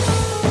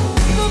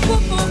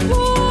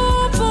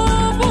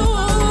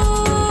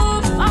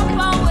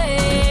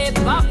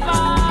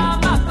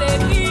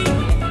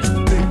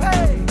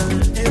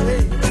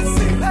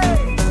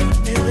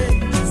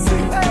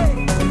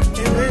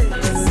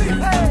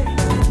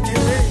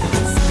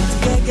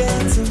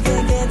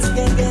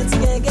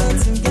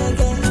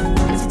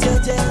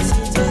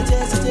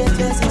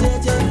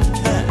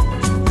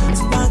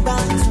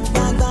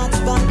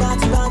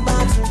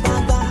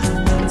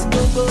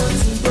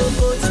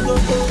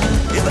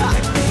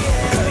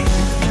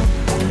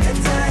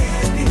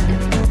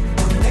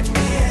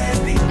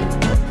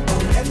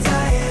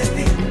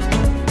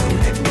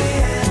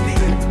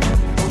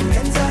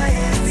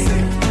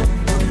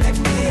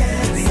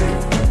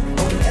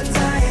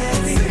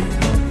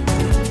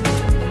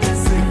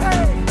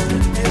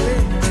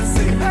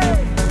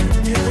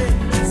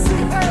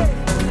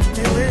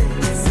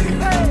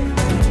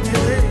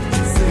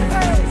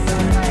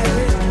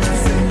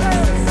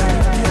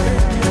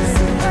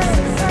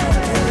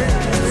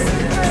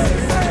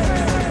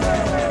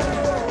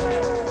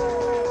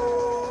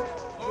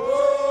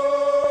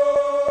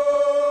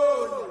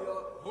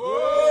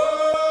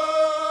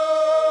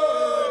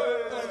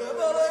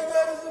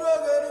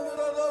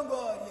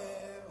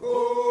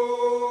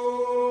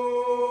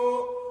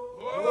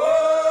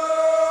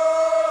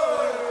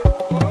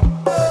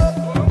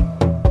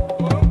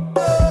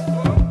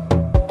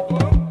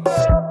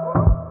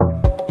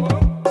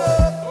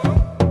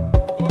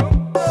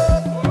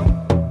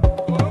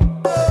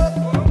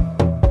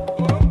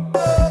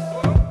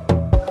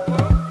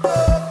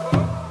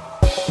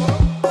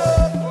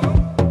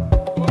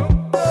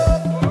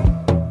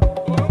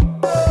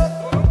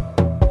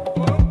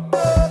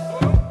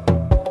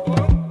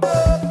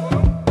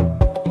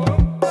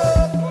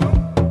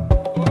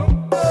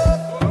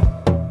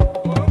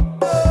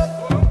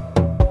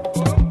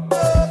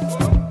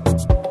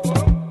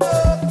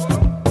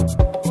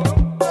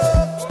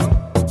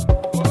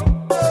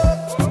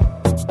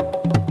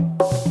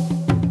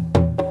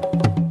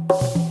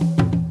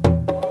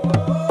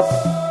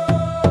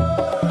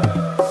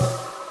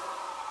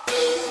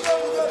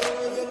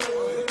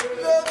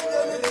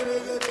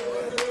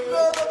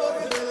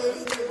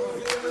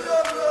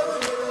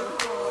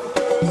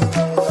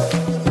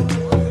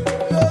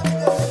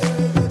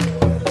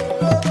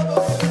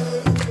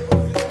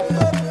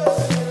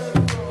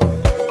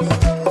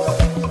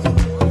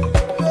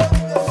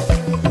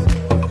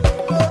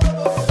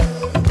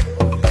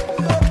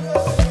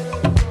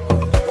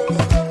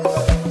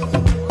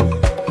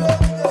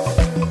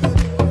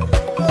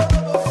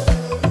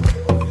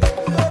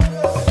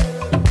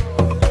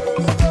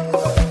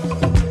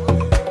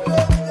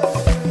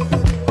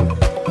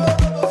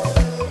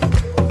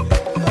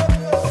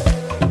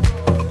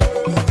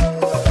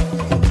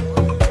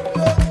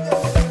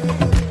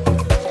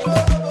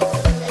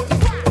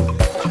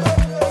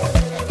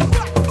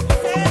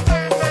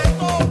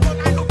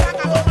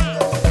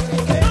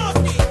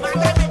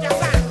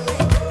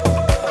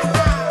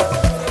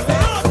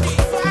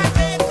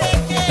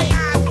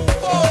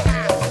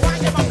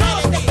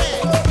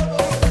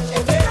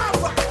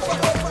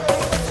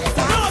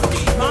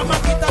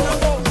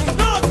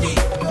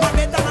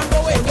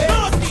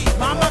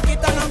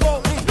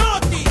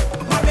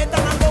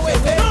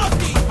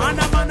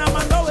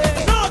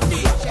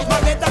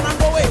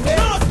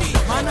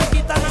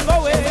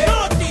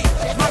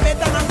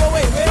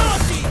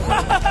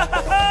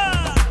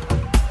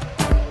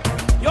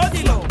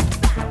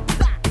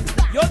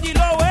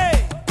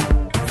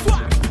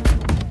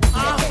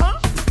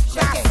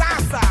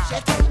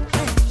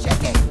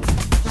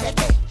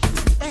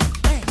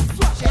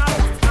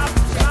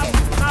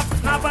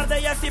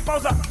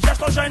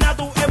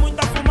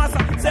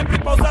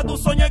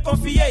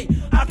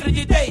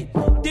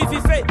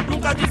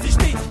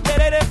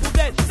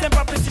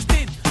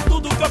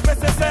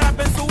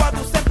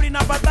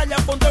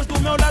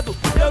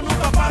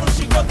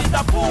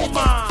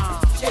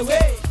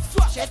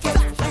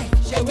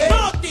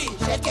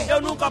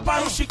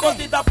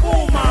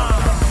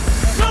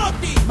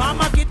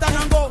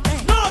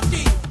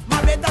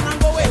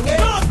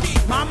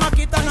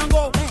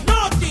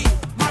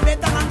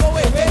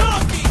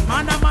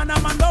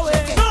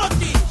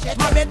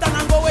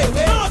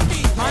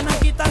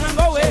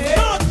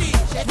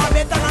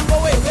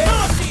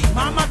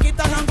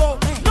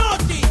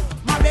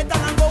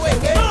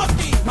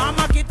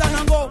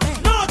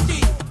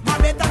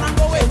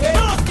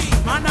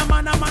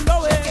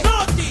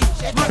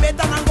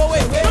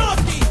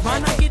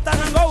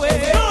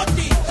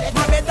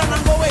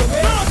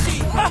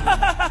 Ha ha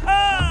ha ha!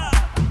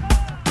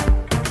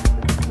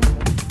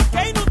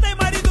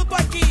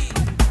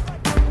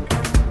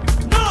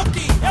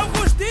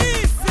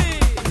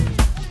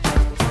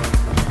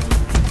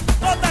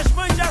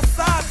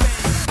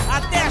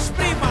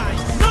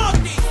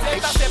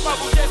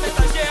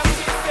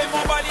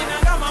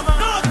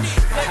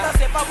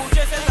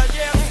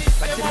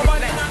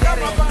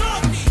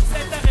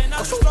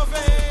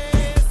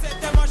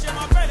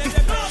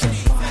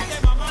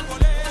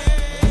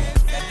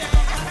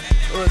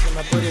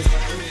 What is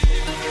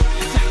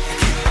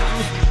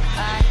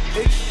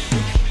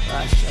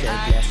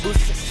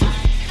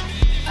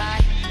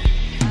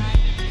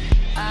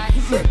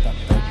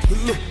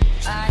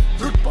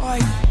Rude boy,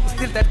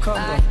 still that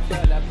Congo.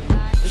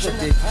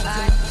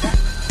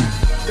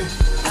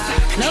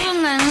 No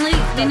bungangi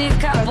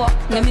dinikabo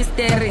ne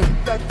mystery.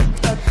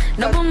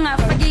 No bunga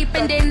fagi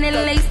pendene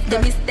lace the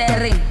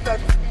mystery.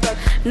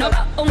 No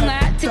bunga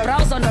ti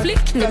browse on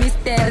flick ne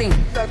mystery.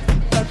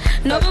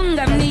 No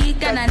bunga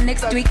mnika na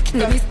next week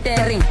ne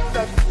mystery.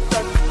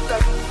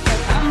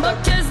 I'm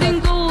but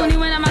chasing goony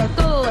when I'm a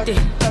goody.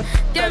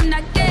 Dem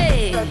na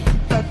gay.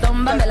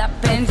 Tomba me la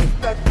pendi.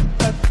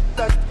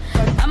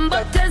 I'm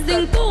but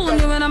chasing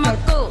goony when I'm a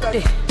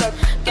goody.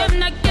 Dem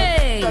na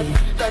gay.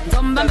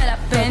 Tomba me la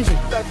pendi.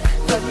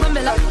 Tomba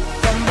me la.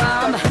 Tomba.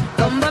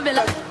 Tomba me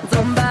la.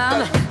 Tomba.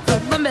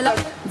 Tomba me la.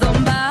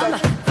 Tomba.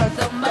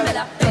 Tomba me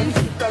la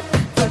pendi.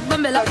 Tomba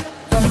me la.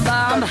 Tomba.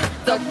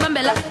 Tomba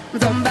me la.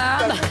 Tomba.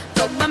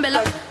 Tomba me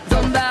la.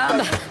 Tomba.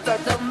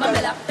 Tomba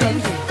me la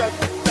pendi.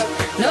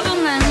 No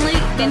bungangi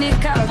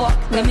dinikabo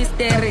ne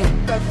mystery.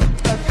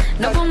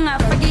 No bunga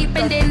fagi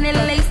pendene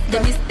lace the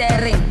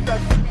mystery.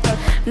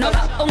 No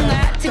bunga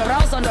ti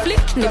browse on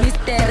flick ne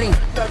mystery.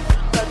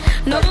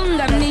 No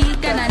bunga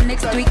mnika na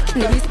next week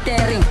ne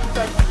mystery.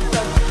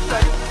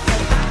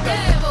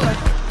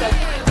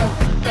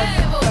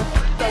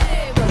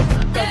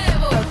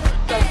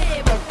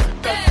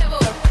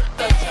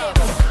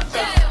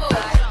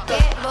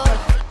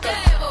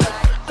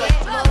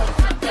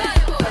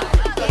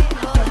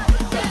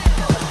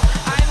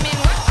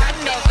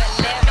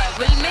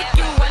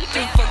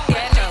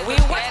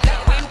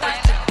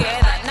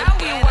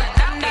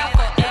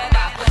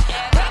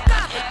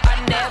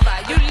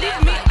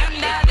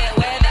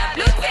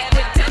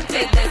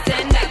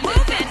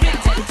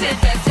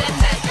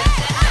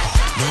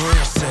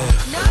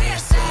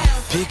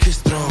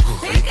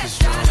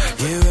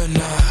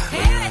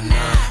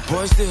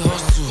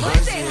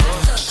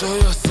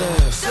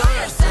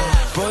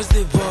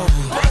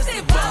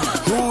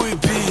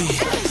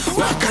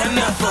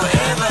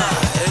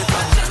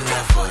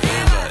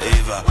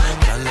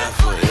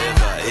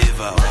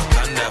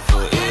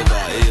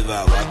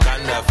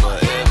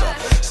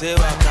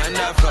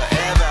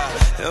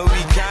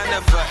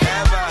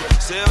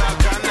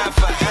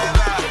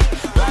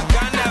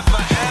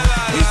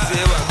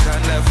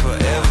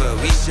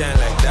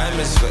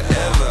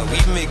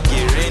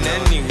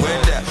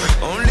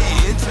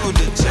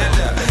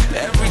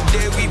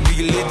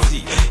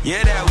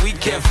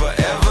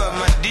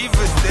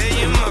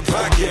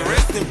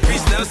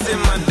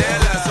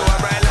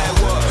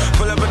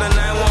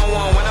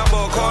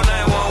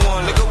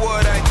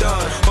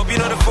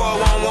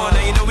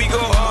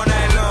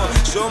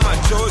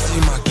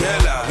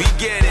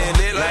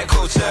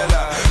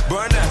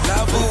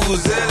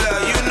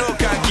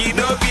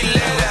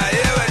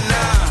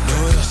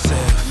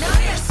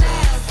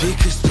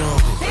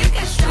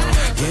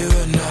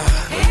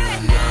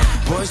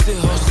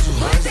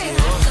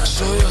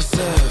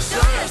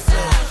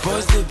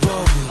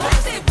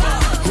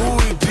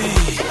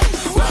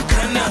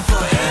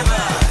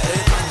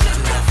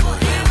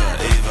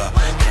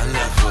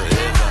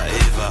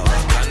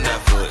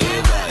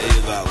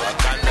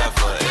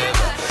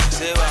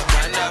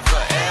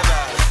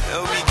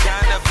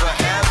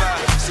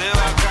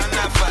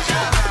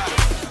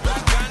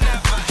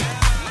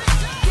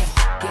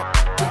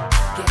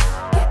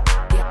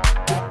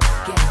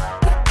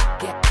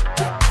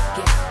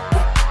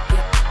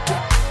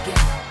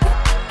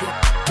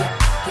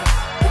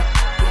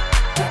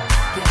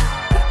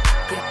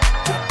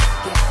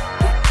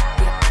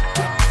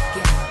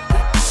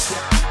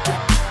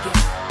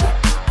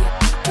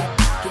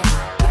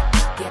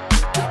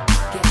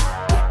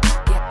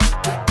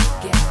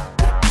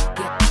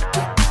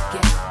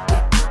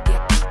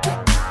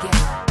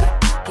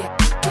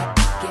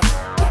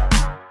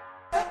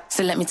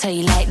 So let me tell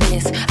you like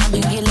this, I'm who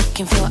you're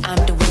looking for, I'm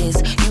the whiz.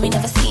 You ain't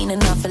never seen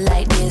another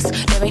like this.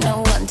 There ain't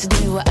no one to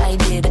do what I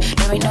did.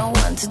 There ain't no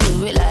one to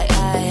do it like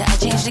I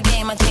changed the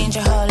game, I changed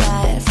your whole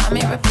life. I'm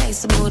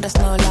irreplaceable, that's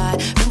no lie.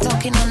 Been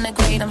talking on the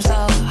grade, I'm so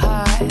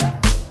high.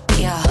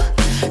 Yeah,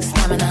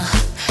 stamina,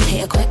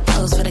 hit a quick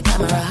pose for the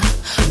camera.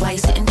 Why you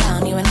sitting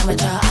down, you an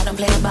amateur? I don't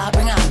play about,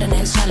 bring out the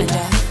next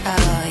challenger.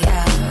 Oh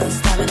yeah,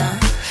 stamina,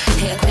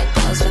 hit a quick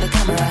pose for the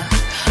camera.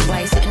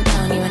 Why you sitting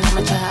down, you an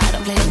amateur? I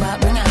don't play about,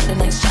 bring out the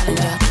next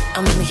challenger.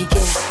 I'm gonna make you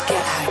get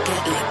high,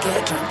 get lit,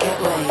 get drunk, get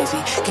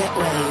wavy, get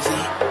wavy.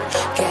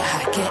 Get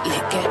high, get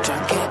lit, get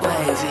drunk, get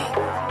wavy.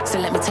 So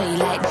let me tell you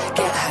like,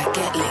 get high,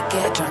 get lit,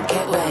 get drunk,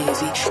 get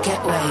wavy,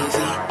 get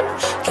wavy.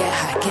 Get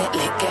high, get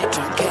lit, get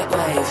drunk, get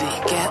wavy,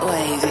 get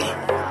wavy.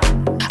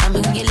 I'm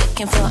who you're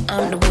looking for,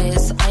 I'm the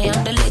whiz. I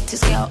am the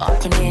latest girl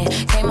up in here.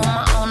 Came on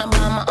my own, I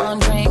buy my own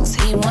drinks.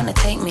 He wanna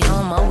take me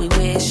home, oh we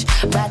wish.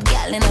 Bad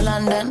gal in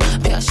London,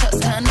 pure shots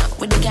turn up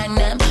with the gang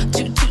them.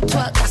 Toot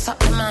twerk, gas up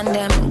the man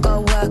them.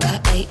 Go work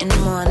at 8 in the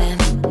morning.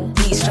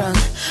 Be strong,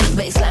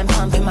 baseline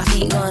pumping, my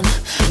feet gone.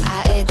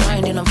 I ain't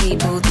grinding on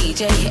people.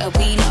 DJ hit a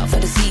wheel up for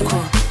the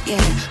sequel.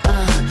 Yeah,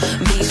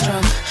 be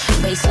strong,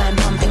 baseline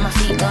pumping.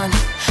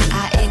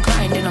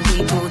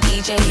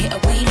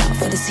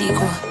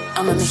 sequel.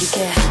 I'ma make you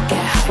get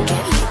high,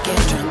 get lit,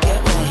 get drunk, get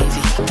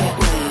wavy, get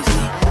wavy.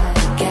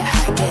 Get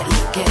high, get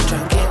lit, get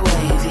drunk, get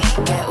wavy,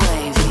 get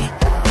wavy.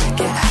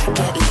 Get high,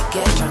 get lit,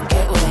 get drunk,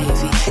 get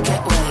wavy,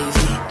 get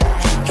wavy.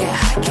 Get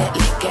high, get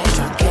lit, get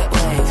drunk, get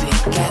wavy,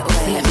 get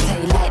wavy. Let me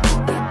tell you like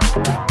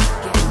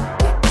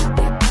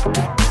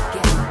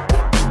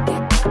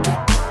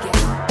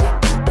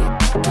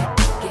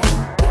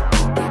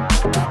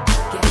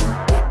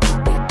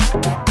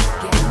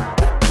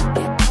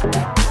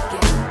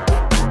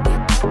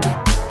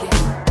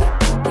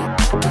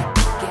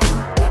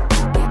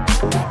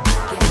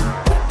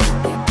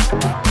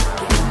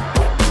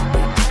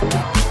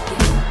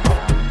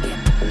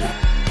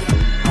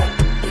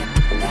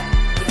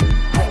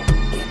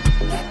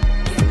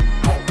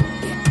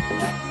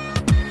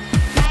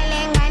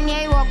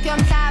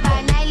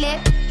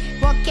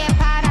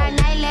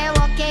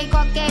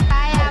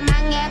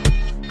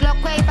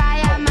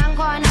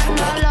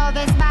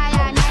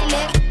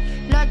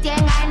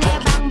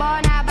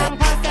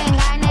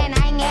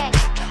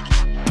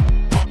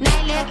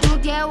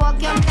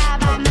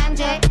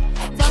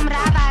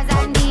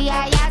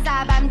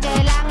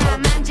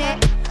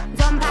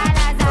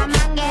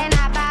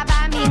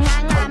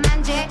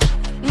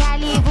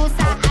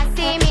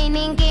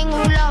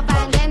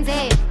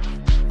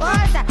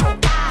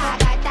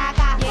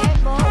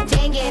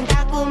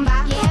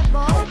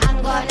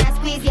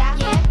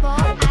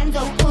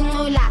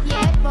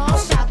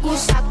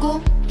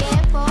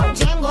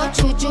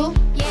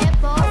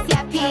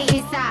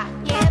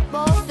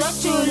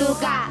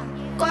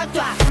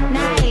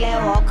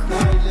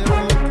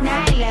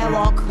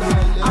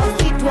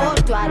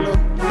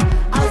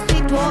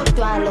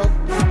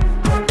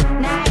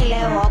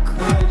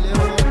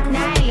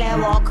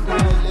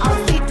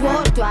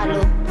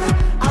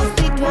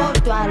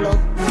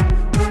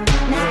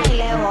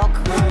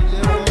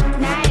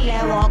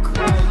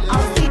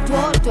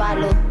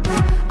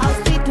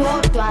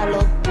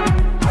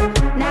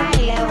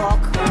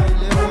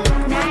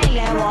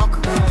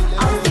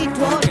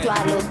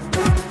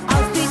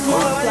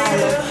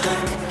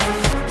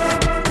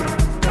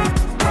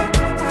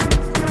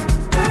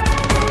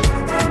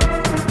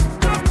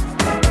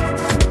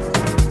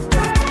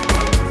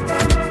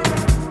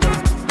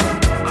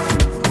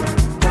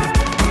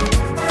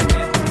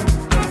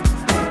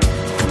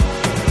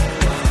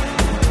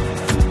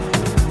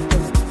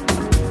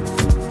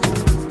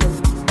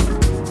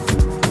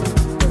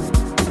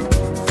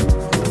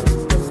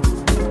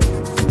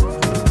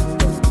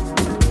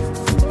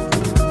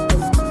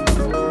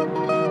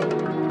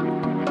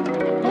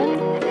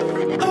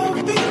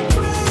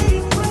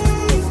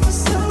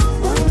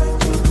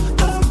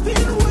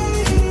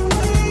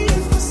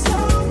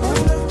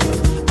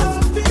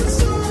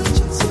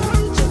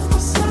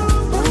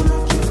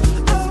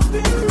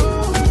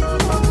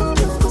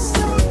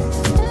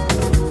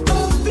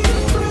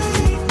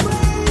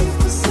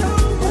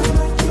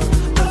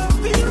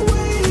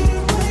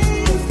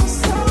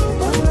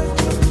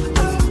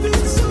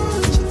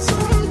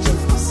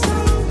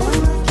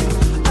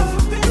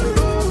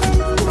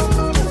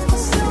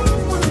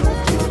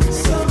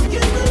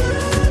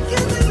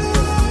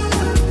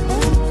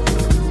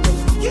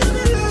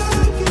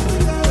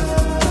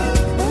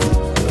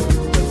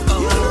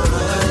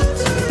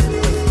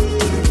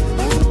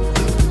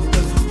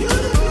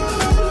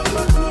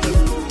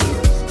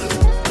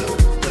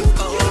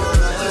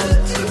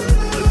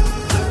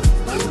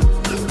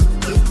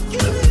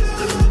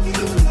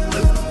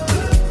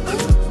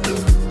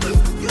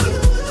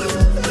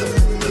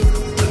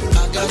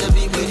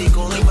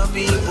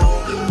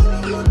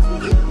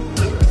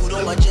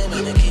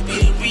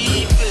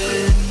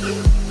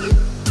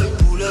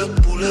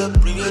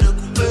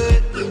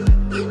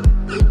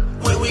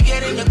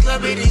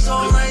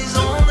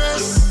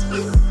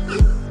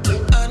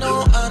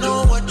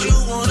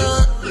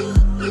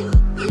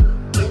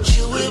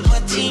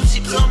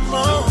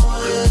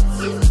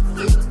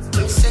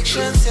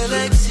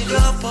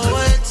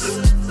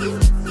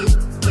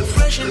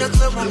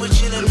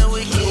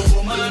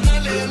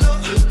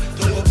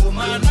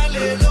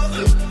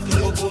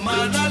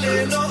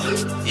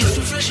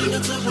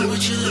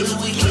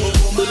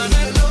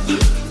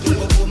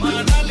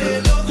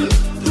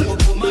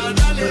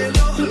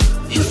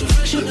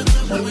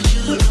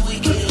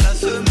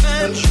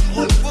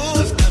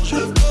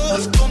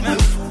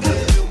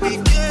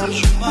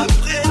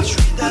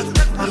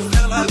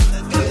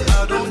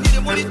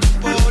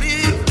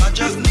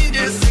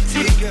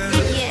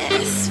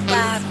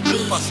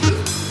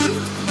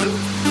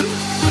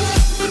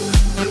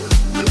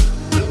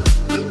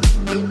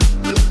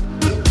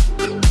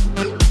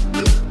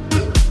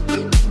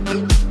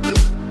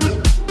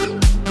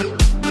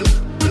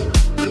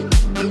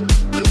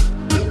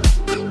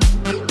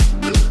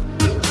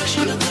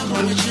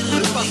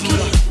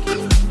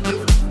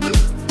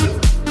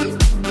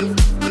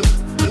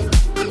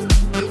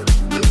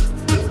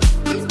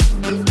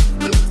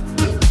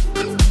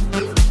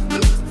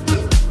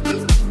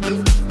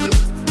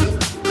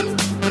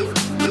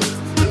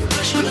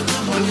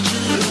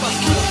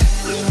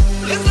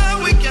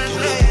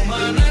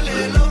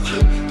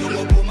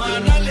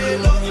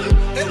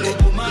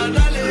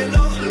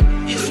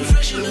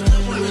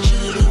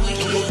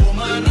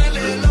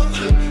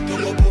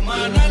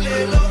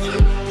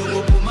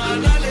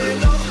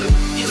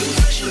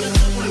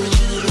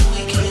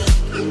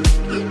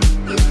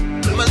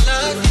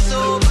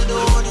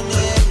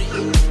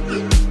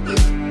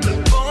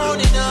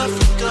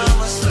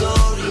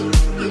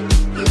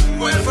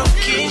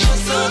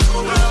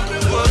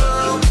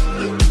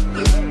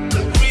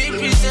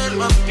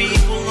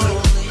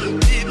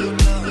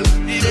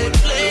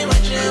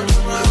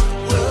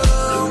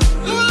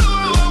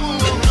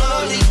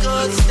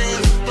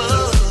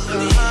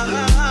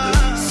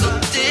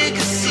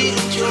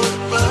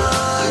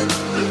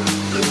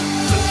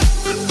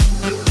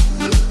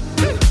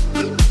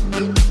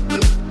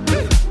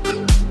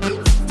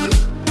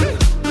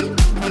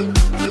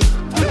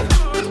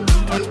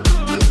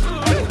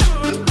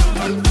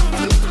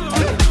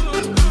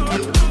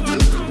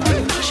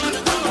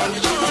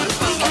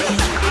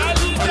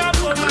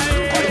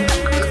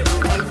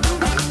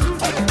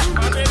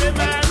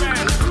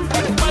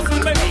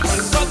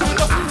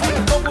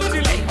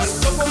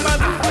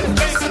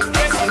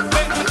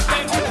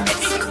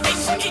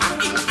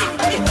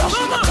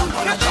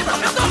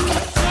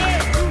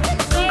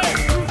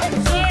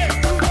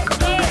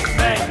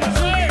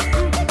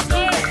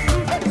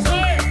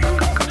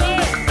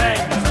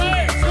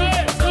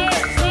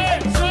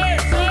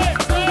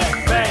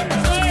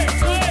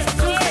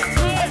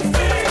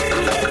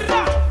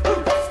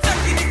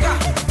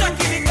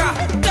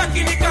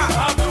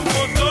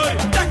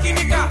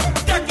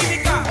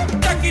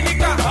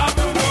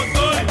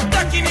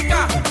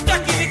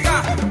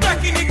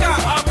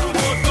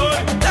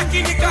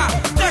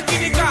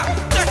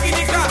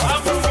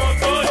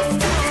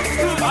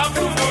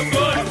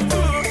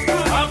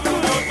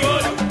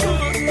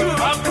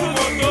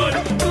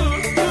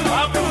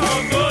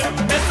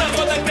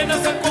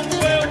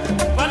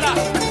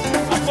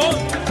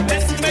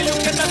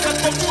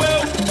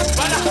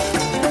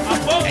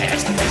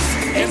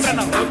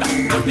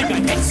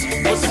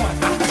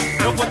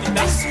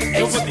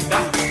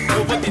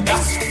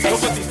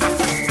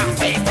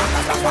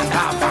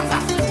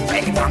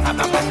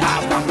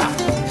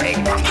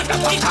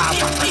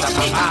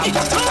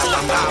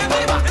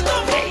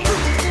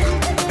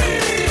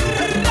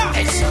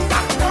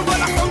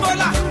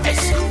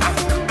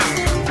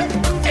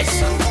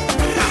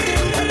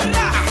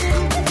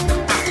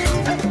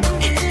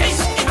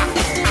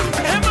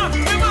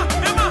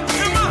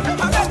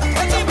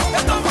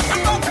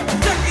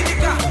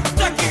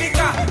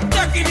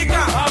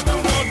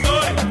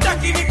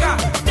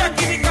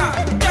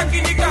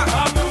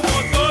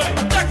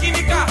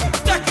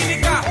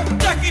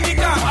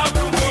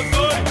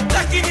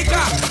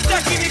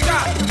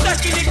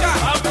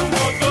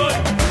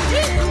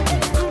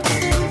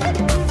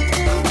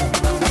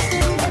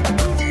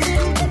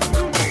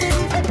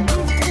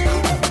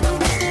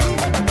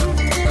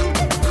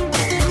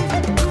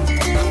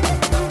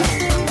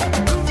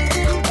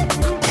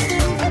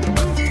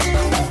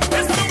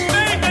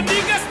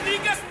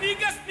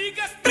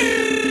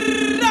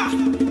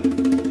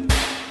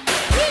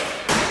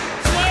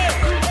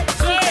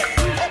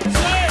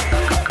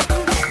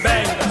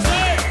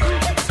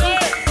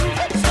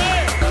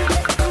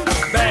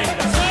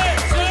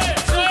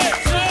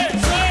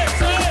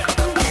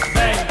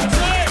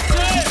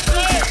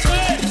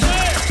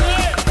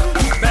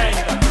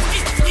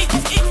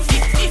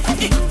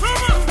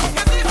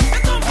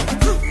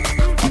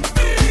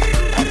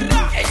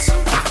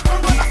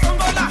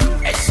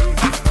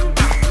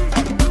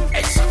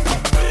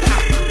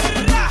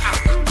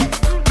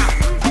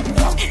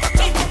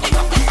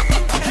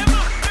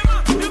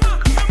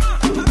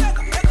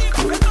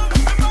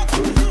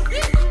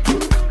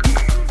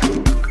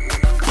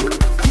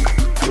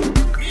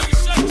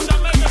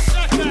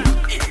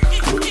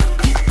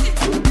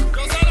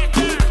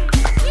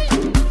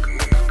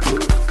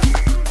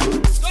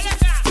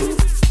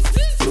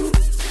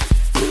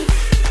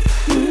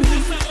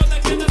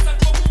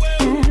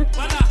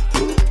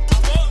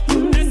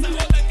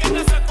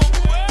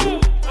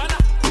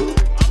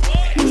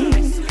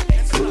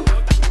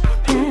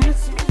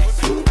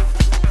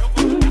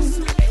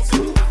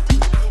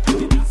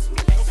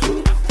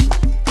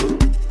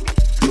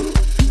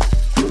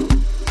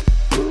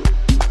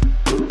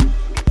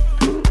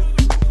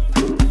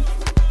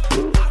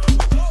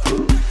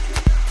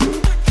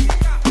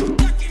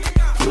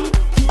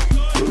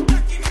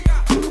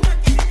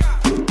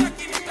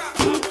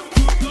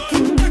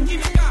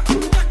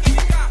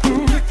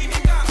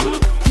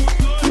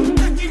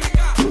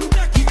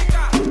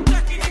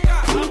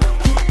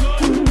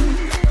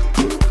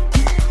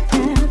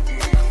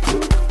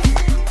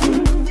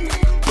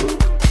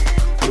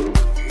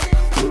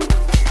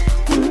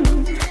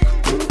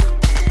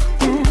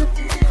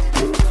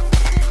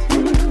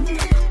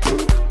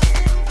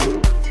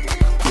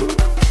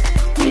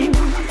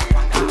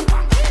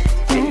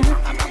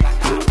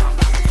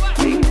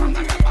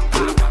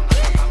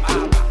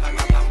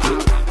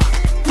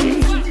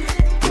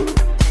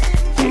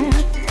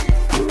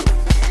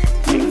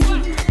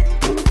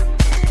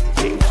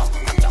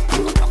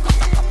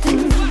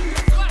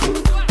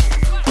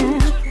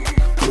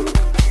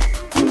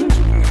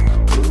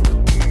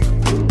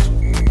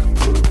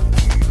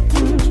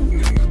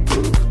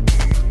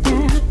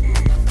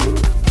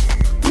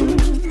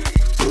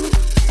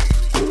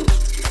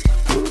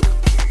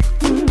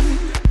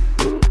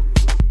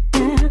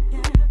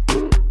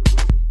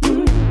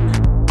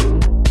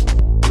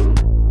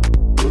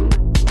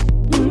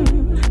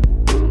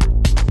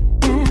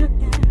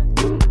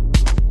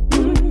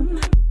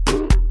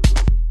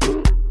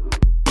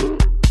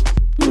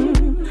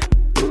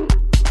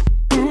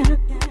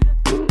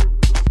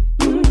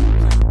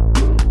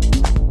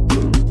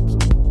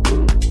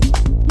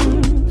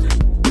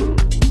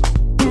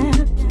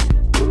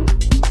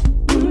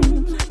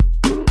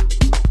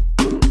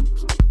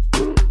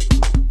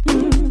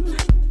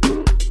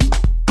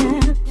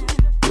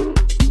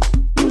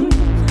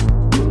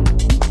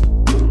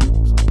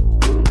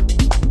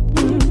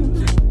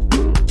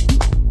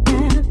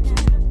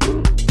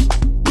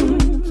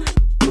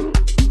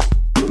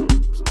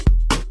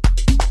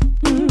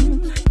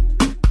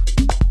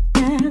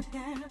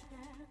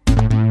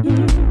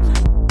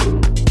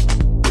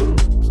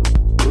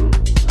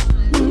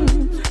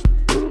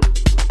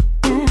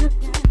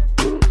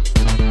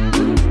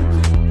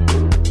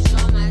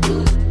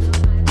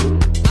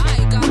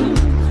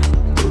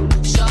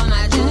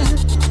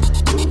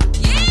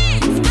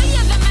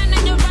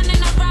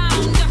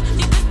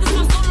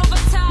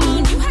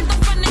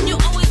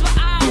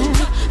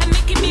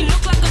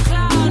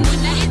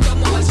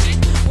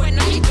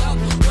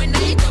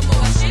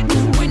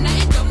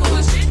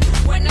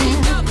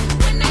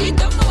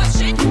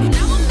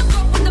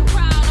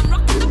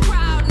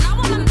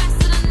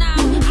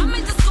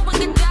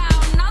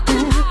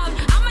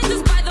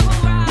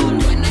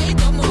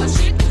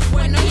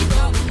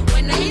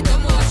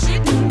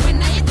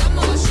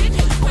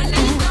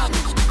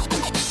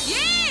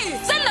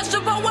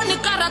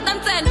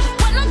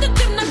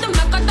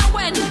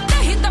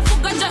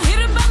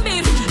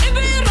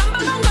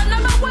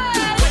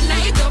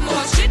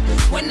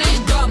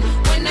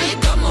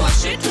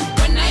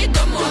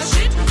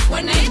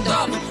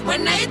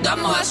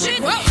dumb or shit.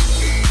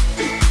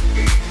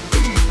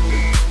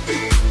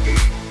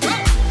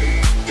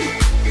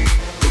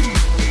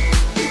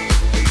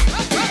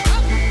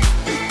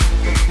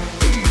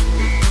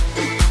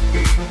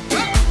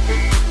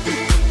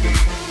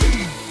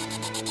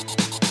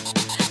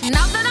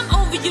 Now that I'm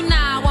over you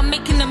now, I'm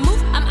making a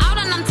move. I'm out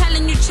and I'm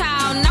telling you,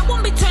 child. Now I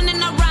won't be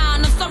turning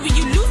around. I'm sorry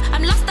you lose.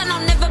 I'm lost and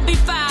I'll never be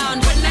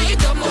found. When I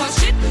dumb or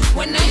shit,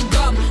 when I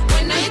dumb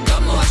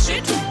or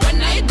shit,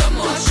 when I dumb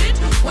or shit,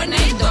 when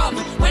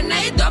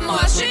I dumb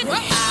or shit.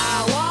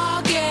 I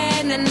walk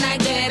in and I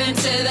get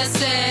into the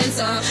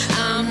center.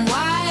 I'm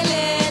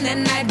wildin'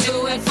 and I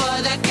do it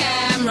for the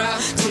camera.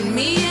 To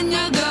me and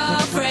your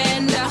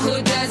girlfriend,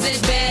 who does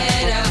it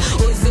better?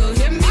 Who's who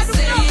hear me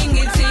saying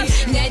it?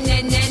 Nya nya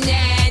nya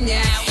nya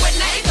nya. When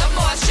I dumb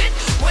or shit,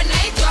 when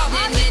I dumb,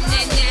 nya nya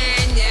nya nya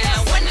nya.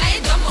 When I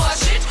dumb or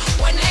shit,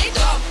 when I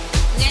dumb,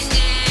 nya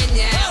nya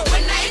nya.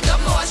 When I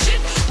dumb or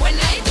shit, when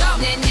I dumb,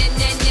 nya nya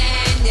nya nya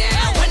nya.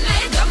 When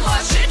I dumb or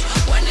shit,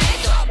 when I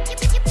dumb.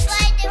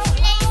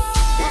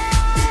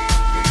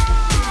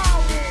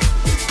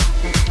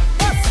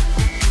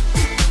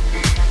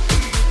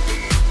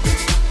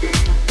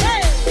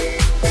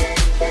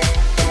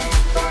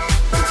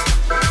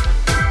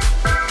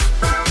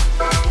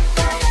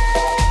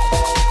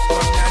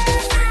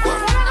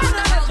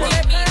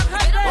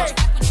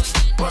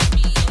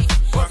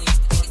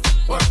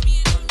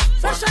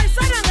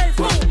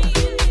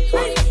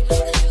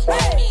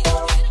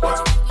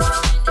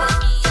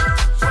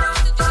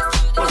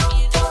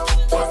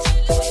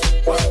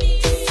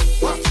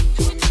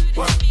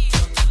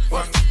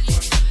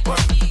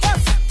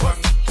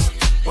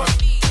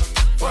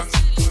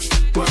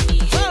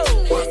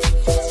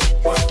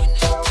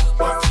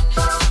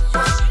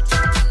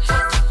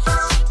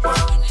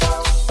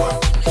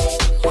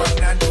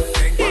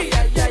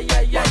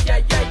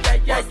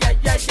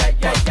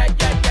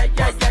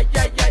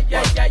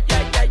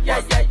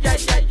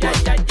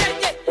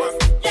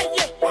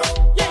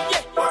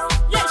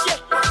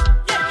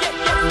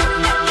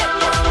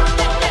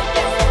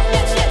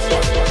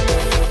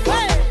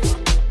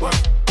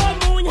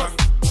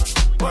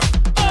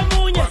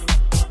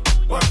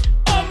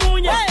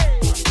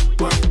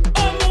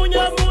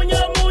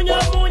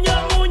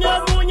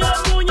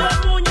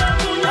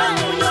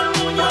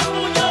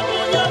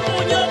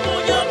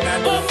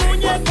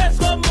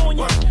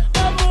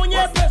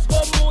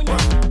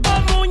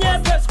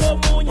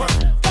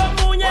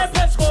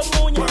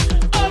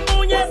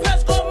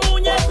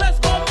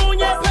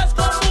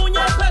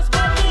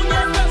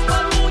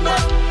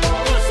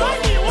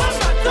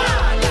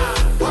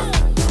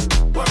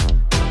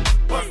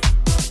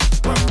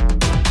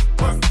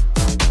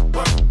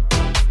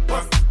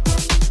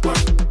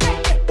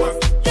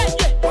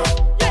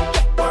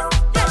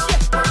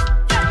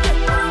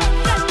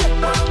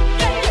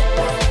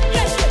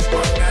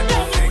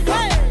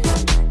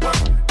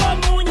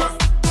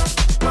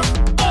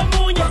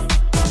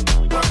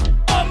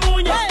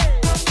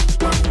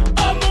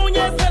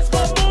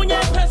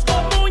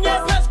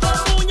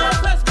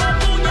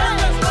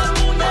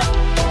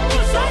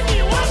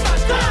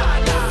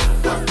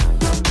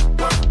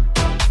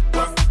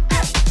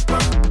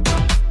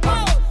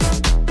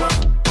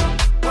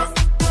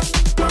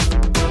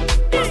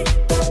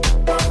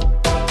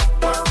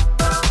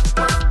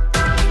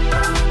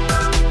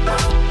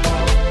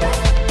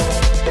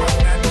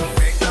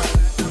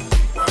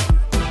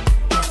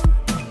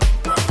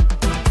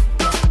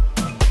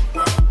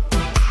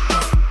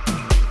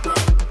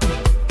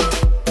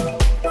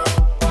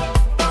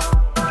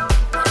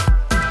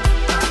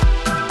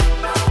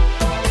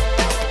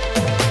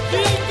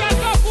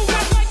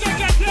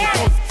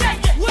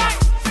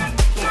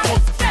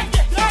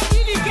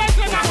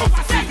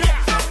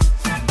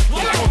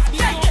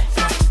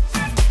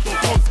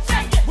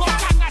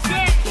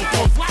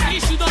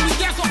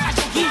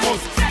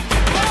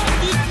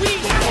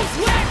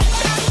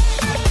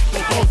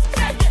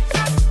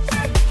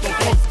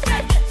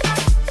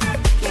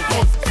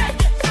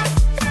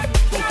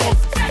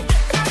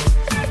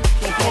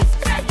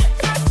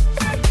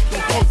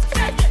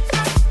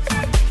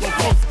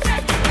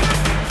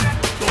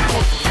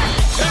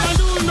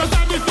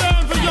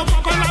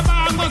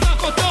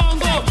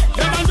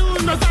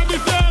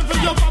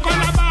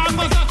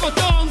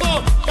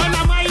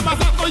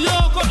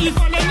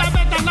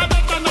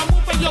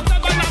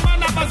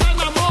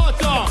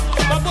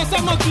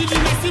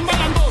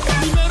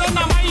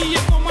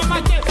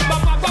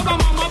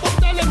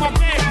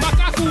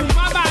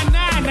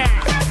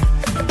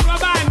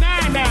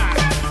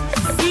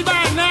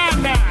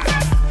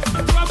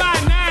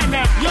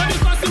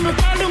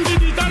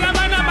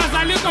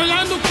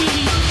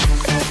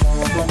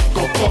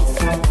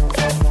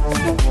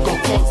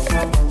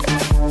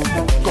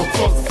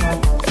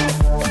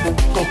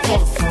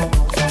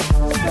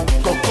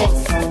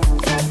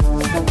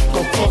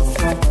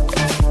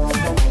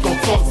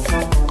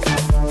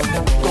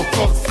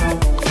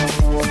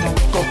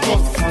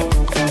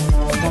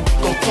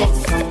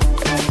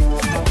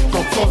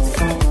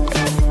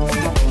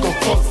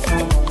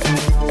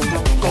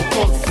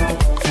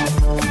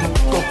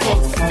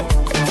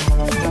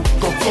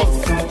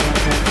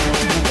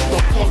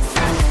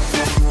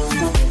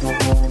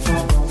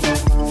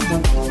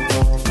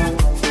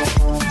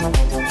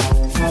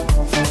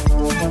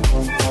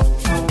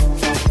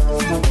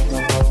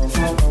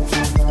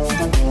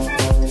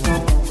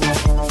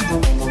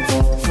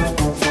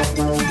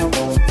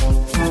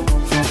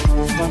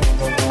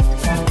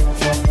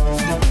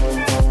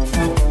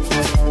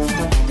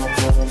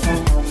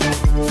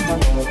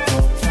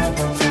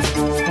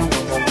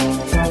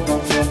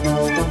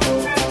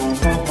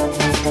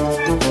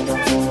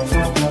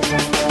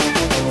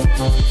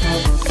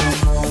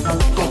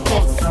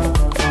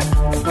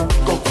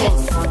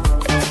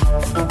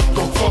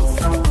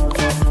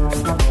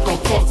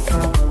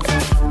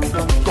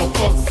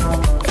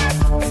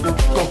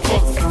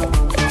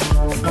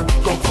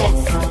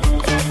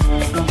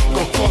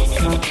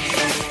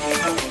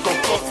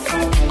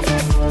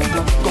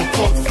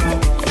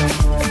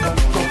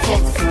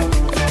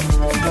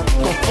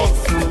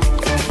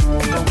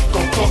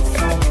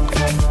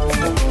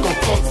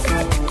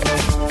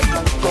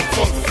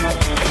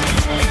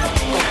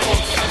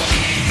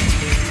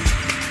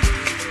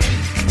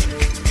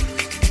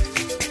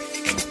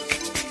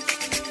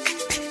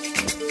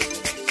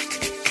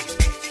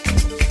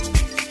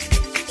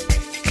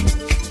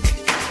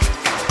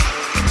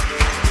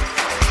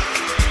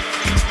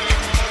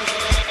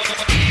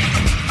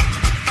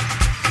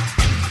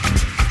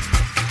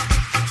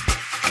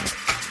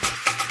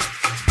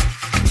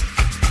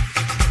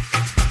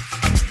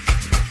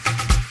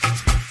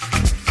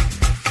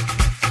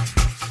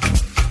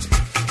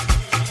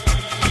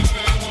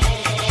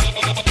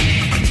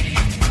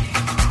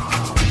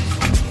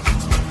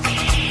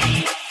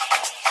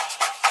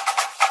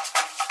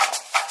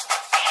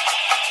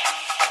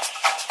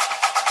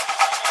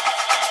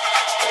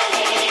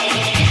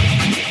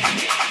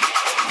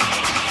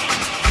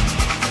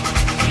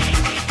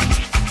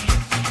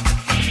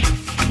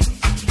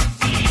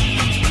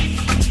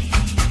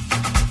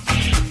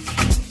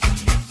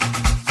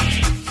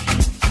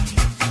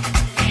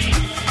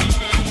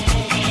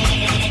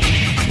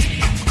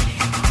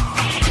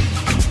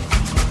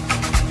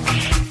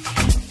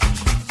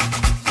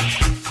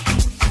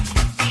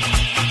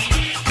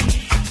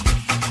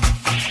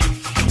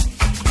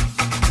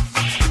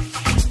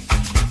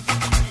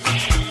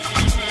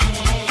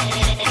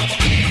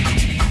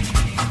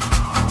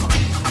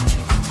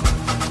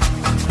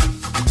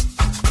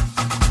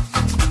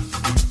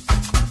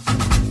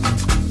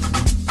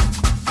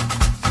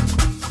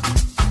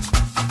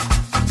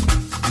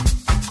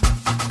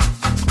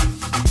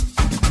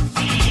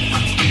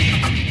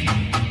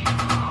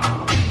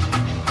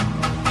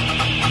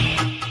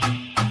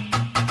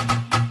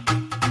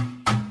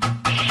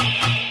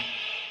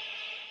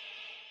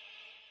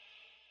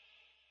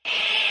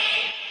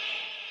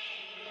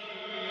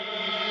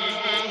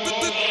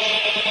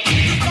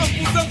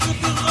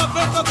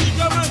 Aproveita,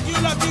 DJ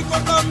Manguilha, que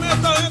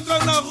corta-meta, entra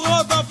na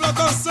roda pra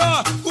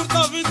dançar. Curta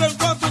a vida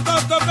enquanto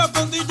tá também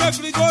com DJ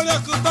Grigória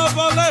que tá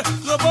valer.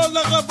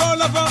 Rebola,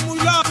 rebola,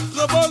 vamos lá.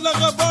 Rebola,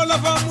 rebola,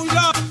 vamos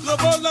lá.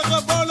 Rebola,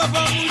 rebola,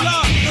 vamos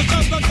lá. Deixa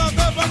essa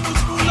cadeia, vamos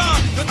pular.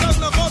 Entra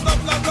na roda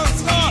pra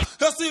dançar.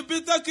 Esse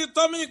beat aqui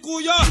tá me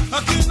cuia.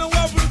 Aqui não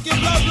é brinque,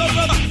 blá, blá,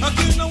 blá.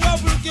 Aqui não é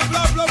brinque,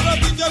 blá, blá, blá.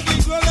 DJ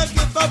Grigória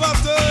que tá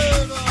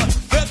batendo.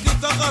 É que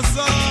tá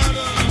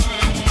arrasando.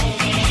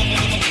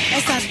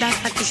 Essa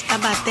dança que está a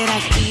bater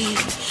aqui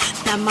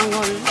na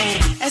Mangolé.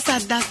 Essa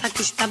dança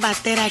que está a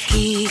bater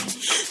aqui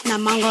na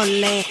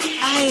Mangolé.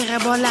 Ai,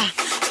 rebola,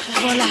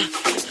 rebola,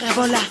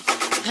 rebola,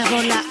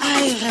 rebola.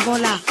 Ai,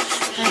 rebola,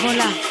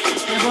 rebola,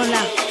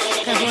 rebola,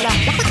 rebola.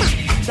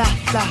 Da,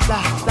 da,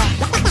 da, da,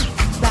 da,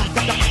 da,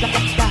 da, da,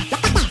 da,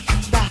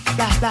 da,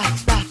 da, da,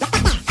 da.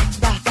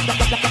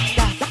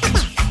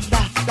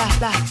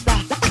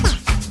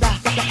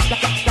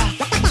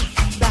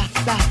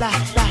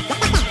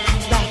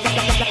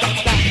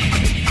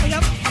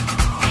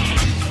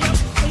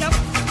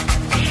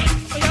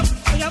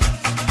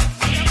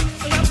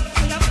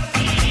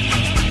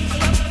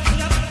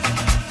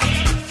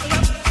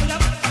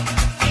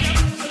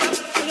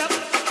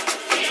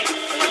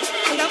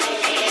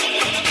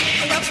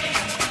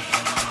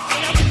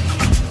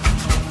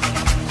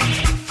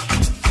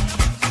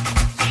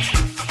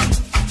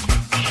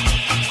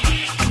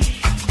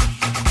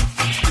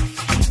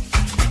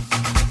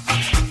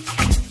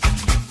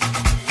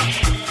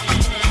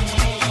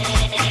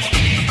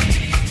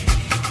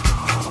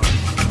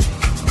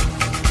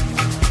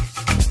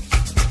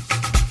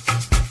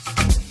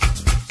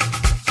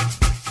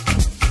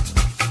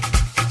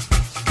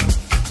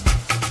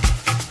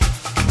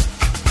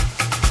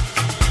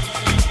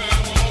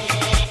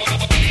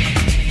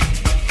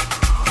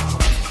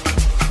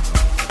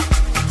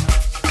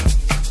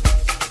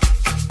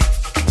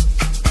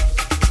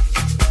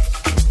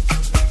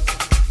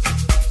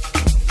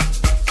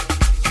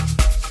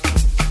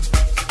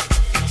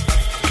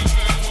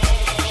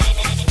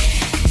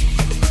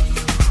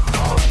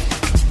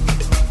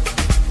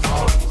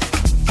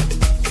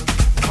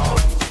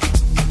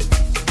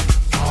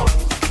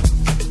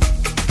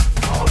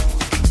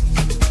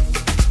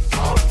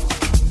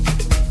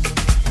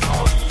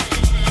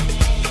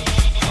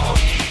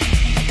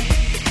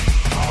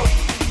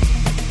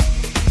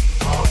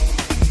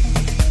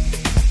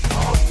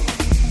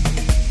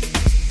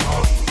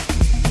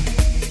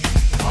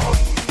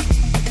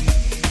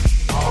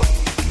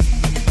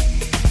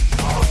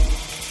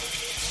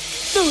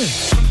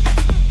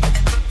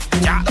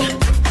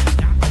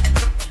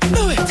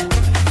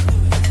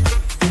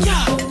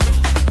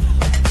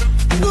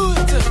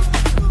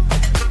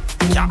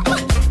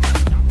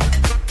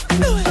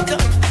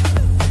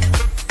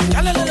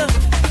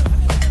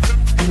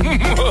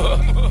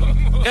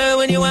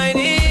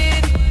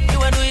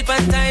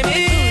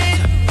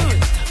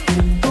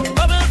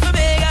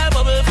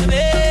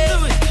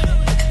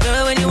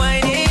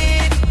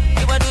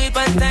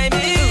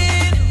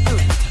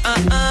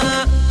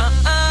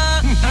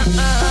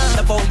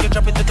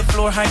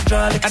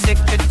 Hydraulics,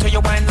 addicted to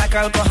your wine like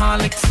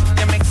alcoholics.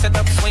 You mix it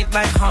up sweet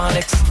like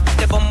Horlicks.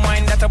 The bum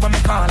wine, that's what me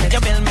call it. You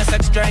build me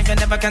sex drive, you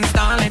never can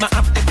stall it. My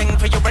app the thing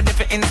for you ready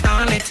to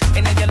install it.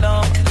 In your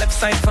love, left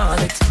side fall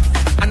it.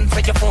 Answer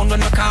your phone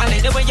when we call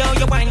it. The way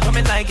your wine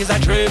coming like is a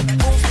trip.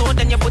 Move slow,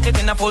 then you put it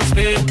in a full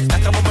speed.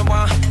 That's what we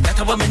want, that's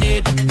what we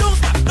need. Don't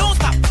stop, don't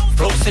stop.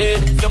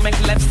 Proceed, you make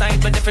left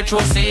side when if you throw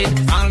seed.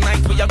 All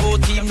night we a go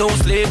team, no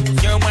sleep.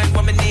 Your wine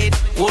what me need,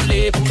 won't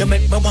leave. You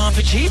make me want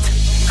to cheat,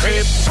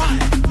 crib.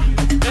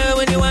 Girl,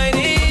 when you whine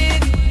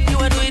it, you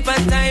a do it by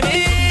time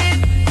it.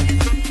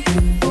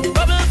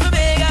 Bubble for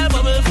me, girl,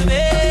 bubble for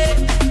me.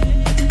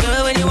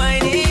 Girl, when you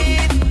whine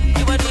it,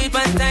 you a do it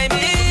by time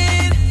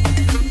it.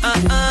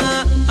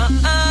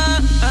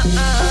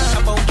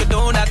 About you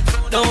do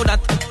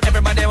that.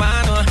 Everybody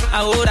wanna,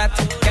 I owe that.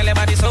 Girl, your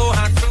body so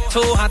hot,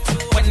 too hot.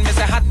 When me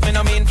say hot, me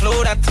no mean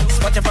flow that.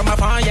 Spot you from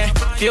afar, yeah,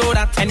 feel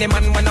that. Any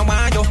man when I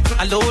want you,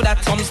 I load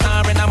that. Some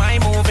star in my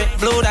movie,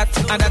 blow that.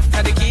 And that's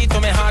the key to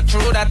me heart,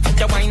 true that.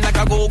 You whine like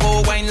a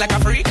go-go, whine like a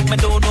freak. Me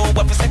don't know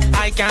what to say,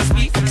 I can't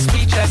speak,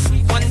 speechless.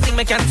 One thing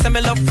me can't say,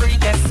 me love free,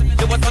 yes.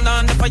 You want turn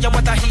on the fire,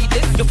 what I heat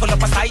it. You full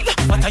up a style,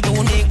 what a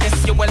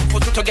uniqueness. You well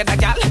put together,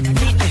 gal,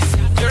 neatness.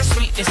 Your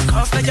sweetness,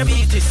 cause like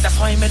diabetes. That's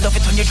why me love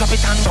it when you drop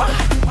it and go.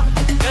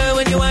 Girl,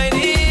 when you whine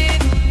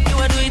it, you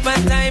a do it by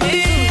time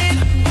it.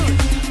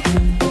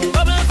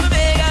 Bubble for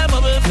me, girl,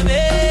 bubble for me.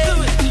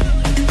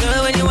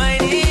 Girl, when you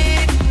whine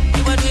it,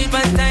 you a do it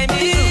by time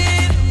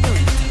it.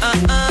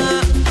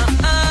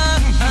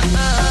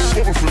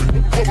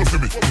 Bubble for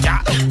me,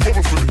 yeah.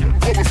 Bubble for me,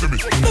 bubble for me.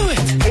 Do it.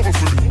 Bubble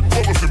for me,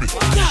 bubble for me.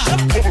 Yeah.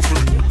 Bubble for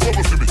me,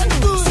 bubble for me.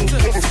 Do it.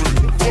 Bubble for me,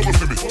 bubble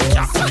for me.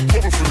 Yeah.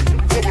 Bubble for me,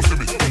 bubble for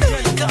me.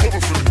 Bubble for me, bubble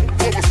for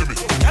me.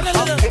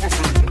 Bubble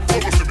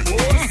for me, bubble for me.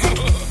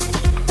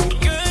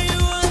 Girl,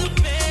 you are the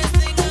best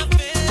thing I've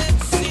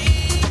ever seen.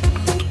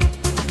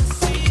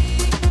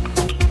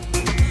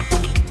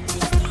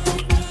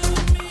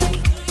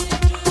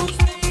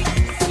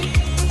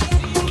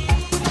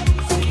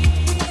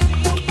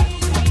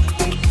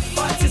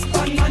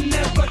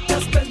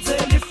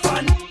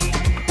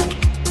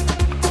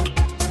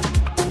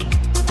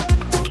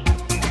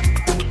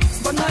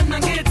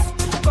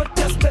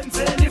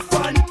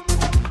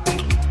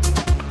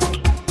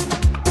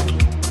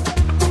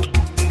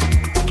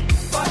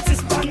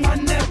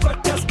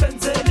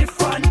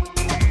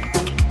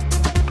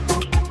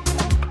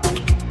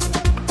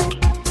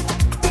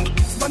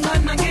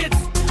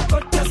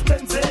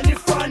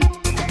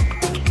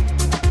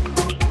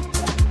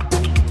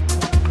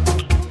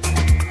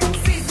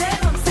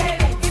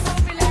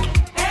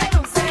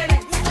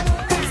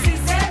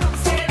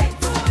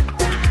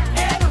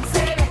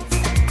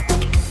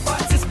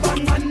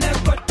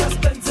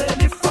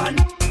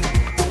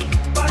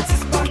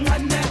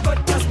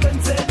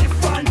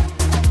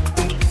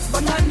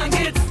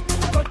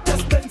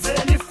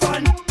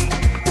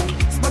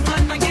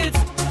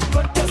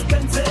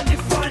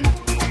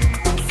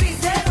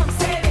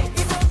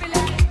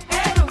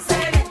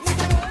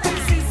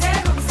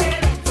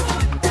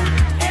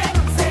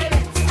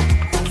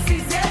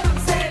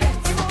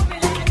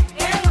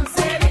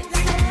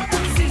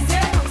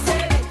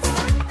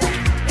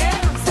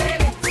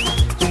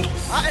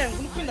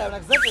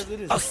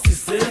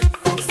 Asise,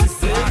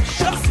 asise,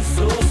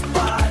 asise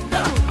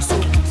osbana. So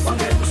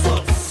wangena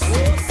usosi.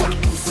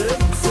 Uze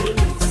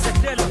umsebenzi.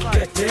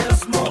 Getela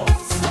small.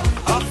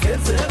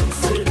 Akenze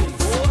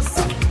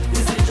umsebenzi.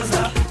 Izinto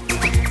za.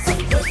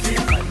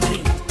 Wefimani.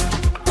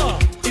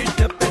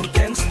 Independent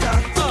gangster.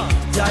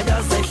 Yaya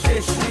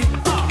zayihleshi.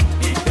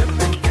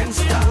 Independent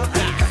gangster.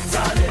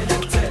 Zalele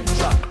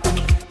tendra.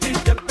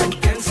 Independent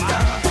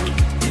gangster.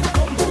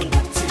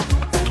 Ikombuti.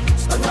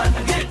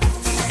 Sangana get.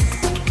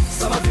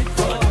 Sama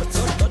victor.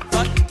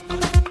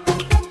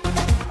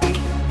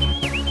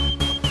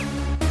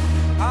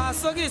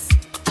 Sogis.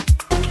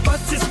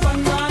 Batis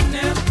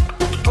banane.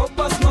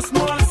 Obas no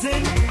small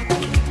zin.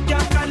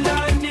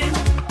 Yakalani.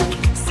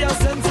 Sia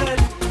zenzel.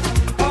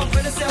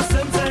 Avele sia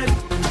zenzel.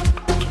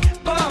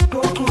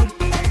 Bapokun.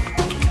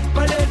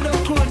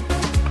 Balelokun.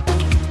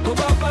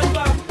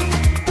 Bobabalbam.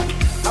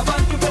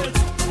 Abantu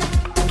bethu.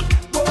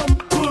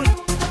 Bomkhulu.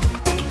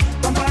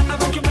 Bambana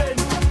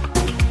bakubeni.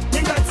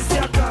 Ningathi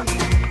siyaganga.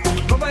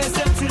 Ngoba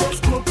esethile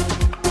scoop.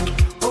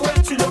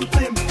 Owethu lo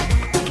mcimbi.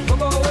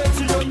 Ngoba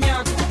owethu lo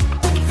nyaka.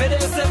 Vele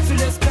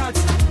esethile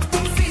skhathi.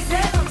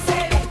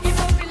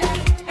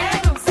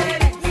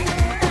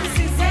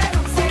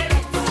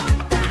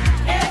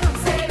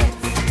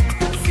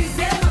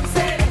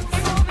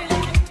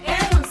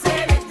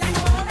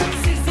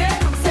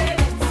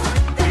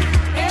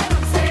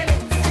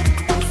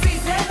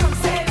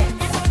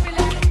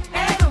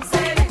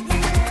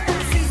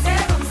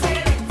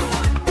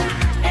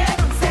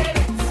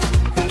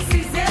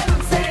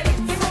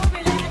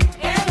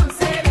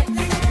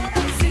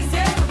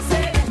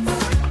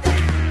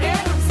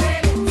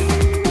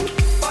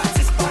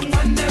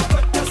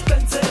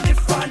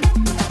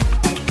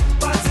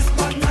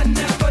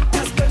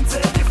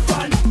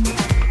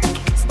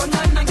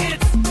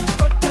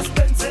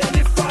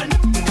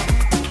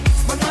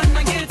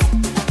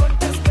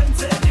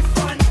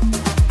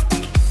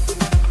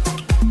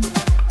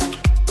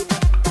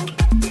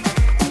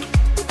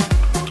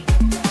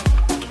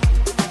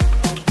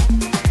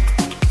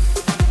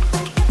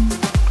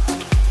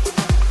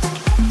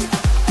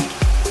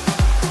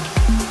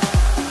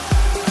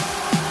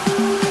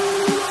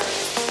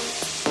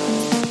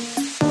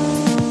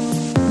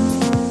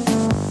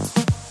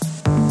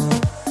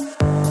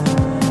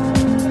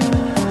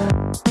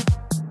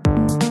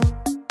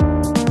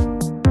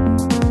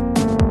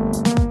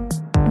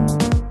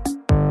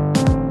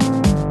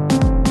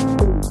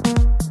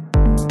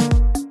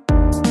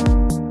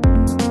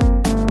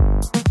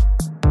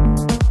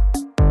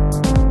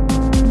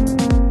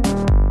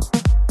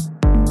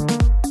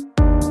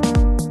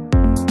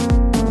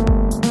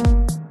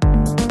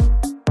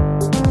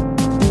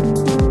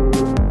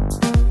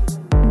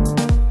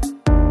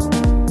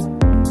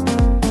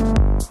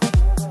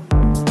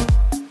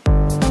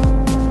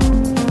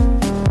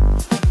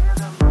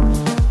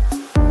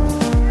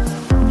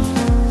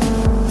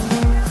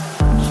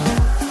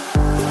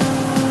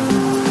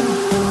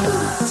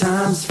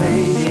 Time's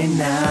fading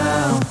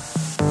now.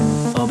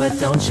 Oh, but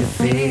don't you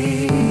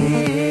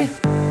feel?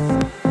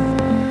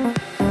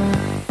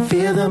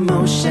 Feel the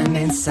motion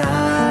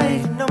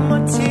inside. No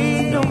more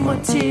tears, no more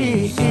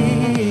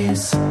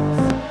tears.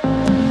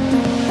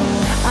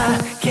 I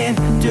can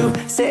do,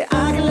 say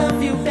I can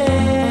love you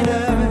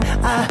better.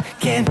 I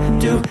can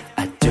do,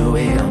 I do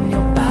it on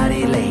your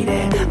body,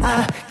 lady.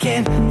 I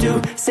can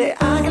do, say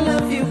I can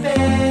love you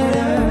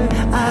better.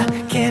 I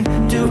can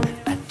do,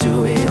 I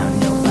do it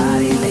on your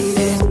body, lady.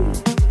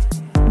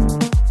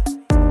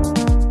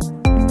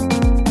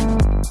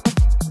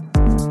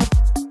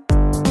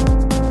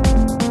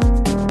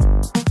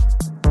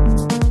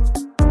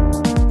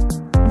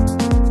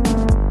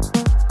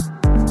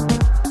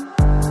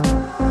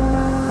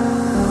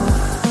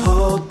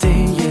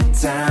 Holding you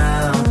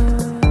down,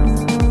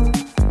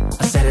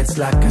 I said it's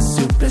like a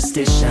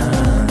superstition.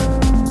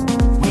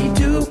 We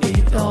do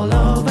it all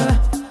over,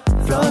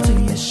 floor to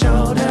your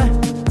shoulder.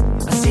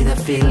 I see the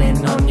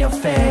feeling on your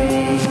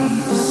face.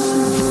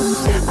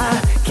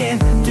 I can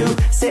do,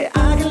 say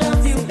I can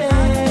love you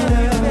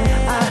better.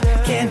 I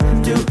can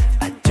do,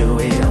 I do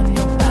it on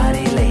your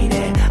body,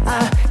 lady.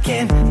 I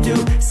can do,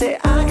 say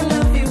I can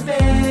love you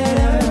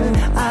better.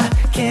 I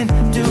can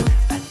do,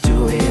 I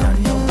do it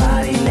on your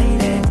body,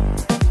 lady.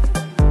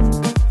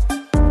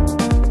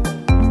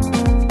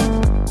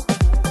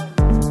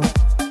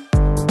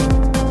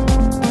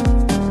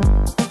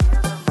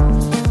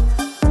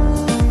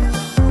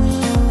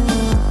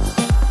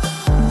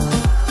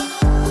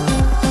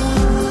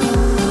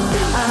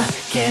 I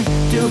can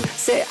do,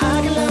 say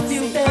I can love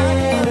you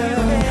better.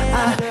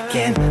 I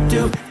can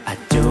do, I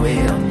do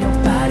it on your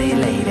body,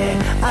 lady.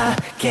 I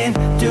can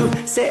do,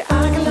 say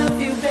I can love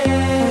you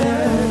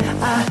better.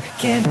 I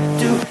can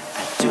do,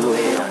 I do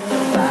it on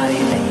your body,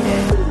 lady.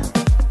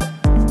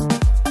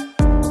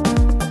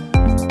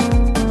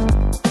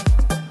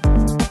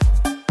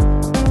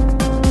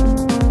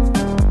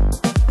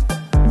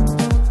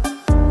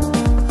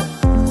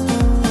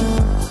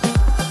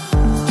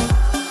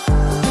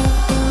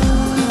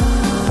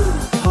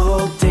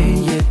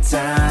 Holding you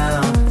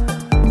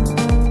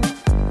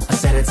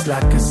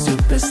like a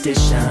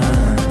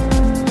superstition.